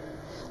humor,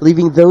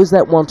 leaving those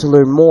that want to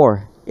learn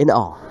more in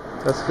awe.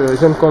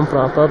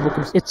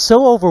 It's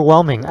so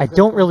overwhelming, I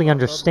don't really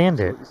understand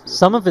it.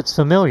 Some of it's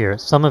familiar,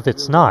 some of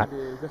it's not,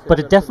 but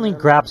it definitely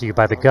grabs you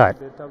by the gut.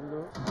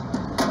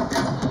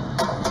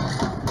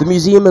 The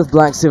Museum of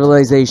Black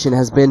Civilization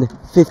has been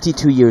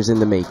 52 years in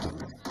the making.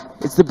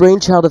 It's the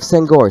brainchild of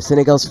Senghor,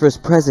 Senegal's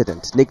first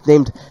president,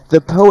 nicknamed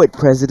the Poet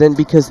President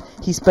because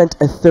he spent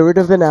a third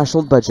of the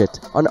national budget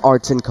on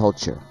arts and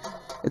culture.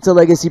 It's a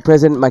legacy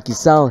President Macky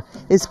Sall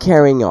is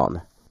carrying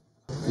on.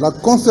 La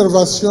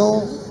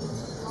conservation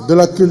de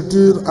la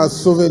culture a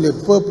sauvé les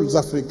peuples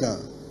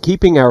africains.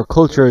 Keeping our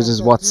cultures is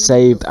what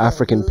saved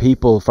African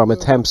people from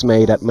attempts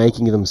made at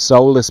making them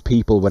soulless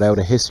people without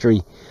a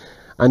history.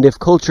 And if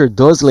culture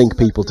does link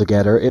people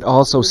together, it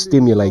also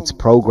stimulates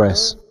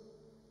progress.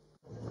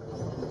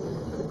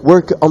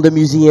 Work on the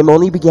museum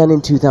only began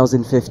in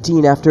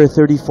 2015 after a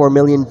 $34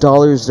 million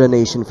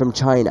donation from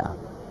China.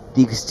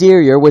 The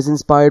exterior was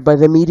inspired by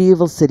the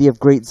medieval city of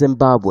Great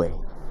Zimbabwe,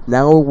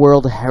 now a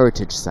World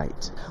Heritage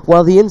Site,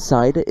 while the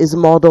inside is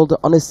modeled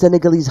on a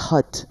Senegalese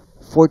hut,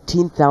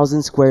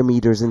 14,000 square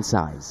meters in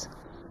size.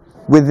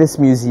 With this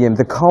museum,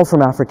 the call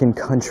from African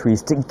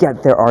countries to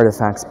get their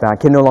artifacts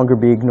back can no longer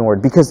be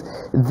ignored, because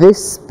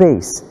this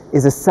space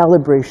is a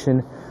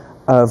celebration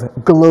of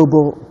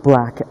global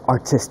black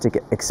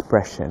artistic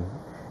expression.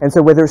 And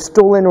so whether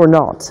stolen or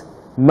not,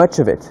 much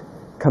of it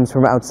comes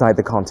from outside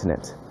the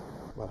continent.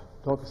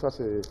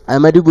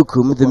 Amadou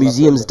Boukoum, the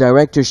museum's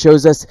director,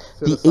 shows us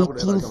the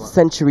 18th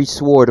century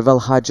sword of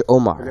Al-Hajj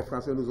Omar.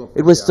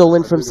 It was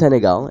stolen from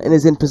Senegal and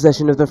is in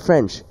possession of the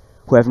French,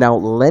 who have now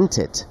lent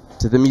it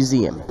to the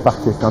museum.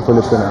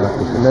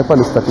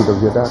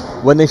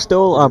 When they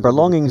stole our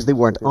belongings, they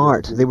weren't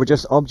art, they were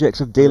just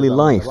objects of daily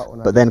life.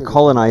 But then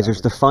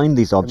colonizers defined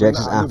these objects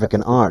as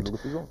African art.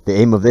 The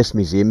aim of this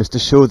museum is to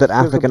show that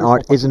African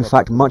art is in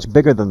fact much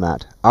bigger than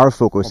that. Our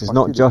focus is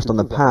not just on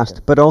the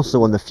past, but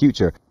also on the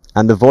future,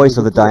 and the voice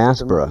of the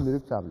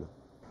diaspora.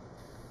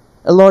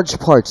 A large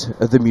part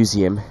of the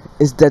museum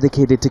is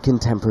dedicated to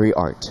contemporary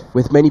art,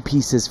 with many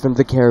pieces from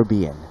the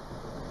Caribbean.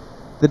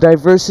 The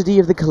diversity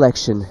of the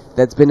collection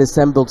that's been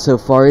assembled so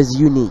far is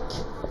unique.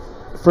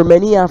 For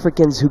many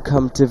Africans who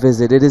come to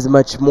visit, it is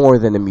much more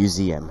than a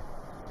museum.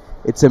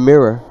 It's a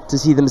mirror to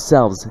see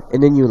themselves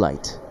in a new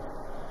light.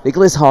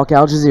 Nicholas Hawk,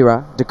 Al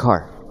Jazeera,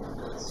 Dakar.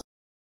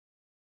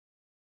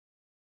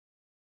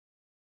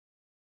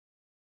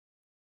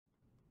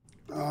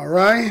 All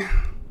right.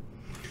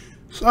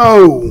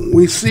 So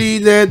we see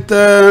that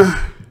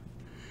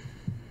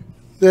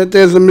that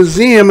there's a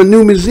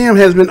new museum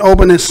has been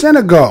opened in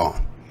Senegal,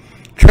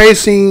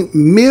 tracing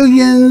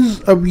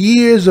millions of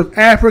years of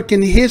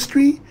African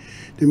history.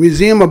 The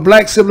Museum of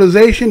Black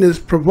Civilization is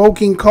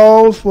provoking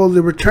calls for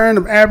the return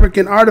of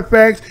African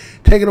artifacts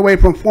taken away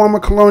from former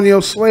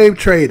colonial slave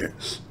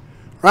traders.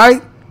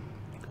 Right?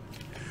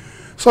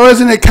 So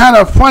isn't it kind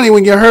of funny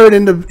when you heard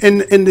in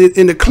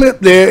the clip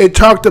there, it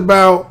talked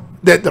about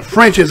that the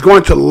French is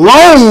going to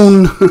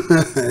loan,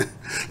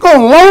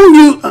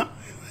 you,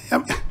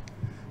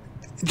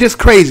 just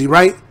crazy,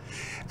 right?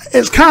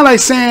 It's kind of like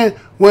saying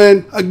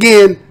when,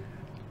 again,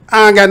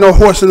 I ain't got no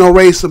horse in no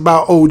race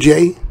about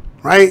OJ,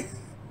 right?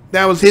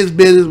 That was his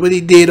business, what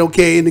he did,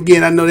 okay. And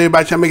again, I know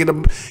everybody trying to make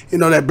it,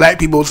 that black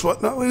people was,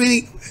 no,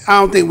 really, I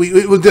don't think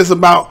it was just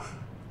about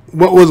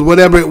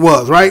whatever it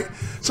was, right?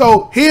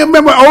 So here,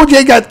 remember,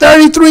 OJ got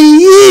 33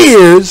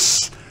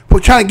 years for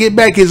trying to get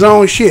back his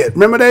own shit.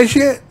 Remember that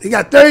shit? He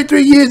got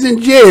 33 years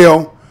in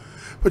jail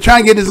for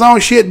trying to get his own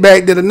shit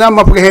back that another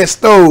motherfucker had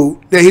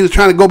stole, that he was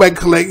trying to go back and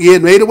collect. Yeah,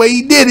 made the way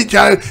he did it,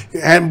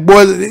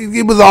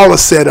 it was all a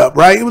setup,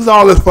 right? It was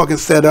all a fucking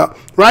setup,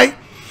 right?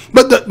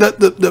 But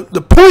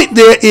the point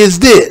there is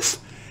this.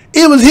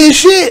 It was his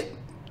shit.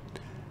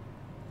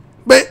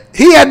 But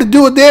he had to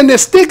do it there in their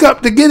stick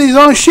up to get his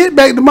own shit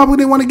back. The motherfucker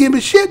didn't want to give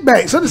his shit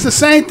back. So it's the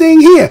same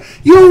thing here.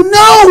 You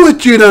know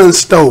what you done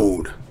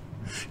stole.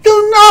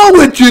 You know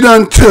what you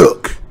done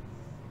took.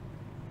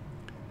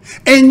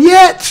 And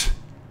yet,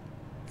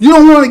 you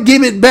don't want to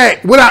give it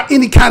back without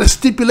any kind of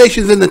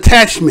stipulations and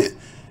attachment.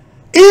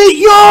 It's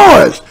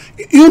yours.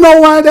 You know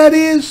why that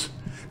is?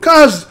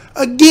 Because,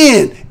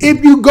 again,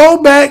 if you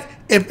go back,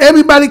 if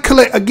everybody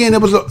collect, again,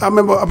 it was, I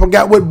remember, I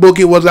forgot what book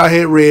it was I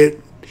had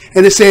read,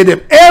 and it said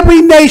if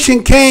every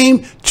nation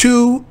came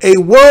to a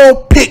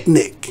world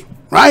picnic,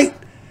 right?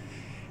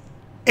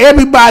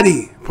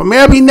 Everybody from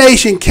every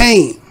nation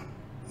came,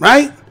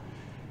 right?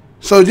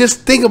 So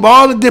just think of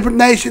all the different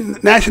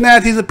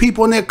nationalities of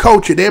people and their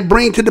culture they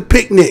bring to the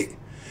picnic.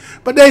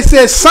 But they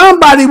said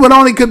somebody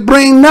could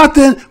bring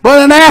nothing but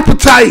an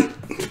appetite.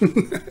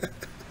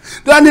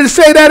 Do I need to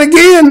say that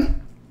again?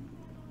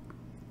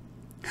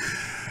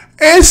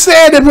 It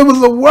said if it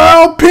was a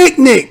world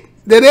picnic,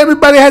 that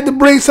everybody had to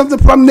bring something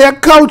from their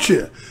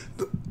culture.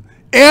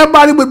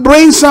 Everybody would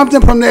bring something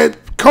from their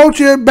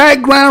culture,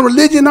 background,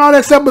 religion, all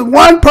that stuff, but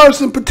one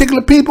person,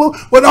 particular people,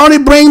 would only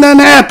bring an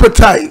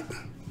appetite.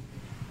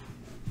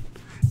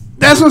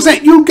 That's what I'm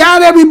saying. You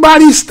got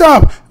everybody's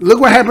stuff. Look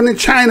what happened in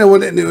China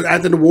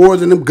after the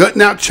wars and them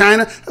gutting out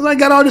China. It's like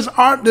got all this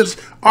art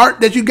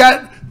that you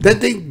got that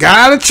they got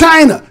out of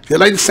China. It's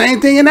like the same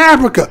thing in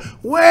Africa.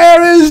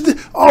 Where is the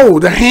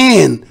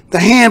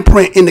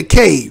handprint in the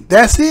cave?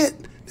 That's it.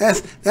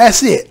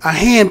 That's it. A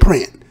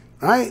handprint,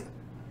 right?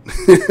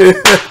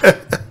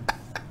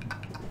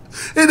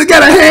 They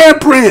got a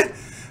handprint.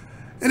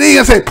 And then you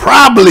gonna say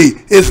probably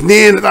it's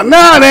Neanderthal.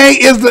 No, it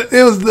ain't.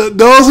 It was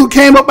those who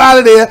came up out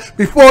of there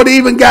before they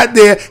even got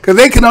there, because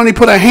they can only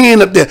put a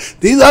hand up there.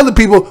 These other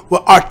people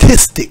were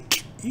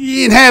artistic.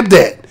 You didn't have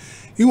that.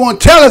 You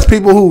want to tell us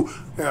people who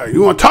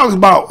you want to talk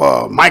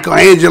about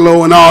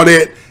Michelangelo and all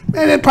that.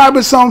 Man, there's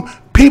probably some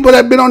people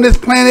that been on this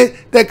planet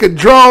that could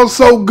draw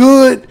so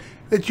good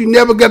that you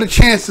never got a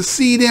chance to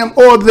see them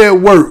or their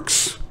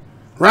works,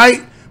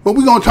 right? But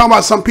we're gonna talk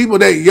about some people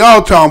that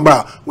y'all talking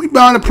about. We've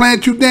been on the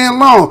planet too damn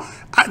long.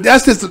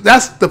 That's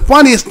the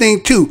funniest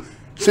thing too.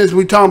 Since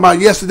we talking about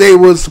yesterday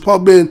was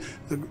supposed to be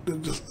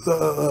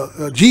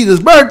Jesus'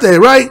 birthday,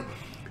 right?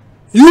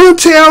 You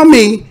tell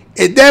me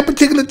at that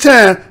particular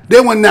time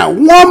there was not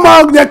one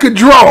mug that could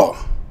draw.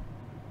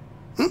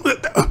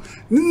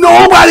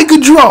 Nobody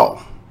could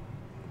draw.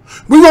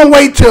 We're going to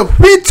wait till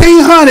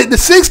 1500 to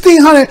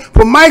 1600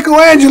 for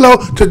Michelangelo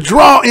to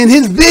draw in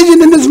his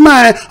vision in his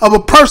mind of a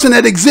person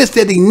that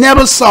existed he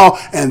never saw,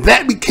 and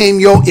that became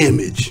your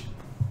image.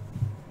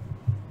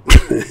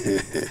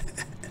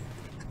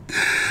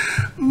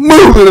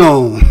 Moving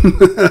on.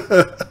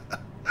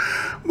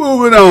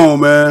 Moving on,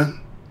 man.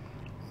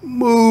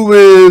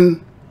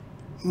 Moving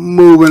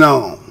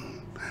on.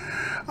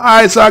 All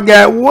right, so I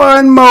got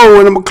one more,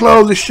 and I'm going to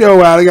close the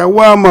show out. I got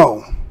one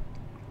more.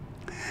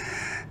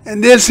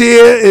 And this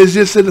here is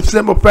just a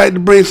simple fact to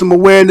bring some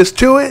awareness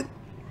to it.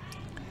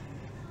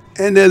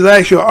 And there's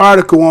actually an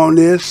article on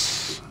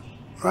this,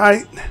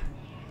 right?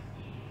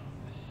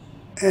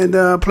 And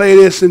play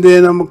this, and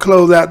then I'm going to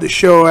close out the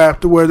show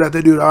afterwards after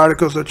I do the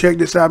article. So check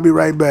this out. I'll be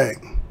right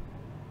back.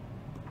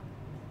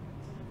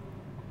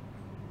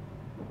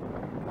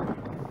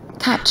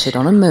 Captured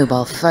on a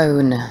mobile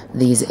phone,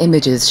 these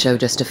images show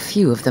just a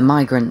few of the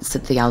migrants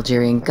that the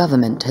Algerian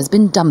government has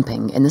been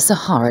dumping in the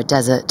Sahara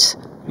Desert.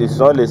 They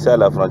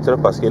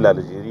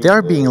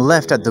are being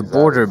left at the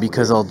border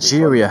because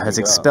Algeria has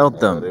expelled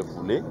them.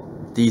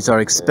 These are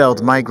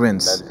expelled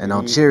migrants, and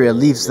Algeria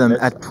leaves them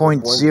at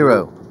point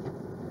zero.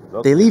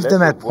 They leave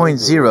them at point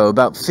zero,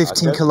 about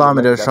 15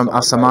 kilometers from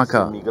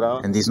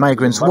Asamaka, and these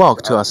migrants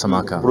walk to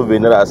Asamaka.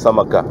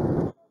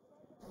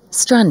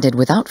 Stranded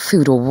without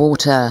food or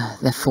water,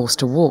 they're forced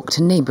to walk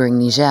to neighbouring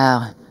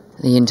Niger.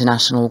 The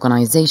International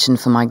Organization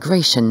for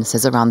Migration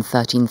says around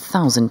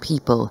 13,000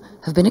 people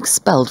have been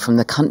expelled from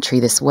the country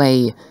this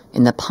way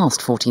in the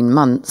past 14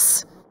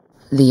 months.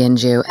 The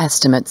NGO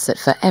estimates that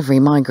for every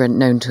migrant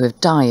known to have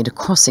died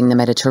crossing the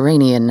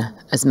Mediterranean,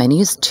 as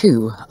many as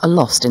 2 are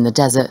lost in the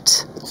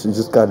desert.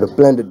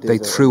 They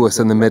threw us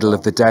in the middle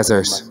of the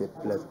desert.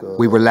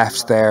 We were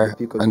left there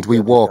and we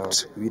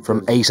walked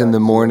from 8 in the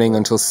morning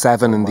until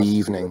 7 in the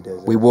evening.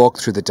 We walked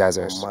through the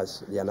desert.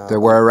 There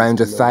were around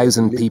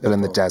 1,000 people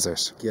in the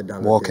desert,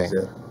 walking.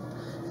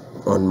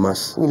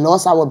 We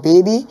lost our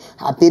baby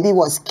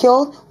was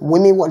killed,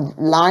 women were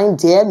lying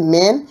dead,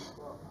 men,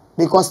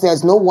 because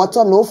there's no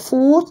water, no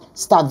food,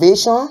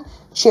 starvation,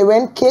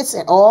 children, kids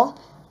and all.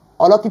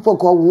 Other people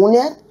got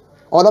wounded,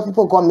 other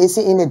people got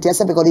missing in the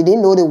desert because they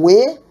didn't know the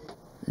way.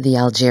 The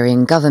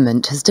Algerian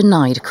government has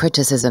denied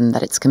criticism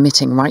that it's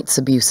committing rights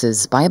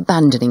abuses by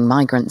abandoning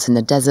migrants in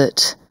the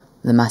desert.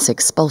 The mass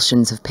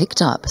expulsions have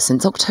picked up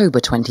since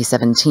October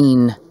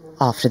 2017,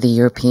 after the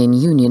European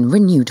Union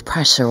renewed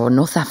pressure on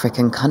North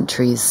African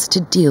countries to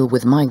deal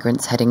with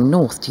migrants heading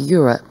north to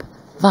Europe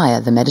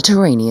via the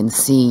Mediterranean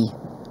Sea.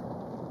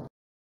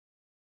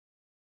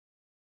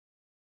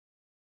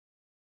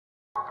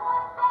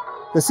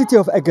 The city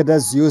of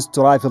Agadez used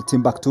to rival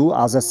Timbuktu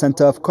as a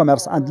center of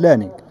commerce and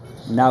learning.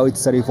 Now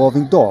it's a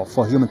revolving door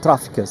for human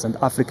traffickers and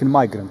African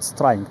migrants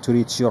trying to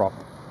reach Europe.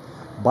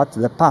 But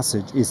the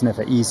passage is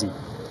never easy.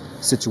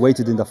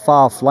 Situated in the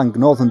far-flung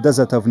northern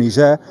desert of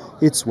Niger,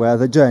 it's where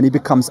the journey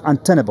becomes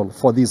untenable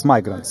for these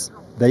migrants.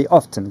 They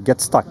often get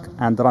stuck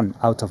and run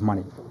out of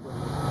money.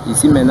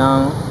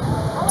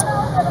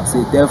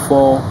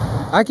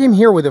 I came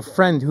here with a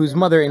friend whose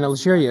mother in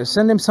Algeria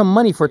sent him some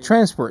money for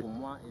transport.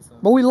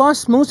 But we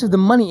lost most of the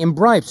money in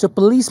bribes to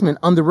policemen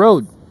on the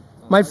road.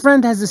 My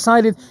friend has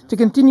decided to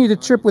continue the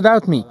trip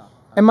without me,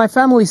 and my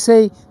family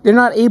say they're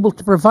not able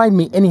to provide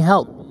me any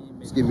help.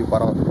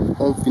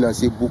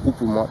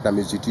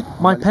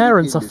 My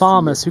parents are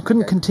farmers who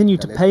couldn't continue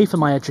to pay for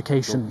my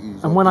education,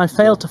 and when I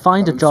failed to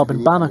find a job in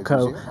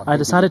Bamako, I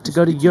decided to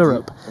go to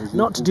Europe,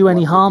 not to do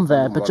any harm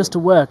there, but just to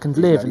work and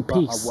live in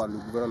peace.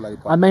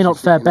 I may not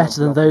fare better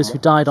than those who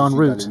died en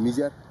route,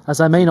 as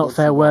I may not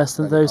fare worse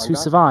than those who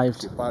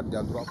survived.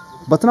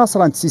 But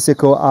Nasser and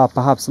Sissoko are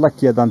perhaps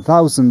luckier than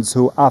thousands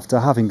who, after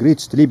having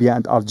reached Libya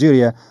and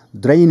Algeria,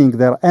 draining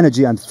their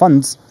energy and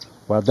funds,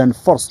 were then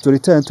forced to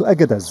return to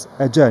Agadez,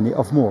 a journey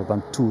of more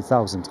than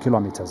 2,000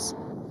 kilometers.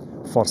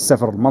 For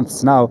several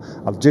months now,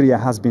 Algeria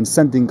has been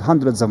sending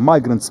hundreds of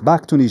migrants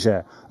back to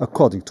Niger,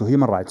 according to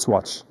Human Rights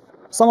Watch.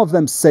 Some of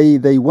them say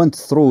they went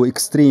through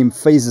extreme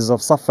phases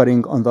of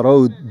suffering on the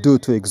road due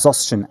to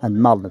exhaustion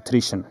and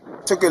malnutrition.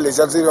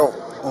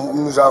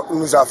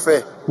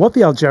 What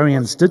the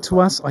Algerians did to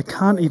us, I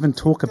can't even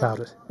talk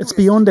about it. It's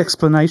beyond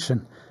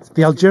explanation.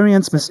 The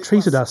Algerians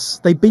mistreated us.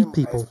 They beat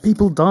people.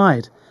 People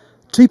died.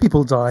 2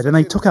 people died, and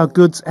they took our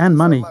goods and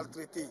money.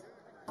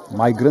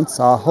 Migrants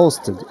are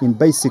hosted in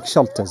basic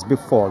shelters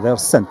before they're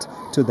sent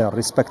to their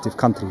respective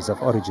countries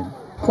of origin.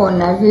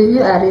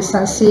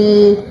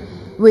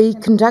 We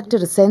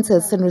conducted a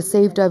census and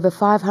received over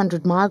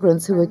 500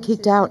 migrants who were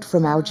kicked out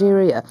from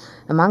Algeria.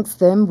 Amongst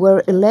them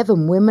were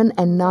 11 women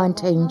and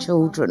 19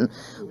 children.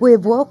 We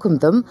have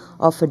welcomed them,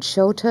 offered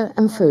shelter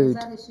and food.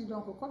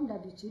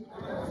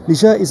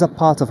 Niger is a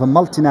part of a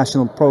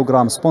multinational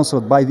program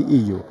sponsored by the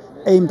EU,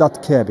 aimed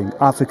at curbing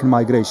African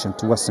migration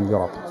to Western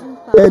Europe.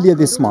 Earlier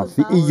this month,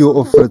 the EU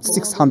offered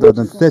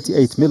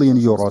 638 million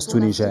euros to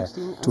Niger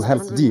to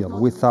help deal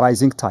with the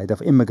rising tide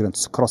of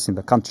immigrants crossing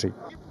the country.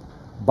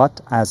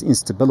 But as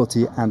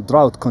instability and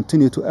drought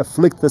continue to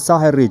afflict the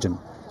Sahel region,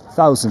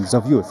 thousands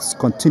of youths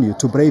continue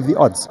to brave the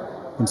odds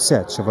in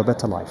search of a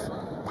better life.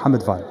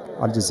 Mohammed Val,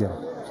 Al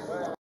Jazeera.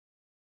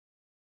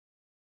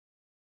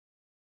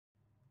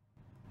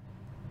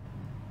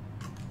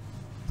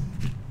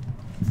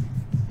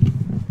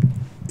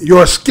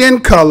 Your skin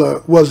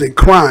color was a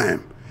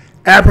crime.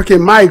 African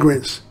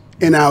migrants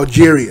in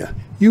Algeria.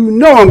 You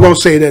know I'm going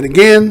to say that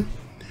again.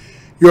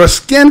 Your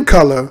skin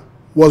color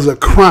was a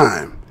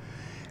crime.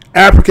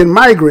 African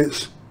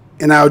migrants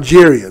in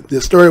Algeria.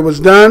 This story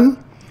was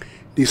done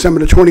December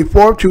the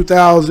 24th,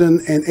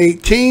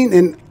 2018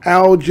 in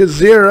Al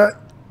Jazeera,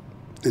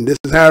 and this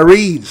is how it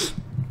reads.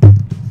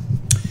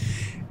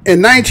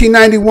 In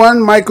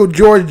 1991, Michael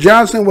George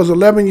Johnson was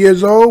 11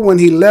 years old when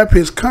he left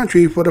his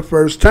country for the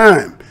first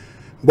time.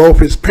 Both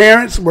his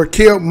parents were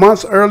killed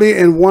months earlier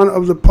in one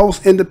of the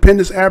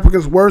post-independence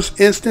Africa's worst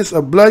instance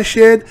of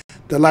bloodshed,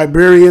 the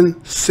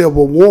Liberian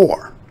Civil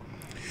War.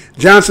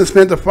 Johnson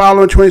spent the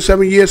following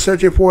 27 years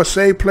searching for a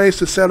safe place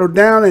to settle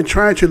down and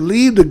trying to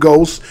leave the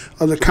ghosts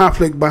of the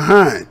conflict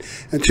behind,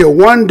 until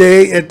one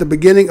day at the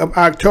beginning of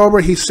October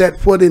he set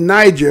foot in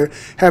Niger,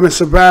 having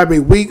survived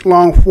a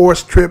week-long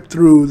forced trip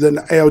through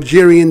the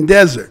Algerian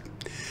desert.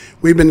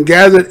 We've been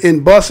gathered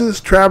in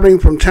buses, traveling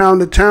from town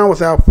to town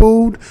without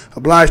food,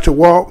 obliged to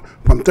walk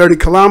from 30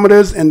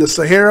 kilometers in the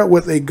Sahara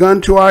with a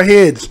gun to our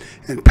heads,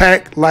 and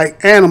packed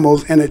like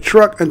animals in a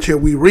truck until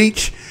we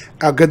reach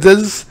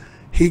Agadez,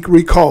 he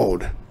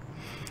recalled.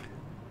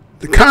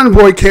 The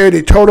convoy carried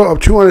a total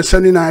of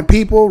 279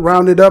 people,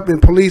 rounded up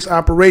in police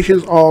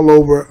operations all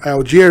over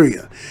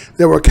Algeria.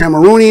 There were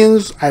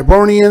Cameroonians,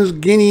 Ivorians,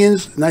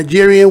 Guineans,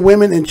 Nigerian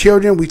women and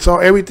children. We saw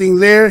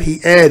everything there,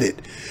 he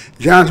added.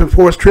 Johnson's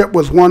forced trip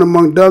was one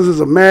among dozens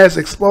of mass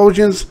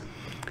expulsions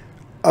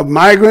of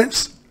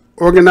migrants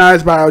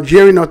organized by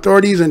Algerian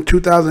authorities in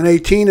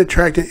 2018,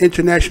 attracting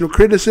international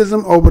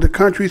criticism over the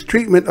country's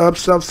treatment of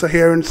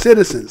sub-Saharan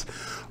citizens,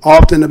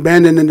 often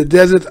abandoned in the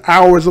desert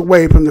hours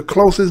away from the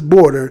closest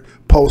border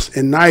post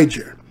in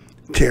Niger.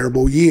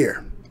 Terrible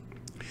year.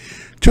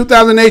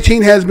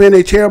 2018 has been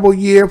a terrible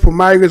year for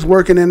migrants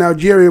working in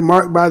Algeria,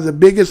 marked by the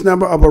biggest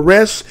number of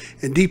arrests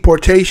and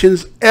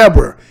deportations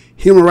ever,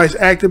 human rights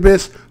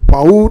activist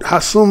Fouad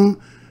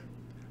Hassoum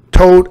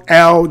told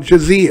Al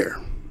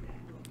Jazeera.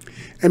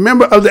 A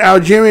member of the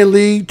Algerian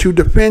League to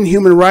Defend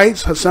Human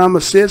Rights, Hassan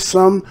assists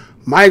some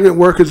migrant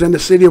workers in the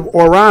city of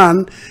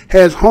Oran,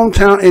 has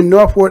hometown in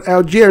northward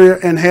Algeria,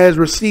 and has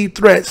received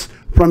threats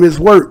from his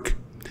work.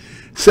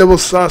 Civil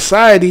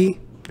society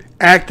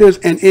actors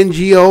and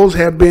NGOs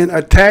have been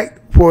attacked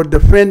for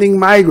defending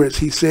migrants,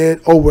 he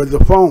said over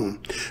the phone.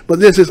 But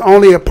this is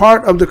only a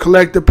part of the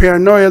collective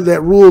paranoia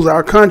that rules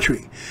our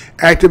country.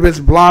 Activists,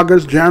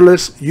 bloggers,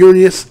 journalists,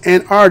 unionists,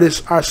 and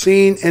artists are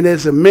seen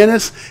as a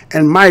menace,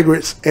 and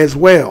migrants as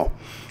well.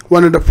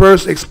 One of the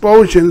first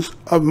explosions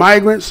of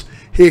migrants,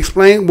 he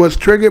explained, was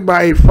triggered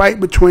by a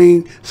fight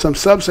between some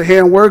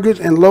sub-Saharan workers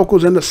and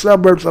locals in the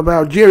suburbs of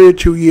Algeria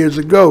 2 years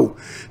ago.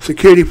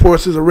 Security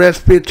forces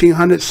arrest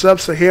 1,500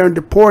 sub-Saharan,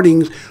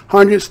 deporting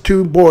hundreds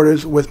to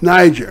borders with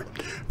Niger.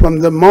 From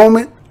the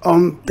moment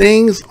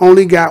things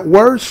only got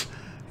worse,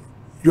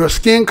 your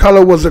skin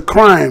color was a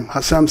crime,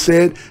 Hassan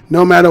said.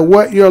 No matter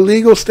what your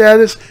legal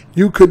status,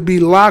 you could be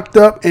locked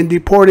up and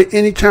deported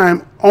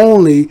anytime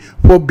only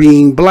for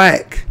being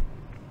black.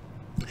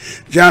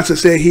 Johnson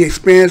said he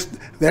experienced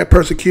that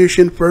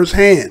persecution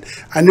firsthand.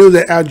 I knew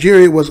that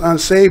Algeria was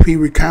unsafe, he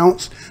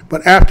recounts,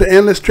 but after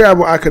endless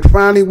travel, I could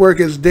finally work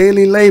as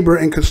daily labor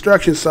in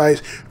construction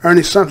sites,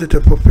 earning something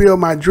to fulfill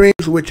my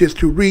dreams, which is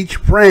to reach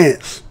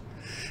France.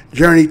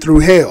 Journey through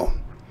hell.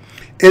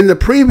 In the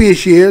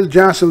previous years,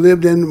 Johnson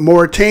lived in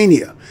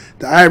Mauritania,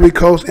 the Ivory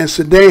Coast, and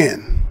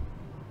Sudan,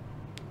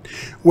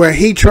 where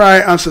he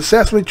tried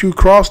unsuccessfully to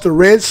cross the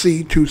Red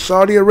Sea to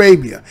Saudi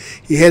Arabia.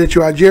 He headed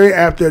to Algeria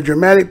after a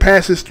dramatic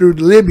passage through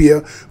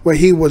Libya, where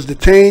he was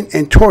detained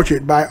and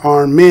tortured by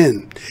armed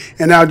men.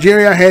 In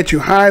Algeria, I had to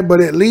hide,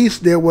 but at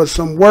least there was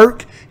some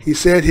work. He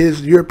said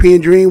his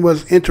European dream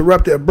was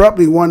interrupted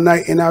abruptly one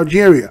night in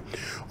Algeria.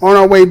 On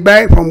our way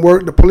back from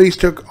work, the police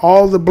took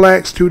all the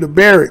blacks to the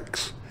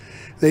barracks.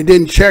 They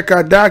didn't check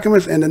our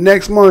documents, and the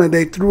next morning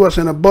they threw us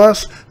in a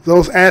bus.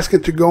 Those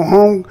asking to go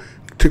home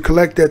to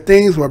collect their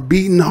things were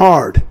beaten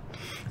hard.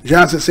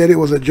 Johnson said it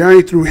was a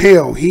journey through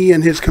hell. He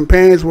and his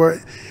companions were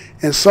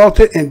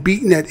insulted and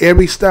beaten at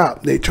every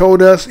stop. They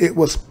told us it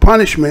was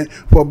punishment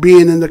for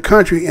being in the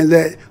country and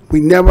that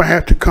we never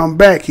have to come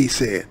back, he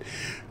said.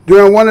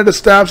 During one of the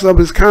stops of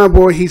his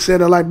convoy, he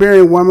said a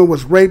Liberian woman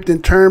was raped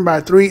and turned by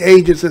 3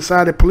 agents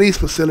inside a police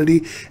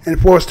facility and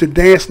forced to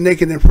dance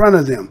naked in front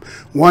of them.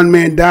 One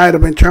man died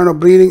of internal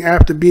bleeding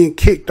after being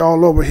kicked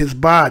all over his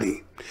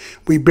body.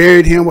 We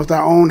buried him with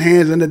our own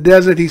hands in the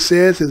desert, he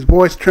says, his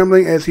voice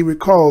trembling as he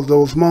recalls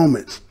those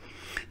moments.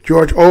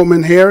 George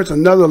Oldman Harris,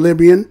 another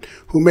Libyan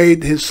who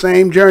made his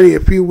same journey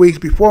a few weeks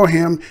before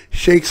him,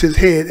 shakes his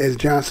head as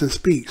Johnson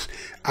speaks.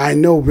 I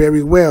know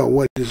very well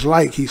what it is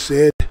like, he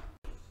said.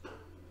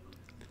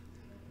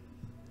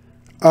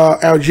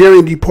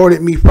 Algerian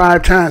deported me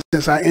 5 times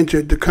since I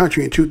entered the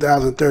country in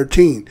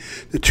 2013.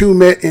 The two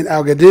met in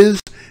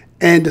Agadez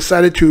and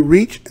decided to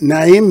reach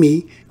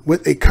Niamey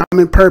with a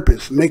common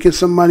purpose, making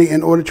some money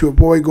in order to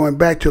avoid going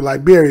back to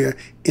Liberia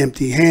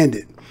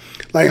empty-handed.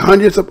 Like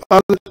hundreds of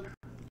others,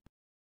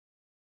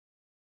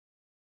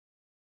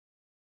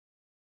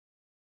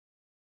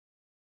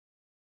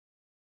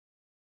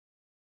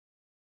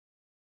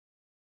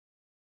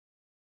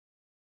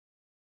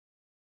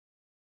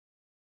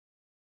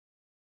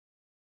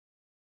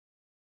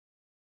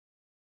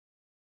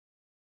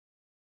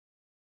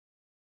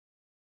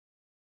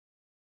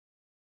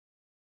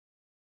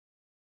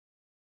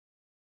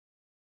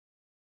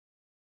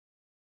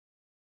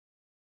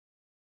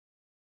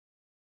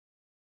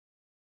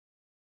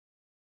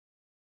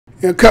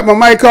 you'll cut my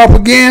mic off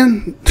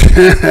again?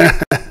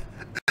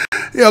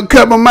 You'll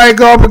cut my mic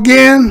off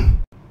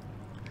again?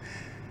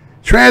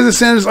 Transit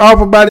centers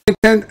offered by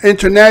the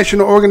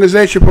International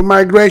Organization for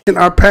Migration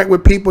are packed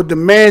with people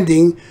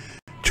demanding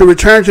to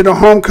return to their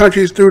home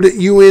countries through the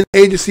UN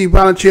agency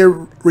volunteer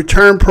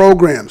return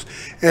programs.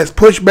 As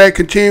pushback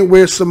continues,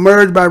 we're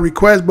submerged by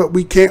requests, but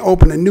we can't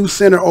open a new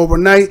center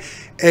overnight,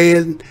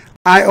 and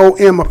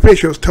IOM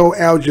officials told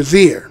Al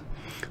Jazeera.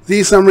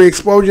 These summary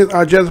explosions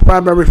are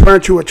justified by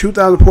referring to a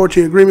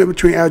 2014 agreement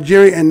between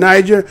Algeria and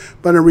Niger,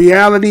 but in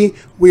reality,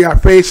 we are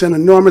facing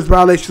enormous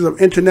violations of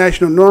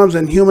international norms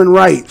and human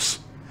rights.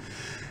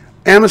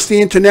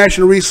 Amnesty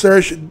International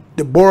research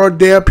Deborah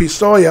Del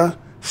Pisoya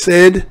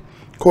said,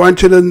 according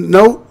to the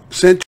note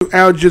sent to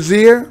Al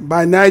Jazeera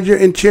by Niger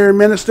Interior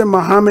Minister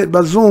Mohamed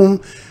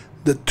Bazoum,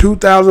 the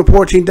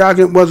 2014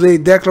 document was a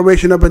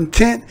declaration of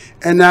intent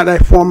and not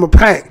a formal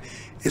pact.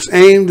 Its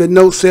aim, the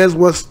note says,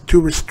 was to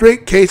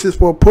restrict cases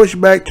for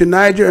pushback to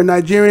Niger and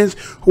Nigerians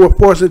who were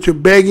forced into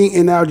begging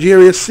in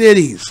Algeria's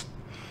cities.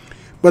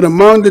 But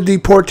among the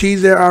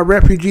deportees, there are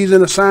refugees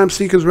and asylum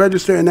seekers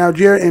registered in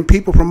Algeria and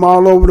people from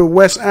all over the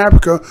West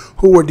Africa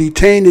who were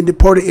detained and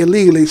deported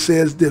illegally,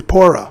 says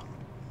Depora.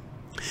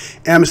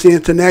 Amnesty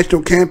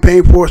International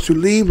campaign Forced to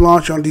Leave,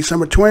 launched on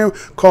December 20,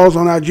 calls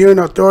on Algerian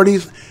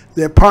authorities,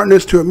 their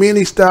partners, to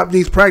immediately stop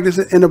these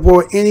practices and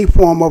avoid any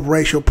form of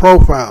racial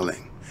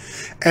profiling.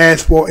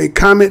 As for a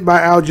comment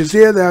by Al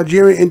Jazeera, the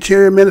Algerian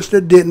Interior Minister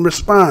didn't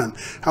respond.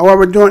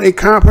 However, during a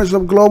conference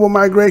of global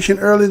migration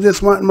earlier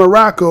this month in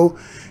Morocco,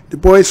 Du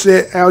Bois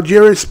said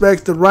Algeria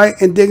respects the right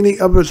and dignity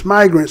of its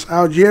migrants.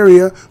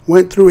 Algeria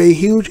went through a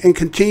huge and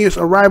continuous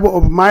arrival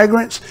of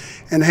migrants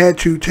and had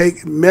to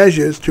take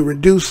measures to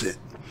reduce it.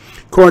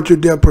 According to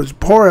Del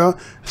Pisoya,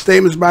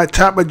 statements by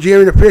top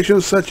Algerian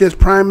officials such as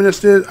Prime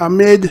Minister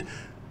Ahmed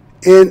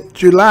in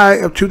July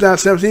of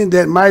 2017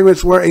 that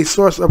migrants were a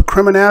source of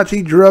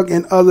criminality, drug,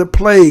 and other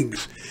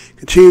plagues,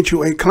 continued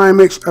to a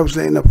climax of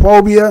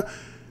xenophobia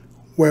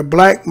where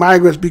black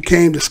migrants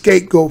became the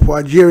scapegoat for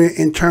Algerian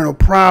internal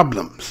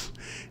problems.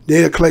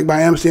 Data collected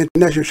by Amnesty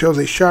International shows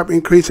a sharp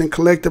increase in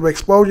collective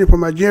expulsion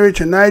from Algeria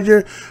to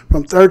Niger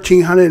from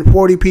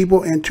 1,340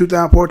 people in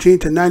 2014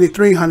 to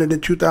 9,300 in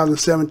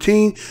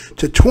 2017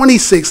 to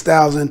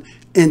 26,000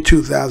 in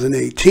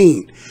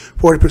 2018.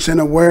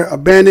 40% were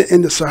abandoned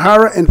in the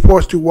Sahara and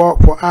forced to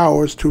walk for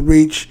hours to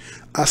reach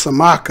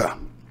Asamaka,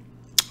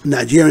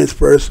 Nigeria's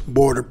first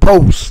border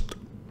post.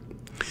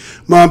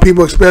 Among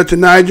people expelled to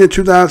Niger in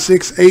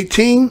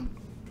 2006-18.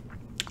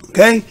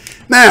 Okay,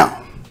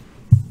 now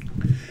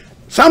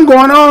something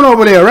going on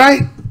over there,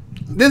 right?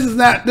 This is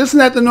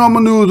not the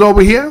normal news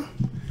over here.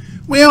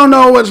 We don't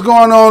know what's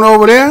going on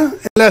over there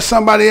unless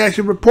somebody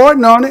actually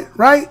reporting on it,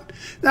 right?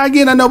 Now,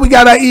 again, I know we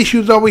got our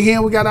issues over here,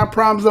 we got our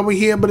problems over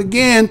here, but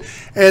again,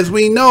 as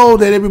we know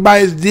that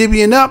everybody's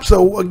divvying up,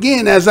 so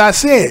again, as I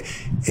said,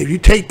 if you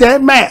take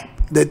that map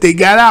that they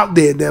got out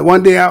there, that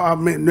one day,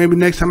 maybe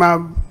next time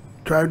I'll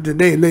try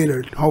today,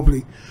 later,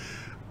 hopefully,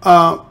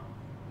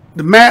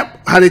 the map,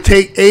 how they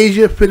take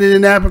Asia, fit it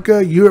in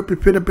Africa, Europe,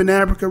 and fit up in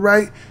Africa,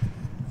 right?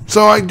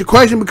 So the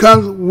question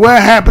becomes,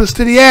 what happens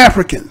to the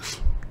Africans?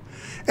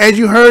 As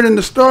you heard in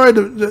the story,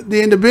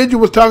 the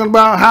individual was talking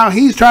about how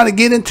he's trying to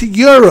get into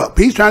Europe.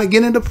 He's trying to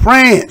get into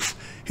France.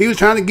 He was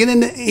trying to get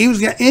into, he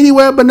was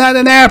anywhere but not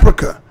in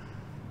Africa,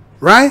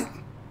 right?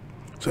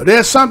 So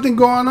there's something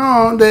going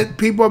on that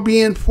people are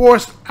being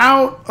forced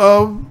out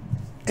of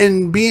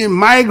and being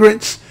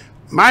migration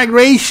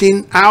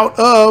out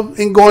of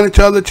and going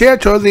into other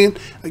territories. And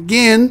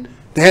again,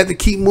 they had to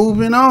keep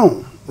moving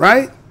on,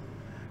 right?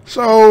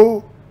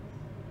 So,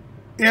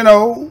 you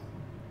know,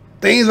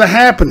 things are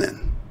happening.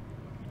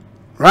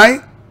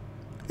 Right?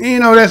 And, you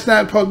know, that's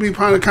not supposed to be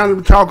kind of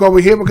talk over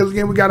here because,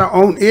 again, we got our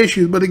own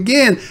issues. But,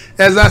 again,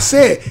 as I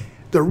said,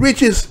 the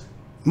richest,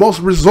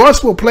 most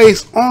resourceful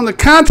place on the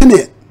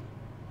continent,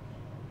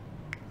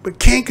 but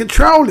can't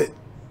control it.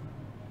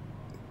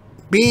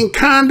 Being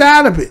conned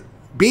out of it.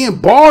 Being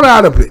bought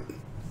out of it.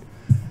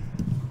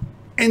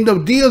 And the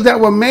deals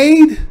that were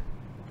made,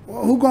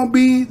 well, who going to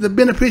be the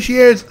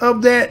beneficiaries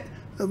of that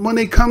when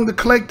they come to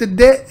collect the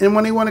debt and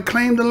when they want to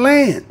claim the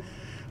land?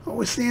 Well,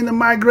 we're seeing the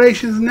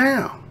migrations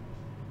now.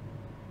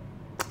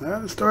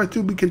 Well, it starts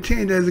to be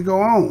continued as it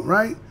go on,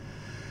 right?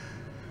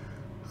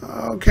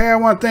 Okay, I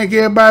want to thank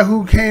everybody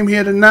who came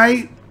here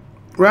tonight,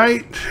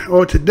 right?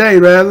 Or today,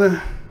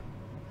 rather.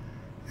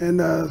 And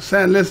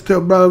sat and listened to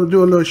a brother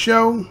do a little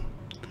show.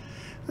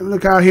 Let me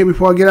look out here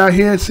before I get out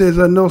here. It says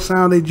no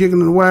sound, they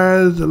jiggling the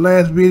wires. The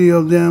last video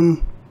of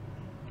them,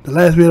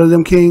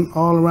 King,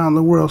 all around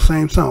the world,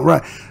 same song,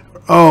 right?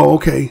 Oh,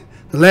 okay.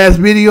 The last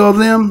video of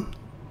them.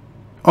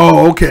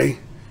 Oh, okay.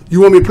 You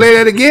want me to play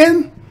that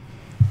again?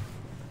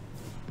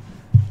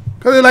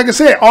 Because like I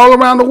said, all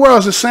around the world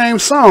is the same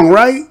song,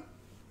 right?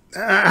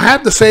 I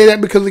have to say that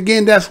because,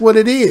 again, that's what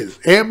it is.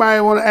 Everybody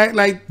want to act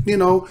like, you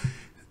know,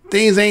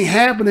 things ain't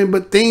happening,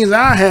 but things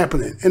are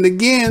happening. And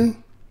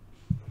again,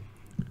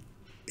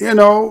 you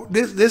know,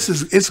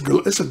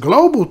 it's a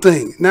global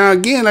thing. Now,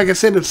 again, like I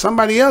said, if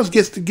somebody else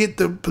gets to get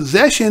the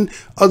possession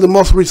of the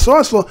most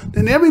resourceful,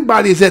 then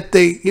everybody's at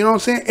they, you know what I'm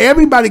saying?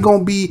 Everybody going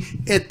to be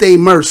at their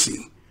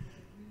mercy.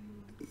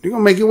 They're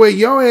going to make it where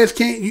your ass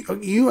can't,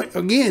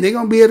 again, they're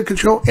going to be able to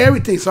control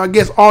everything. So I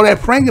guess all that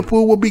franken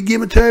food will be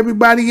given to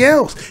everybody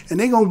else. And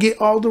they're going to get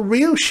all the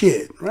real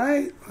shit,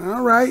 right?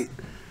 All right.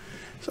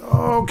 So,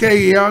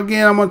 okay, y'all,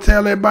 again, I'm going to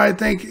tell everybody,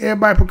 thank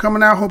everybody for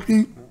coming out. Hope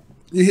you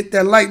hit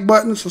that like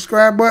button,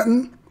 subscribe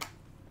button.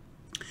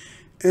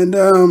 And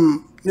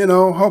you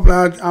know, hopefully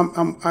I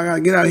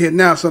gotta get out of here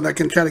now so that I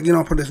can try to get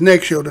on for this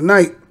next show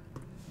tonight.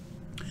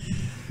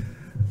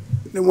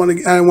 I didn't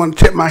want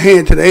to tip my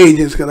hand to the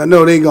agents because I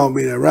know they're gonna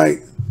be there, right?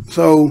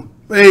 So,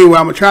 but anyway,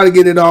 I'm gonna try to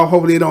get it off.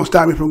 Hopefully, it don't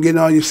stop me from getting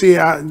on. You see,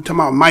 I'm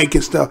talking about mic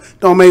and stuff.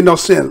 Don't make no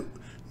sense.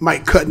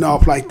 Mic cutting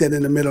off like that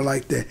in the middle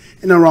like that.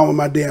 Ain't nothing wrong with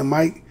my damn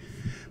mic.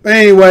 But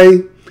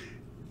anyway,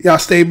 y'all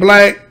stay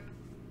black.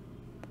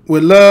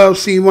 With love,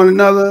 see one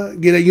another,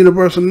 get a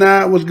universal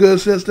nod, what's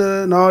good,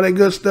 sister, and all that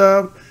good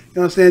stuff. You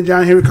know what I'm saying?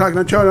 John Henry Clark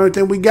and the Charter, the only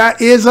thing we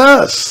got is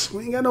us.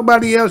 We ain't got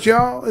nobody else,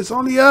 y'all. It's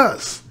only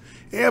us.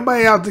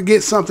 Everybody out to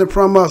get something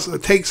from us or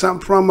take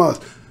something from us,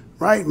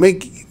 right?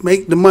 Make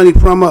the money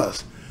from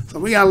us. So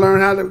we got to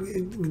learn how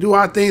to do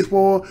our things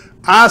for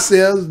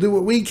ourselves, do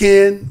what we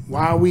can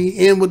while we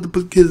in with the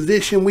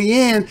position we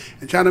in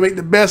and try to make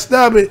the best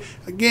of it.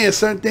 Again,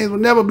 certain things will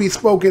never be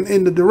spoken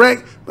in the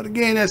direct, but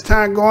again, as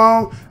time go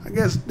on, I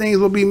guess things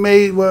will be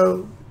made.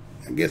 Well,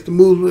 I guess the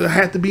moves will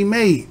have to be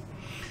made.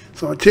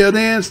 So until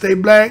then, stay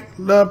black,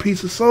 love,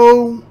 peace of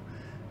soul,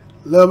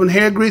 love and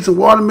hair grease and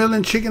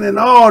watermelon, chicken and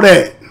all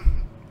that.